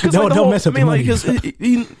 'cause, No, like, the don't whole- mess up I mean, the like, money.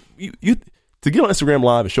 because you to get on Instagram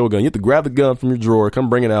Live and show a gun, you have to grab the gun from your drawer, come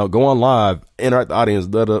bring it out, go on live, interact with the audience,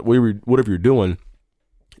 whatever you're doing.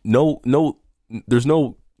 There's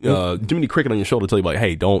no Jiminy Cricket on your shoulder to tell you like,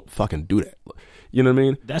 hey, don't fucking do that. You know what I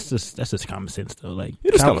mean? That's just common sense, though. Like,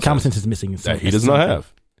 It is common common sense. sense is missing. in some- That he does not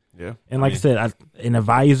have. Yeah. And like I said, an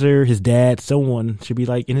advisor, his dad, someone should be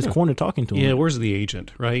like in his corner talking to him. Yeah, where's the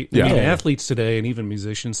agent, right? Yeah. I mean, Yeah. athletes today and even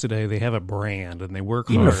musicians today, they have a brand and they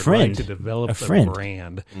work Even hard a friend. right, to develop A a friend.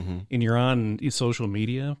 brand. And you're on social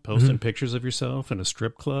media posting pictures of yourself in a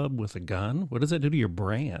strip club with a gun. What does that do to your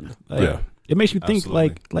brand? Like, Yeah. It makes you think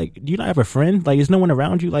Absolutely. like, do you not have a friend? Like, is no one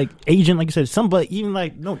around you? Like, agent, like you said, somebody, even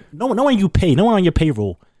like no one you pay, no one on your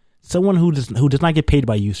payroll, someone who does not get paid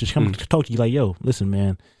by you, so just come talk to you like, yo, listen,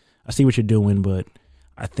 man, I see what you're doing, but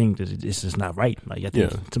I think that this is not right. Like, I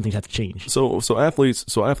think Yeah. some things have to change. So athletes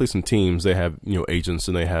and teams, they have agents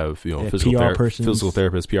and they have Yeah, physical PR persons. physical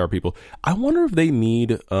therapists, PR people. I wonder if they need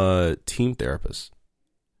team therapists.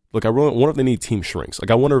 Like, I really wonder if they need team shrinks.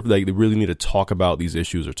 Like, I wonder if they really need to talk about these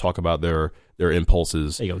issues or talk about their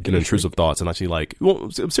impulses There you go, and get a intrusive thoughts, and actually, like,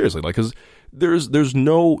 well, seriously, like, because there's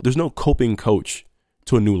no coping coach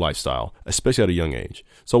to a new lifestyle, especially at a young age.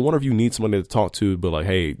 So I wonder if you need somebody to talk to, but like,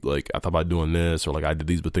 hey, like, I thought about doing this, or like, I did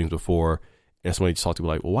these things before, and somebody to talk to, be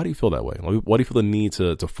like, well, why do you feel that way? Like, why do you feel the need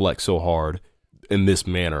to flex so hard in this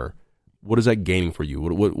manner? What is that gaining for you?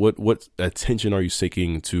 What attention are you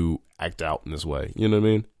seeking to act out in this way? You know what I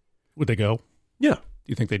mean? Would they go? Yeah. Do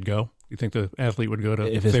you think they'd go? Do you think the athlete would go to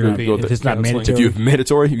If it's therapy? not- if it's not counseling? mandatory. If you have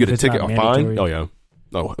mandatory, you get a If it's ticket, not a fine. mandatory. Oh yeah.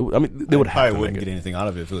 No, I mean they would I have to wouldn't make get it. anything out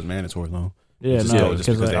of it if it was mandatory, though. Yeah, Just no, go just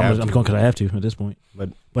because because they I'm have going to. because I have to at this point. But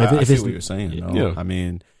But I if see it's- what you're saying. Though. Yeah. I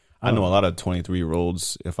mean, I know a lot of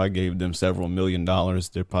 23-year-olds. If I gave them several $1 million,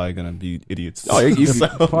 they're probably going to be idiots. Oh, you- So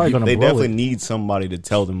probably gonna they blow definitely it. need somebody to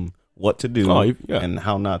tell them what to do Oh, yeah. and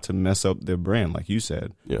how not to mess up their brand, like you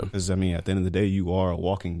said. Yeah. Because I mean, at the end of the day, you are a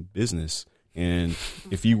walking business, and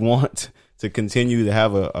if you want to continue to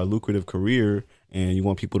have a lucrative career and you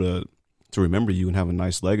want people to remember you and have a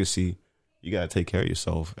nice legacy, you got to take care of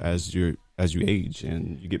yourself as you age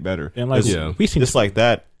and you get better. And like, 'Cause Yeah. we've seen just like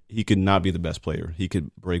that, he could not be the best player. He could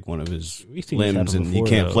break one of his We've seen this limbs happen and he before,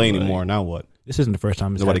 can't though, play like- anymore. Now what? this isn't the first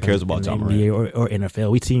time it's Nobody happened cares about in John the NBA or NFL.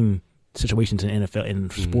 We've seen situations in NFL in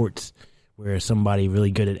sports where somebody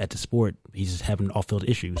really good at the sport, he's just having off-field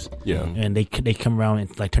issues, Yeah. and they come around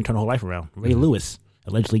and like turn the whole life around. Ray Lewis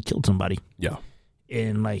allegedly killed somebody, Yeah.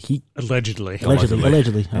 and like he Allegedly.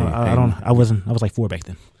 allegedly. I was like 4 back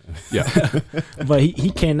then. Yeah. But he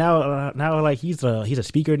can now like he's a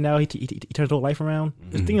speaker now. He turns the whole life around.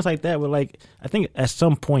 There's things like that where like I think at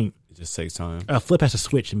some point It just takes time. Flip has to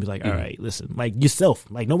switch and be like, all right, listen, like yourself,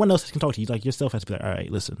 like no one else can talk to you. Like yourself has to be like, all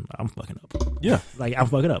right, listen, I'm fucking up. Yeah. Like I'm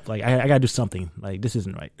fucking up. Like I gotta do something. Like this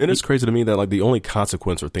isn't right. And it's crazy to me that like the only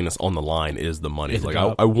consequence or thing that's on the line is the money. Is the Like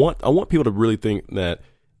job. I want people to really think that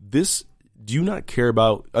this. Do you not care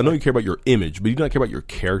about? I know you care about your image, but you do not care about your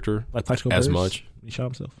character Like Plaxico as Burress, much. He shot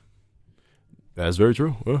himself. That's very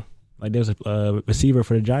true. Yeah. Like there was a receiver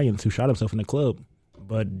for the Giants who shot himself in the club,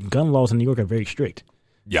 but gun laws in New York are very strict.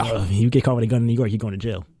 Yeah. So if you get caught with a gun in New York, you're going to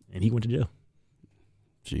jail, and he went to jail.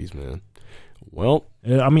 Jeez, man. Well,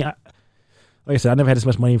 I mean, like I said, I never had this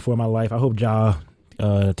much money before in my life. I hope Ja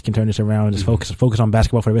can turn this around and just focus on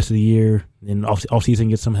basketball for the rest of the year, and off season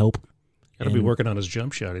get some help. Got to be And- working on his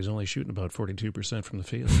jump shot. He's only shooting about 42% from the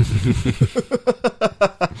field.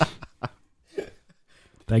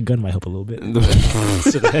 That gun might help a little bit.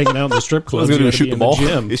 Instead of hanging out in the strip club, gonna do you is gotta shoot be the in ball.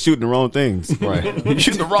 gym. He's shooting the wrong things. right. You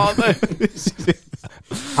shooting the wrong thing.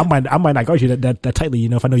 I might not guard you that tightly, you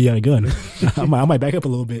know, if I know you got a gun. I might back up a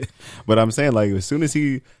little bit. But I'm saying, like, as soon as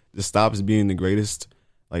he just stops being the greatest,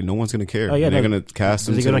 like, no one's gonna care. Oh, yeah, And they're no. gonna cast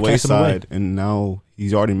him They're to the gonna cast him away. wayside, and now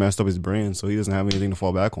he's already messed up his brand, so he doesn't have anything to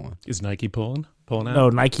fall back on. Is Nike pulling out? No,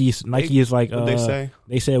 Nike is like What'd they say?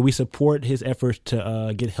 They said we support his efforts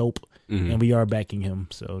to get help, and we are backing him.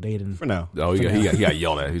 So they didn't For now. Oh, he got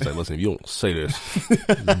yelled at. He's like, listen, if you don't say this,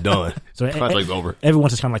 it's done. So Contract's over.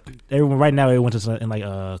 Everyone's just kind of like everyone's just in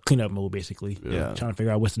like cleanup mode basically. Yeah. Trying to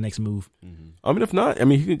figure out what's the next move. I mean, if not, I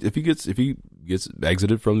mean, if he gets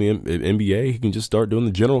exited from the NBA, he can just start doing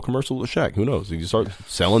the general commercial with Shaq. Who knows? He can start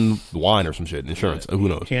selling wine or some shit, insurance. Who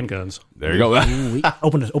knows? Handguns. There you go. We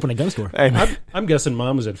open a gun store. Hey, man. I'm guessing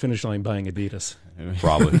mom was at finish line buying Adidas.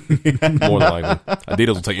 Probably. More than likely.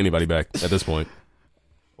 Adidas will take anybody back at this point.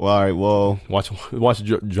 Well, all right. Well, Watch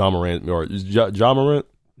John Morant or John Morant.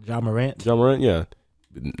 John Morant. John Morant, yeah.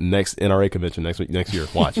 Next NRA convention next year.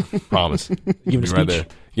 Watch. Promise. Give him a Be speech. right there.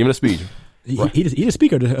 Give him a speech. He the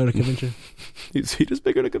speaker of the convention. He's just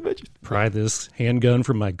bigger than convention. Pry this handgun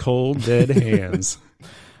from my cold, dead hands.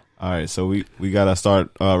 all right. So we gotta start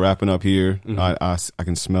wrapping up here. I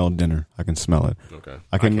can smell dinner. I can smell it. Okay.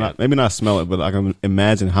 I can can't. maybe not smell it, but I can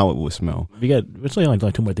imagine how it would smell. It's only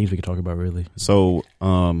like two more things we can talk about really. So,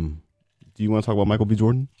 do you want to talk about Michael B.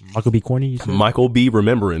 Jordan? Michael B. Corny. You said? Michael B.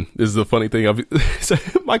 remembering. This is the funny thing.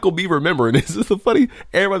 Michael B. remembering. This is the funny.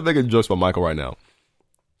 Everybody's making jokes about Michael right now.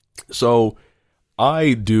 So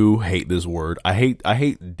I do hate this word. I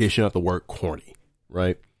hate dishing out the word corny.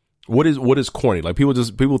 Right? What is corny? Like people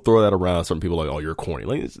throw that around. Some people are like, oh, you're corny.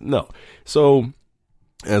 Like no. So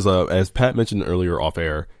as Pat mentioned earlier off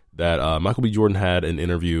air, that Michael B. Jordan had an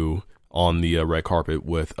interview on the red carpet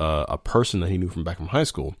with a person that he knew from back in high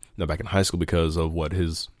school. Not back in high school because of what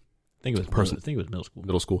his I think it was middle school.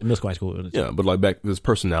 middle school. Middle school, high school. Yeah, but like back his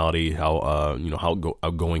personality, how how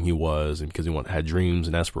outgoing he was, and because he had dreams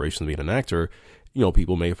and aspirations to be an actor,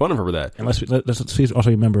 people made fun of him for that. And let's also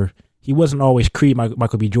remember he wasn't always Creed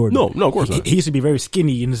Michael B. Jordan. No, of course not. He used to be very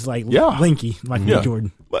skinny and just like lanky Michael B.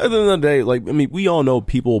 Jordan. But at the end of the day, like I mean, we all know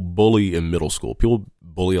people bully in middle school. People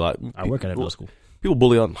bully a lot. I work at middle school. People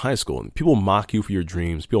bully out in high school, and people mock you for your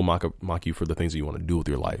dreams. People mock you for the things that you want to do with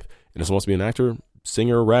your life. And if someone wants to be an actor,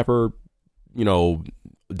 singer, rapper,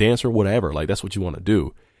 dancer, whatever, like that's what you want to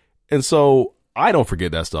do. And so I don't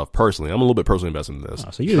forget that stuff personally. I'm a little bit personally invested in this.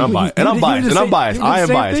 So I'm biased. I am biased. I am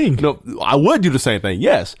biased. No, I would do the same thing.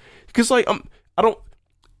 Yes, because like I don't.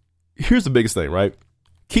 Here's the biggest thing, right?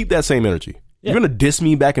 Keep that same energy. You're gonna diss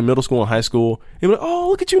me back in middle school and high school. You're like, oh,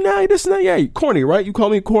 look at you now, this and that. Yeah, you're corny, right? You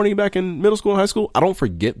call me corny back in middle school and high school. I don't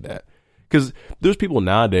forget that because there's people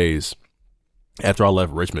nowadays. After I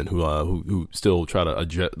left Richmond, who still try to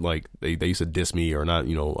adjust, like they used to diss me or not,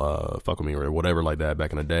 fuck with me or whatever like that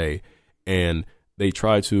back in the day, and they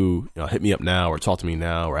try to hit me up now or talk to me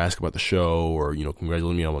now or ask about the show or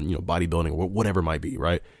congratulate me on bodybuilding or whatever it might be,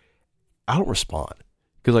 right? I don't respond.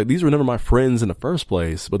 Because like these were never my friends in the first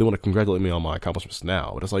place, but they want to congratulate me on my accomplishments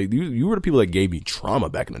now. But it's like you were the people that gave me trauma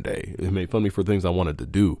back in the day. They made fun of me for things I wanted to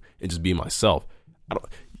do and just be myself.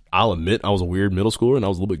 I'll admit I was a weird middle schooler and I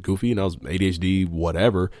was a little bit goofy and I was ADHD,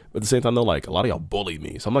 whatever. But at the same time, though, like a lot of y'all bullied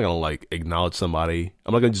me, so I'm not gonna like acknowledge somebody.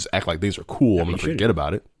 I'm not gonna just act like things are cool. I'm gonna forget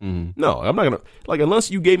about it. No, I'm not gonna like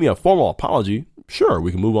unless you gave me a formal apology. Sure,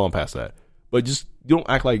 we can move on past that. But just you don't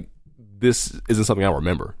act like this isn't something I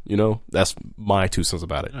remember. That's my 2 cents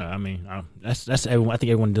about it. I mean, that's everyone. I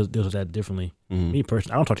think everyone deals with that differently. Me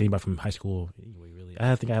personally, I don't talk to anybody from high school anyway. Really,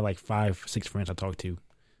 I think I have like 5, 6 friends I talk to,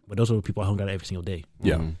 but those are the people I hung out every single day.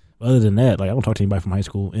 Yeah. But other than that, like I don't talk to anybody from high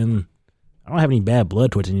school, and I don't have any bad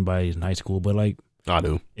blood towards anybody in high school. But like, I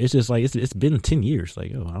do. It's just like it's been 10 years.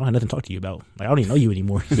 Like, I don't have nothing to talk to you about. Like, I don't even know you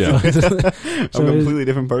anymore. Yeah. I'm a completely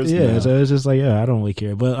different person. Yeah, now. so it's just like, I don't really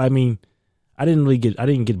care. But I mean, I didn't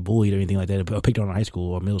get bullied or anything like that, or picked on in high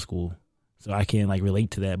school or middle school. So I can't like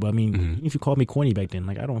relate to that. But I mean, even if you called me corny back then,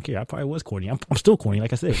 like I don't care. I probably was corny. I'm still corny,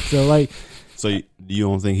 like I said. So like, you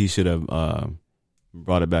don't think he should have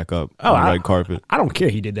brought it back up Oh, on the red carpet? I don't care.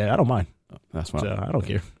 He did that. I don't mind. That's fine. So I don't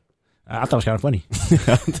care. I thought it was kind of funny.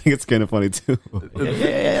 I think it's kind of funny too.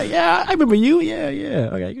 Yeah. I remember you. Yeah.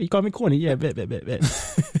 Okay, you called me corny. Yeah, bet.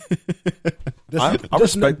 I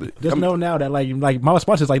respect it. Just know now that like my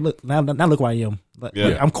response is like, look now look where I am. Like,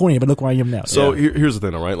 Yeah. I'm corny, but look where I am now. So here's the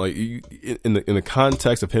thing, all right? Like in the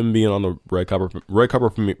context of him being on the red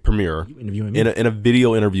carpet premiere interviewing me. in a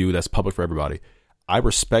video interview that's public for everybody, I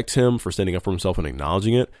respect him for standing up for himself and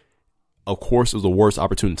acknowledging it. Of course, it was the worst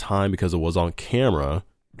opportune time because it was on camera,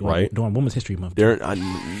 right? During Women's History Month.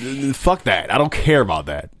 Fuck that. I don't care about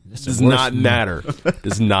that. Does not matter.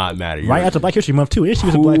 Does not matter. Right after Black History Month too. And she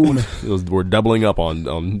was a black woman. We're doubling up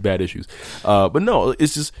on bad issues. But no,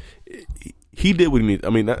 it's just he did what he needed. I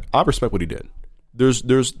mean, I respect what he did.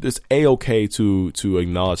 It's A-okay to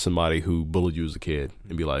acknowledge somebody who bullied you as a kid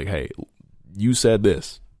and be like, hey, you said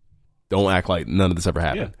this. Don't act like none of this ever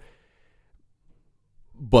happened.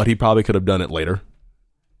 But he probably could have done it later,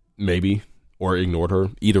 maybe, or ignored her.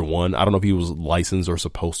 Either one. I don't know if he was licensed or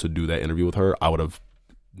supposed to do that interview with her. I would have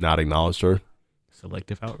not acknowledged her.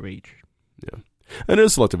 Selective outrage. Yeah, and it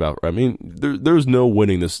is selective outrage. I mean, there's no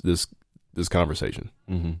winning this conversation.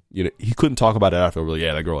 Mm-hmm. You know, he couldn't talk about it after. Like,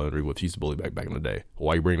 yeah, that girl I interviewed with, she used to bully back in the day.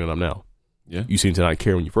 Why are you bringing it up now? Yeah. You seem to not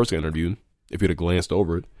care when you first got interviewed. If you'd have glanced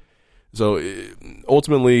over it. So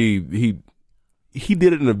ultimately, he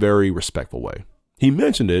did it in a very respectful way. He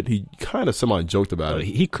mentioned it. He kind of semi-joked about it.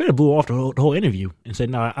 He could have blew off the whole interview and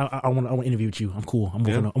said, "No, I want to interview with you. I'm cool. I'm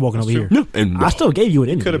walking over here." Yeah, and I still gave you an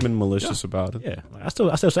interview. Could have been malicious about it. Yeah, like, I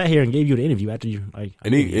still sat here and gave you the interview after you. Like,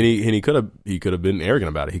 and he could have been arrogant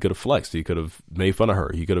about it. He could have flexed. He could have made fun of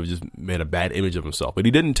her. He could have just made a bad image of himself. But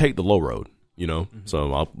he didn't take the low road. You know,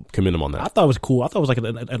 so I'll commend him on that. I thought it was cool. I thought it was like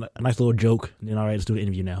a nice little joke. Then all right, let's do the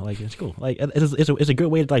interview now. Like, it's cool. Like, it's a good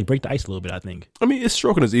way to like break the ice a little bit. I think. I mean, it's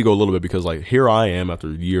stroking his ego a little bit because like here I am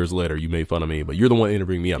after years later. You made fun of me, but you're the one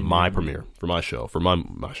interviewing me at my premiere for my show,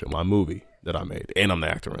 my movie that I made, and I'm the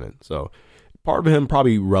actor in it. So part of him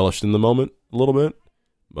probably relished in the moment a little bit,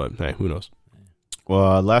 but hey, who knows?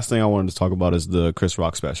 Well, last thing I wanted to talk about is the Chris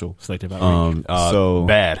Rock special. Selective outrage. So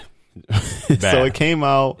bad. So it came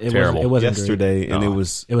out Terrible. It wasn't yesterday, and No. it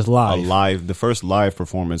was live. the first live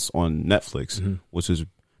performance on Netflix, which is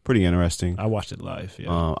pretty interesting. I watched it live.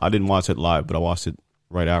 Yeah. I didn't watch it live, but I watched it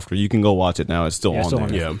right after. You can go watch it now; it's still on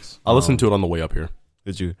there. Yeah, I listened to it on the way up here.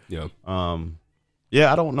 Did you? Yeah.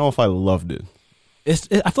 Yeah, I don't know if I loved it.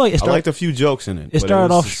 I feel like I liked a few jokes in it. It but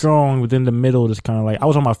started was off strong, but then the middle just kind of like I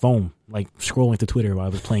was on my phone, like scrolling through Twitter while I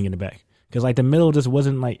was playing in the back, because like the middle just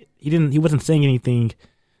wasn't like he wasn't saying anything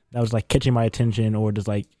that was like catching my attention or just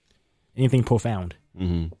like anything profound.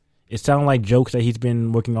 Mm-hmm. It sounded like jokes that he's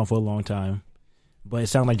been working on for a long time, but it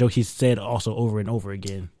sounded like jokes he's said also over and over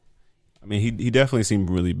again. I mean, he definitely seemed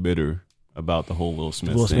really bitter about the whole Will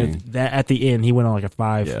Smith thing. That at the end he went on like a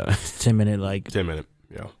 5 Yeah. 10 minute like 10 minute.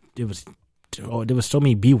 Yeah. there was so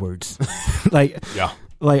many B words. like Yeah.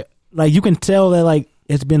 like you can tell that like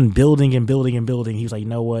it's been building and building and building. He was like, you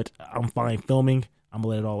know what? I'm fine filming. I'm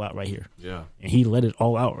gonna let it all out right here. Yeah. And he let it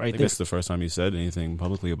all out I right think there. that's the first time he said anything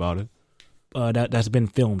publicly about it. That's been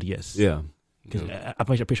filmed, yes. Yeah. Because I'm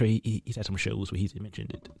pretty sure he's had some shows where he's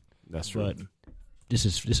mentioned it. That's true. But this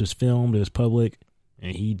was filmed. It was public,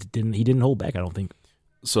 and he didn't hold back. I don't think.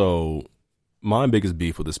 So my biggest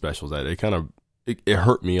beef with this special is that it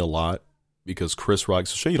hurt me a lot because Chris Rock.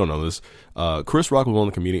 So sure you don't know this. Chris Rock was one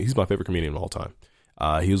of the comedians. He's my favorite comedian of all time.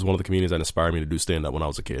 He was one of the comedians that inspired me to do stand up when I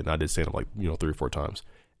was a kid, and I did stand up like 3 or 4 times.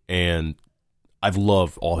 And I've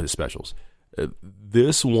loved all his specials.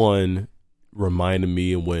 This one reminded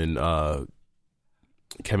me when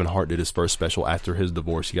Kevin Hart did his first special after his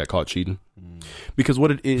divorce. He got caught cheating because what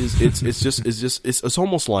it is, it's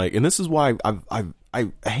almost like, and this is why I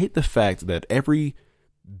hate the fact that every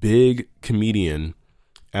big comedian,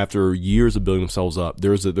 after years of building themselves up,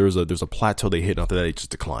 there's a plateau they hit, and after that they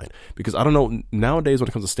just decline. Because I don't know, nowadays when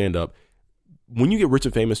it comes to stand up, when you get rich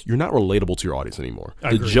and famous, you're not relatable to your audience anymore.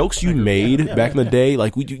 The jokes you made back in the day,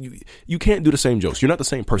 like you can't do the same jokes. You're not the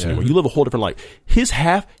same person anymore. You live a whole different life. His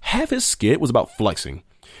half his skit was about flexing.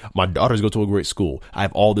 My daughters go to a great school. I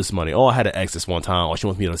have all this money. Oh, I had an ex this one time. Oh, she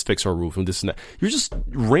wants me to fix her roof and this and that. You're just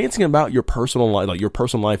ranting about your personal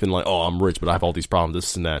life, and like, oh, I'm rich, but I have all these problems,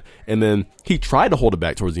 this and that. And then he tried to hold it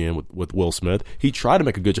back towards the end with Will Smith. He tried to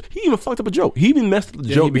make a good joke. He even fucked up a joke. He even messed up the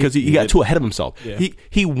joke because he got too ahead of himself. Yeah.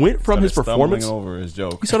 He went from his performance over his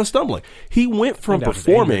joke. He started stumbling. He went from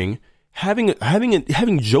performing,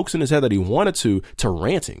 having jokes in his head that he wanted to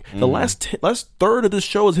ranting. The last third of this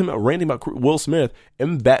show is him ranting about Will Smith,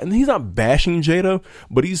 and he's not bashing Jada,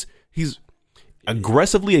 but he's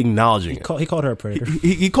aggressively acknowledging it. He called her a predator.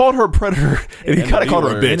 He called her a predator, and he kind of called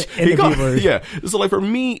her a bitch. And the B word. Yeah. So like for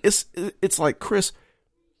me, it's like, Chris,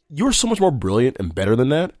 you're so much more brilliant and better than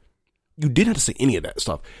that. You didn't have to say any of that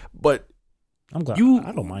stuff, but I'm glad.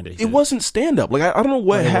 I don't mind it. It wasn't stand up. Like I don't know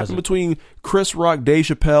what happened between Chris Rock, Dave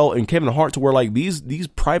Chappelle, and Kevin Hart to where like these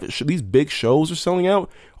private these big shows are selling out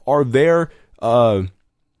are their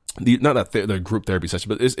not that their group therapy session,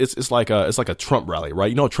 but it's like a Trump rally, right?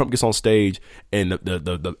 You know, Trump gets on stage and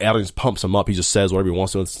the audience pumps him up. He just says whatever he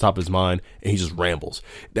wants to at the top of his mind, and he just rambles.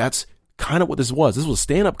 That's kind of what this was. This was a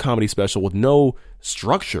stand up comedy special with no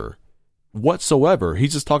structure whatsoever.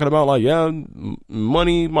 He's just talking about like, yeah,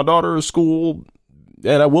 money, my daughter, school.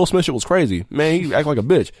 Yeah, that Will Smith shit was crazy. Man, he act like a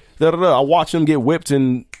bitch. I watched him get whipped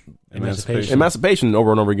in Emancipation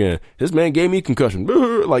over and over again. This man gave me concussion.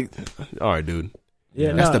 Like, all right, dude.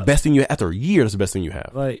 Yeah, that's the best thing you, after a year, that's the best thing you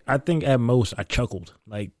have. Like, I think at most I chuckled.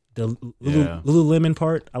 Like, the Yeah. Lululemon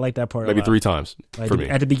part. I like that part. Maybe a lot. 3 times Like for me.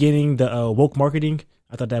 at the beginning, the woke marketing.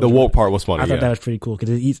 I thought that The was woke part was funny. I thought Yeah. that was pretty cool because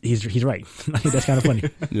he's right. Like, that's kind of funny.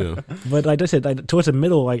 Yeah. But like I said, like towards the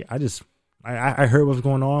middle, like I heard what was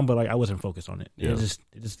going on, but like I wasn't focused on it. Yeah. It just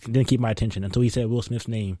didn't keep my attention until he said Will Smith's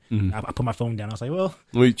name. Mhm. I put my phone down. I was like, well,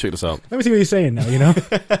 Let me check this out. let me see what he's saying now. You know,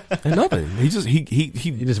 And nothing. He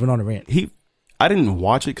he just went on a rant. I didn't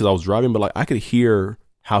watch it because I was driving, but like I could hear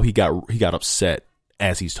how he got upset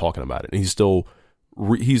as he's talking about it, and he's still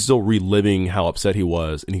reliving how upset he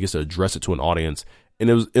was, and he gets to address it to an audience, and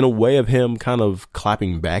it was in a way of him kind of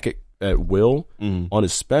clapping back at Will on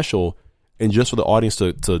his special, and just for the audience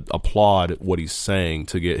to applaud what he's saying,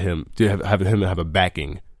 to get him to have a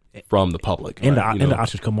backing from the public, And right? the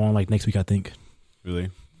Oscars come on like next week, I think. Really?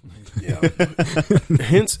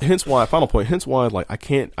 hence why final point. Hence why like I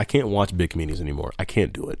can't watch big comedians anymore. I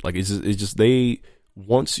can't do it. Like it's just they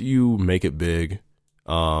once you make it big,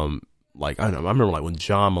 like I remember like when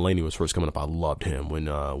John Mulaney was first coming up, I loved him. When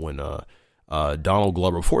Donald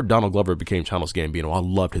Glover, before Donald Glover became Childish Gambino, I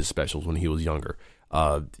loved his specials when he was younger.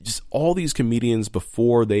 Just all these comedians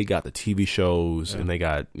before they got the TV shows and they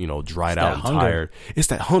got dried out and tired. It's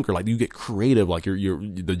that hunger. Like you get creative. Like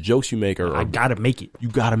the jokes you make are I gotta make it. you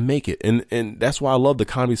gotta make it, and that's why I love the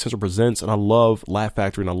Comedy Central Presents, and I love Laugh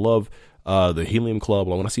Factory, and I love the Helium Club.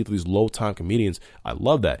 Like when I see these low time comedians, I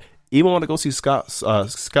love that. Even when I go see Scott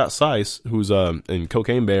Seiss, who's in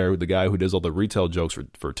Cocaine Bear, the guy who does all the retail jokes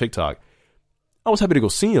for TikTok, I was happy to go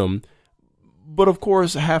see him. But of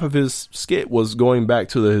course, half of his skit was going back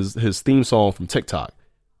to his theme song from TikTok,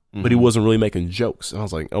 but he wasn't really making jokes. And I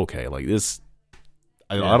was like, okay, like this,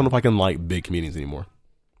 I don't know if I can like big comedians anymore.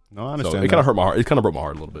 No, I So understand. it kind of hurt my heart. It kind of broke my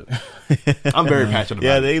heart a little bit. I'm very passionate about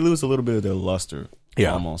Yeah, it. they lose a little bit of their luster.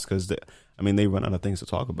 Yeah. Almost because they run out of things to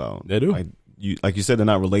talk about. They do. Like you said, they're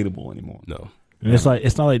not relatable anymore. No. And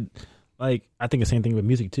it's not like I think the same thing with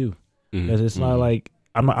music too, because it's not like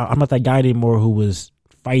I'm not that guy anymore who was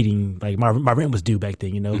fighting. Like my rent was due back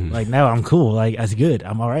then, Like now I'm cool. Like that's good.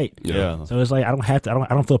 I'm all right. Yeah. So it's like I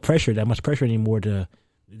don't feel that much pressure anymore to.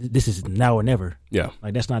 This is now or never. Yeah.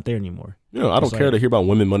 Like that's not there anymore. I don't It's care like- to hear about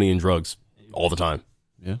women, money, and drugs all the time.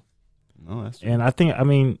 Yeah. No, that's And I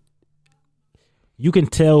mean, you can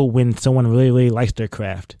tell when someone really, really likes their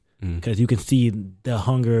craft because you can see the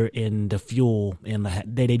hunger and the fuel and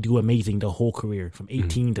they do amazing the whole career from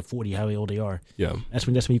 18 to 40, however old they are. Yeah. That's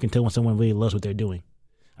when you can tell when someone really loves what they're doing.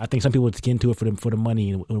 I think some people get into it for the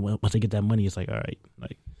money, and once they get that money, it's like all right,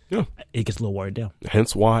 like it gets a little watered down.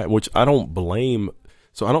 Hence why, which I don't blame.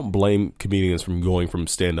 So I don't blame comedians from going from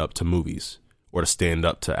stand up to movies or to stand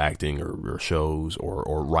up to acting or shows or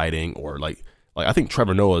writing or like I think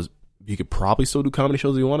Trevor Noah, he could probably still do comedy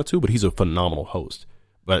shows if he wanted to, but he's a phenomenal host.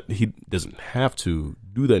 But he doesn't have to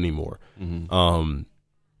do that anymore.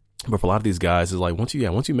 But for a lot of these guys, it's like once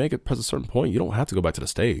you make it past a certain point, you don't have to go back to the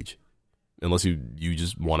stage. Unless you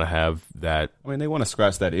just want to have that. I mean, they want to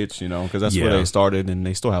scratch that itch, because that's Yeah. where they started, and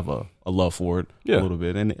they still have a love for it Yeah. a little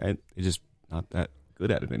bit, and it's just not that good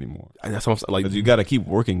at it anymore. That's what I'm saying. Like Because you got to keep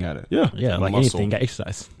working at it. yeah, Yeah, like muscle. anything, got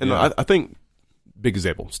exercise. And Yeah. I think big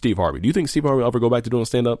example, Steve Harvey. Do you think Steve Harvey will ever go back to doing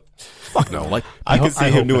stand up? Fuck no. Like I could see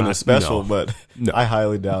him hope doing not. a special, No. but No. I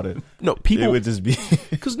highly doubt it. No, people It would just be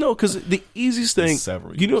because the easiest thing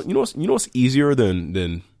Several you know what's easier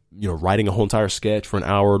than writing a whole entire sketch for an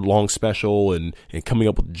hour long special and coming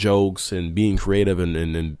up with jokes and being creative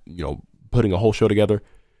and putting a whole show together.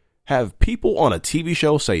 Have people on a TV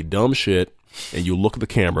show say dumb shit and you look at the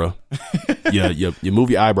camera, you move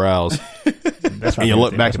your eyebrows. That's my And you favorite look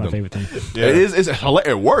thing. back That's at my them. favorite thing. Yeah. It's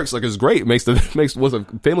hilarious. It works. Like it's great. It makes what's a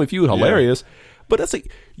Family Feud hilarious. But that's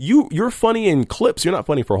like you're funny in clips. You're not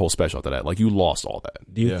funny for a whole special after that. Like you lost all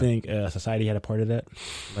that. Do you Yeah. think society had a part of that,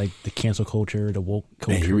 like the cancel culture, the woke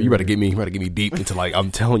Man, culture? you better get me deep into like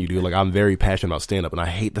I'm telling you, dude. Like I'm very passionate about stand up, and I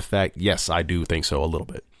hate the fact. Yes, I do think so a little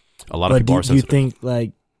bit. A lot of But people are do you sensitive. think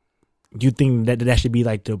that should be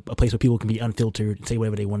like a place where people can be unfiltered and say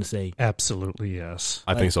whatever they want to say? Absolutely, yes.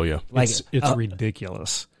 I think so. Yeah. Like It's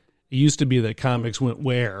ridiculous. It used to be that comics went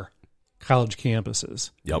where? College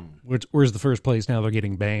campuses. Yep. Where's the first place now they're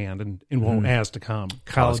getting banned and won't ask to come?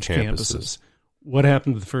 College campuses. campuses. What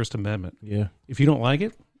happened to the First Amendment? Yeah, If you don't like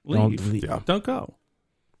it, leave. Don't leave. Yeah. Don't go.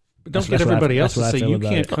 But That's- don't get that's what I- everybody else that's to what I say feel you about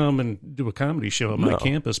can't it. come and do a comedy show at my No.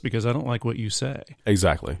 campus because I don't like what you say.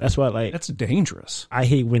 Exactly. that's why. Like, That's dangerous. I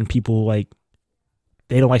hate when people like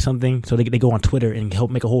they don't like something, so they go on Twitter and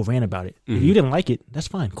help make a whole rant about it. If you didn't like it, that's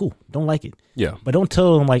fine, cool. Don't like it, Yeah. but don't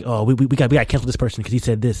tell them like, oh, we got to cancel this person because he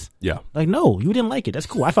said this. Yeah. Like, no, you didn't like it. That's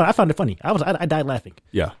cool. I found it funny. I died laughing.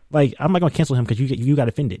 Yeah. Like, I'm not gonna cancel him because you got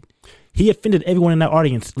offended. He offended everyone in that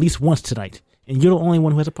audience at least once tonight. and you're the only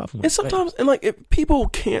one who has a problem with And sometimes, and like, if people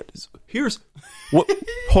can't. Here's what.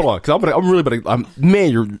 Hold on, because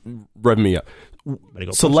man, you're revving me up. Better go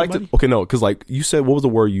punch Selective. somebody? Okay, no, because like you said, what was the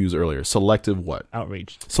word you used earlier? Selective what?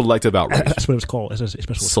 Outrage. Selective outrage. That's what it was called. That's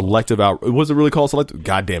what Selective outrage. Was it really called selective?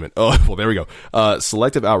 God damn it. Oh, well, there we go.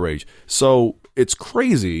 Selective outrage. So it's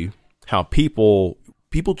crazy how people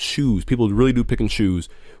choose. People really do pick and choose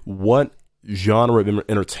what genre of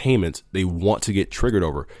entertainment they want to get triggered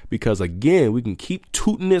over. Because again, we can keep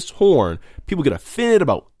tooting this horn. People get offended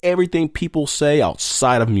about everything people say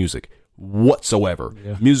outside of music whatsoever.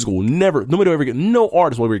 Yeah. Music will never, nobody will ever get, no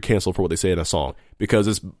artist will ever get canceled for what they say in a song because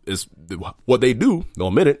it's what they do. They'll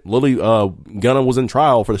admit it. Literally, Gunna was in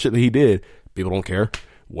trial for the shit that he did. People don't care.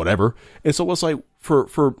 Whatever. And so it's like for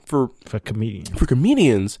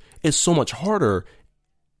comedians, it's so much harder.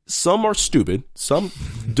 Some are stupid. Some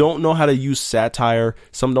don't know how to use satire.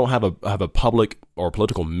 Some don't have a public or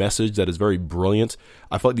political message that is very brilliant.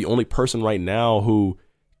 I feel like the only person right now who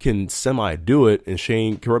can semi do it, and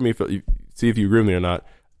Shane, correct me see if you agree with me or not,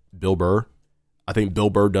 Bill Burr. I think Bill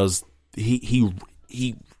Burr does. He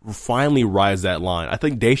finally rides that line. I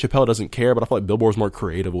think Dave Chappelle doesn't care, but I feel like Bill Burr's more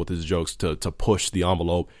creative with his jokes to push the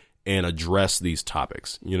envelope and address these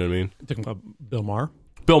topics. You know what I mean? Thinking about Bill Maher.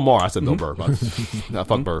 Bill Maher. I said Bill Burr. I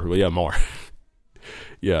fuck Burr. But yeah, Maher.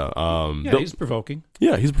 Yeah. He's provoking.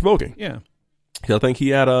 Yeah, he's provoking. Yeah. I think he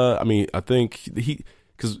had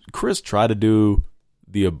because Chris tried to do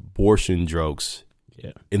the abortion jokes.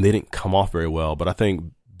 Yeah. And they didn't come off very well. But I think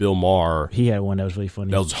Bill Maher, he had one that was really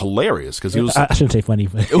funny. That was hilarious because he was. I shouldn't say funny,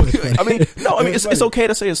 but it's okay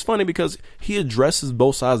to say it's funny because he addresses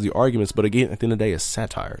both sides of the arguments. But again, at the end of the day, it's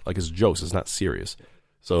satire. Like it's jokes. It's not serious.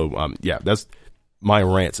 So that's my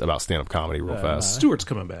rants about stand-up comedy real fast. Stewart's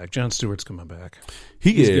coming back. Jon Stewart's coming back.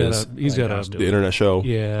 He's got the internet show.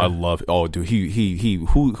 Yeah, I love it. Oh, dude, who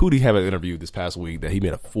did he have an interview this past week that he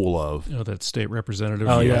made a fool of? That state representative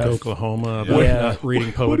from Oklahoma,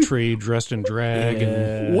 reading poetry, dressed in drag.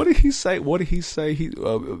 And what did he say?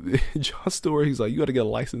 Jon Stewart. He's like, you got to get a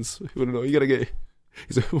license. You got to get.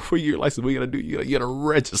 He said, before you get your license, what you got to do? You got to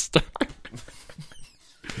register.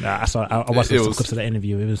 I watched some clips of that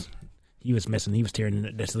interview. He was messing. He was tearing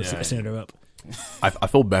the senator up. I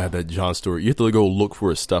feel bad that Jon Stewart. You have to go look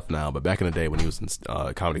for his stuff now. But back in the day when he was in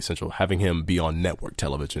Comedy Central, having him be on network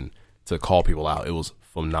television to call people out, it was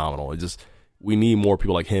phenomenal. We need more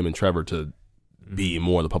people like him and Trevor to be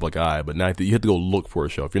more in the public eye. But now you have to go look for a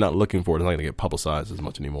show. If you're not looking for it, it's not going to get publicized as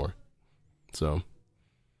much anymore. So,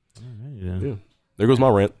 yeah. There goes my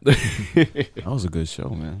rant. That was a good show,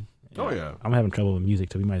 man. Yeah. Oh yeah. I'm having trouble with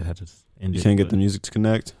music, so we might have to end it. You can't get the music to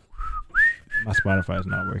connect. My Spotify is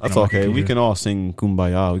not working. That's okay. We can all sing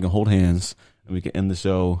Kumbaya. We can hold hands and we can end the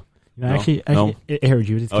show. Actually, it heard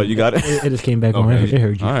you. You got it? It just came back on. It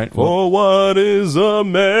heard you. All right. For what is a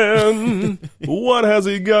man? What has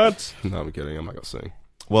he got? No, I'm kidding. I'm not going to sing.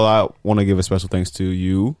 Well, I want to give a special thanks to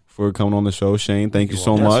you for coming on the show, Shane. Thank you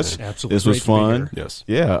so much. Absolutely. This was fun. Yes.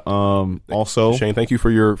 Yeah. Also, Shane, thank you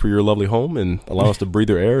for your lovely home and allow us to breathe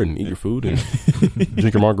your air and eat your food and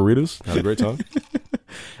drink your margaritas. Had a great time.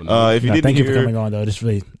 Thank you for coming on, though. It's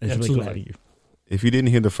really glad of you. If you didn't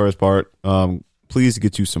hear the first part, please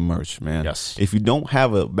get you some merch, man. Yes. If you don't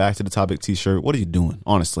have a Back to the Topic t-shirt, what are you doing?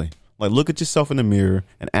 Honestly. Like, look at yourself in the mirror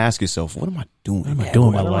and ask yourself, what am I doing? What am I doing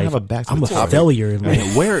in my life? I'm a failure.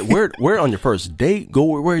 Man, wear on your first date.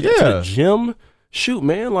 Go where to the gym. Shoot,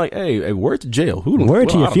 man. Like, hey, wear it to jail. Wear it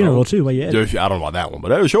to your funeral, too. But yeah. I don't know about that one,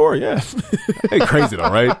 but sure, yeah. Hey, crazy though,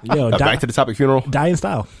 right? Yo, Back to the Topic funeral. Die in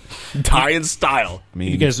style. Die in style. I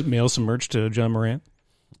mean, you guys mail some merch to John Morant?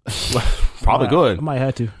 Probably good. I might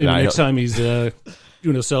have to. Next time he's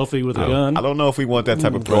doing a selfie with a gun. I don't know if we want that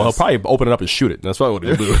type of press. Well, he'll probably open it up and shoot it. That's probably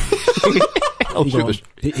what he'll do.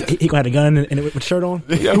 He gonna have a gun and with a shirt on.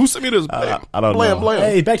 Yeah, who sent me this? I don't know. Blam.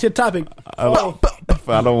 Hey, back to the topic. I don't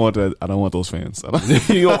want that. I don't want those fans.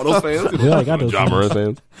 You don't want those fans? Yeah, I got those John Morant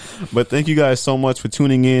fans. But thank you guys so much for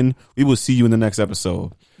tuning in. We will see you in the next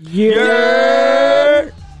episode. Yeah.